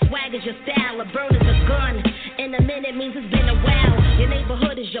dance, swag is your style. A bird is a gun, and a minute means it's been a while. Your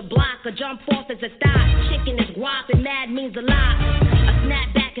neighborhood is your block, a jump off is a thought. Chicken is guap, and mad means a lot. A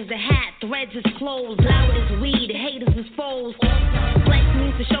snapback is a hat, threads is clothes. Loud is weed, haters is foes. Flex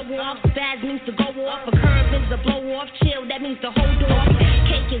means to show off, fast means to go off. A curve is a blow off, chill, that means to hold off.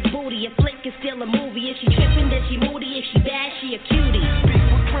 Cake is booty, a flick is still a movie. If she trippin', then she moody. If she bad, she a cutie. Speak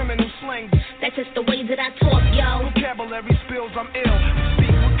with criminal slang. That's just the way that I talk, yo. Vocabulary spills, I'm ill.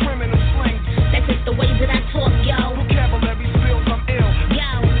 Speak with criminal slang. That's just the way that I talk, yo. Vocabulary spills, I'm ill.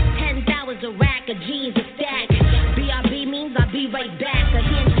 Yo, 10,000 a rack, a G is a stack. BRB means I'll be right back. A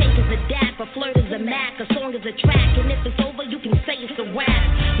handshake is a dap, a flirt is a mac, a song is a track. And if it's over, you can say it's a rap.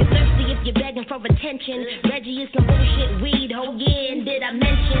 You're thirsty if you're begging for attention. Reggie is some bullshit weed, oh yeah, and did I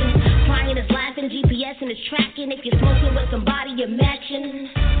mention? Crying is laughing, GPS and it's tracking. If you're smoking with somebody, you're matching.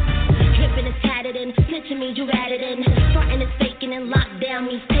 Drip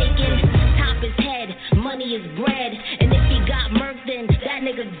dummies taken. Top is head, money is bread. And if he got murked, then that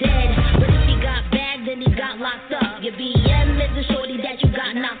nigga dead. But if he got bagged, then he got locked up. Your BM is a shorty that you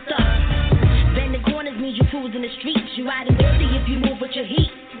got knocked up. Bending corners means you cruising the streets. You riding dirty if you move with your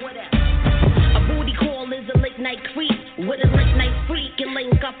heat. A booty call is a late night creep. With a late night freak and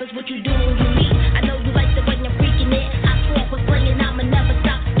link up is what you do when you meet. I know you like the way I'm freaking it. I talk with slang and I'ma never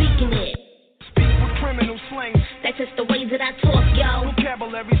stop speaking it. Speak with criminal slang. That's just the way that I talk, yo.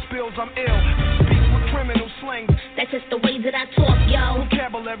 Vocabulary spills, I'm ill. Speak with criminal slang. That's just the way that I talk, yo.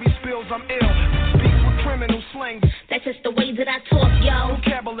 Vocabulary spills, I'm ill. Speak with criminal slang. That's just the way that I talk, yo.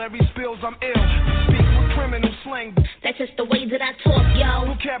 Vocabulary spills, I'm ill. Speak with criminal slang. That's just the way that I talk,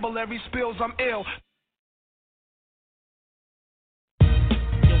 yo. Vocabulary spills, I'm ill.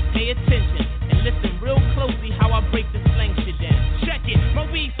 Yo, pay attention and listen real closely how I break this slang shit down. Check it, my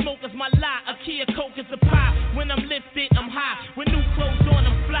weed smoke is my lie. A key of coke is a pie. When I'm lifted, I'm high. With new clothes on,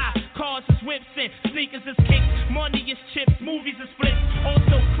 I'm fly. Cars is whips and sneakers is kicks. Money is chips, movies is flips.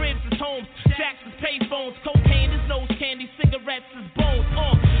 Also cribs is homes, jacks is payphones. Cocaine is nose candy, cigarettes is bones.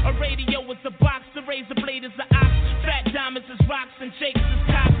 A radio is a box, the razor blade is a ox. Fat diamonds is rocks and jakes is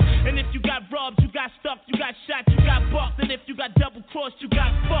cops. And if you got robbed, you got stuck, you got shot, you got bucked. And if you got double crossed, you got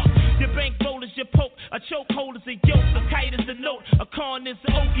fucked. Your bankroll is your poke, a chokehold is a yoke, a kite is a note, a con is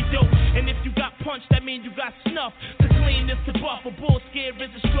an okie doke. And if you got punched, that means you got snuff. To clean is to buff, a bull scare is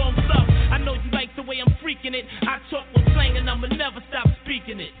a strong stuff. I know you like the way I'm freaking it. I talk with slang and I'ma never stop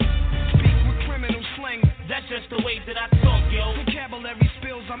speaking it. Speak with criminal slang. That's just the way that I talk, yo. Vocabulary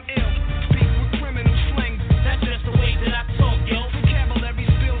spills, I'm ill. Speak with criminal slang. That's just the way that I talk, yo. Vocabulary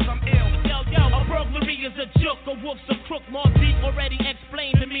spills, I'm ill. Yo, a burglary is a joke, a wolf's a crook. More deep already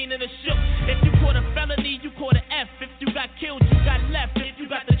explained the meaning of shook. If you caught a felony, you caught an F. If you got killed, you got left. If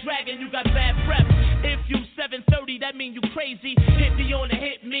you got the dragon, you got bad breath. If you 730, that mean you crazy. Hit me on the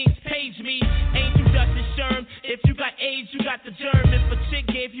hit means page me. Ain't you Dutch and Sherm? If you got AIDS, you got the germ. If a chick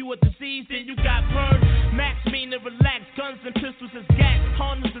gave you a disease, then you got burned. Max mean to relax. Guns and pistols is gas.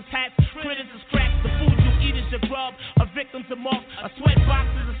 Condoms is hats. Critters is cracks. The food you eat is your grub. A victim's a mark. A sweat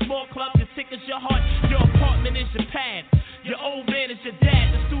box is a small club. Your tick is your heart. Your apartment is your pad. Your old man is your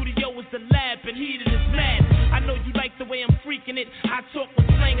dad. The studio is the lab. And heated is mad. I know you like the way I'm freaking it. I talk with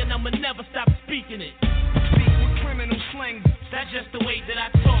slang and I'ma never stop speaking it. Speak with criminal slang. That's just the way that I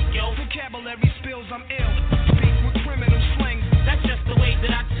talk, yo. Vocabulary spills, I'm ill. Speak with criminal slang. That's just the way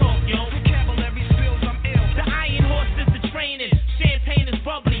that I talk, yo. Vocabulary spills, I'm ill. The iron horse is the training. Champagne is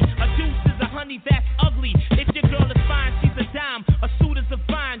bubbly. A deuce is a honey that's ugly. If your girl is fine, she's a dime. A suit is a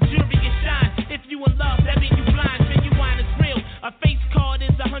vine. Jewelry is shine. If you in love, that means you blind. Genuine is real. A face card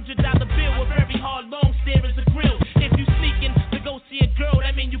is $100 bill. A very hard long stare is a grill. If you sneaking to go see a girl,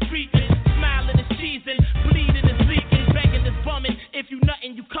 that means you creeping. Smiling is cheesing. Bleeding is leaking. Begging is bumming. If you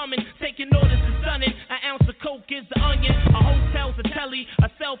nuttin', you coming. Taking orders is stunning. An ounce of coke is the onion. A hotel's a telly. A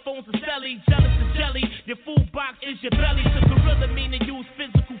cell phone's a celly. Jealous is jelly. Your food box is your belly. To gorilla mean to use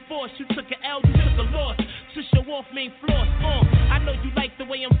physical force. You took an L, you took a loss. To show off mean floss. I know you like the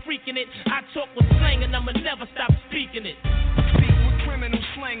way I'm freaking it. I talk with slang and I'ma never stop speaking it. Speak with criminal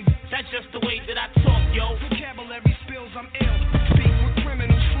slang. That's just the way that I talk, yo. Vocabulary spills, I'm ill. Speak with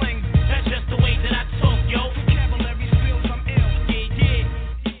criminal slang. That's just the way that I talk, yo. Vocabulary spills, I'm ill. Yeah.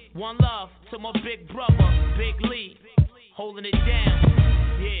 One love to my big brother, Big Lee. Holding it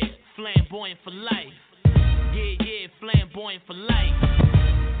down. Yeah, flamboyant for life. Yeah, flamboyant for life.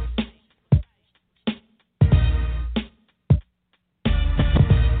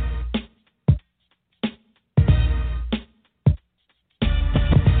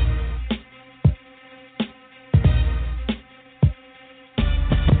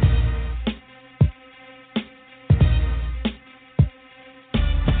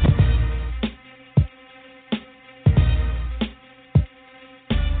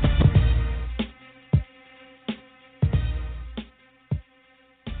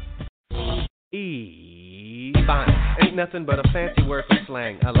 Ebonics ain't nothing but a fancy word for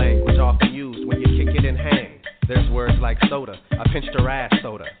slang, a language often used when you kick it and hang. There's words like soda, I pinched her ass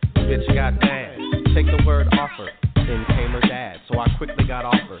soda, bitch got mad. Take the word offer, then came her dad, so I quickly got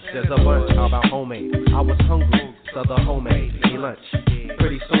offered. There's a bunch, how about homemade? I was hungry, so the homemade, eat lunch.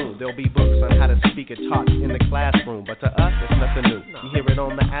 Pretty soon there'll be books on how to speak and talk in the classroom, but to us it's nothing new. You hear it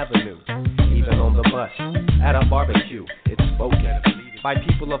on the avenue, even on the bus, at a barbecue, it's spoken by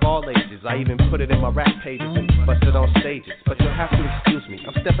people of all ages. I even put it in my rap pages and busted on stages. But you'll have to excuse me,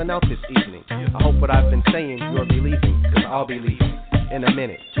 I'm stepping out this evening. I hope what I've been saying you're believing, cause I'll be leaving in a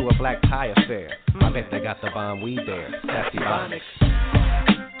minute to a black tie affair. I bet they got the bomb weed there. That's Ebonics.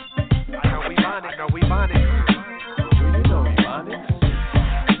 I know we bond it, Do you know Ebonics?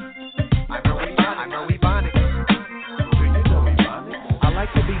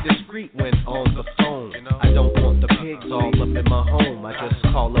 home. I just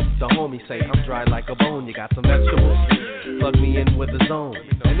call up the homie, say I'm dry like a bone. You got some vegetables? Plug me in with a zone.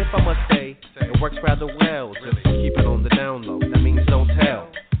 And if I must say, it works rather well. Just keep it on the down low. That means don't tell.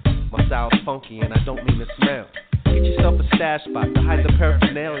 My style's funky and I don't mean to smell. Get yourself a stash spot to hide the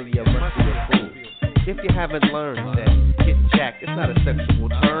paraphernalia. Must be a fool. If you haven't learned that get jacked, it's not a sexual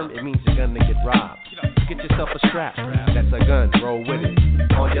term. It means you're gonna get robbed. Get yourself a strap, that's a gun, roll with it,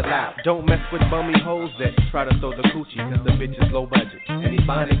 on your lap. Don't mess with bummy hoes that try to throw the coochie, cause the bitch is low budget. And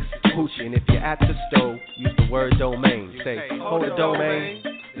ebonics, coochie, and if you're at the stove, use the word domain. Say, hold the domain,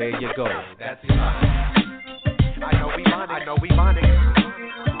 there you go. That's ebonics. I know ebonics. I know ebonics.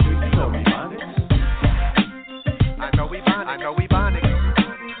 Do you know ebonics? I know ebonics. I know ebonics.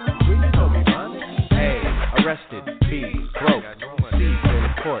 Do you know ebonics? A, arrested, B, broke, C,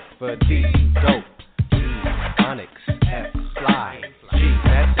 in court for D, dope. F, fly, G,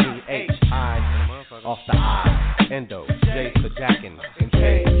 that's me, H, I, off the I, endo, J for jacking, and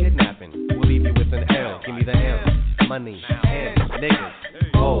K, kidnapping, we'll leave you with an L, give me the M, money, N, niggas,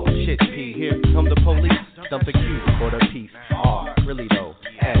 oh, shit, P, here come the police, dump the Q for the piece, R, really though,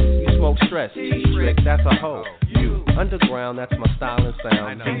 S, you smoke stress, T, strict, that's a hoe, U, underground, that's my style and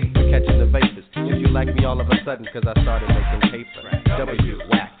sound, V, for catching the vapors, if you like me all of a sudden, cause I started making paper, W,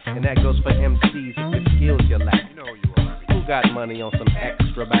 whack, and that goes for MCs if the skills you lack. Got money on some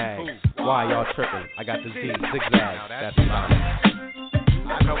extra bags. Why y'all tripping? I got the Z, zigzag. That's ebonics.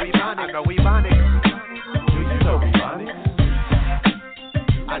 I know ebonics. I know ebonics. Do you know ebonics?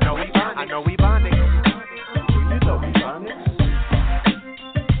 I know ebonics. I know ebonics. Do you know ebonics?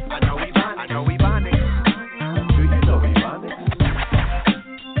 I know ebonics. I know ebonics. Do you know ebonics?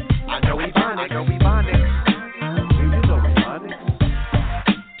 I know ebonics. I know ebonics. Do you know ebonics?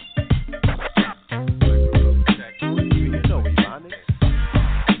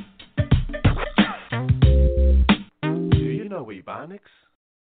 Ebonics?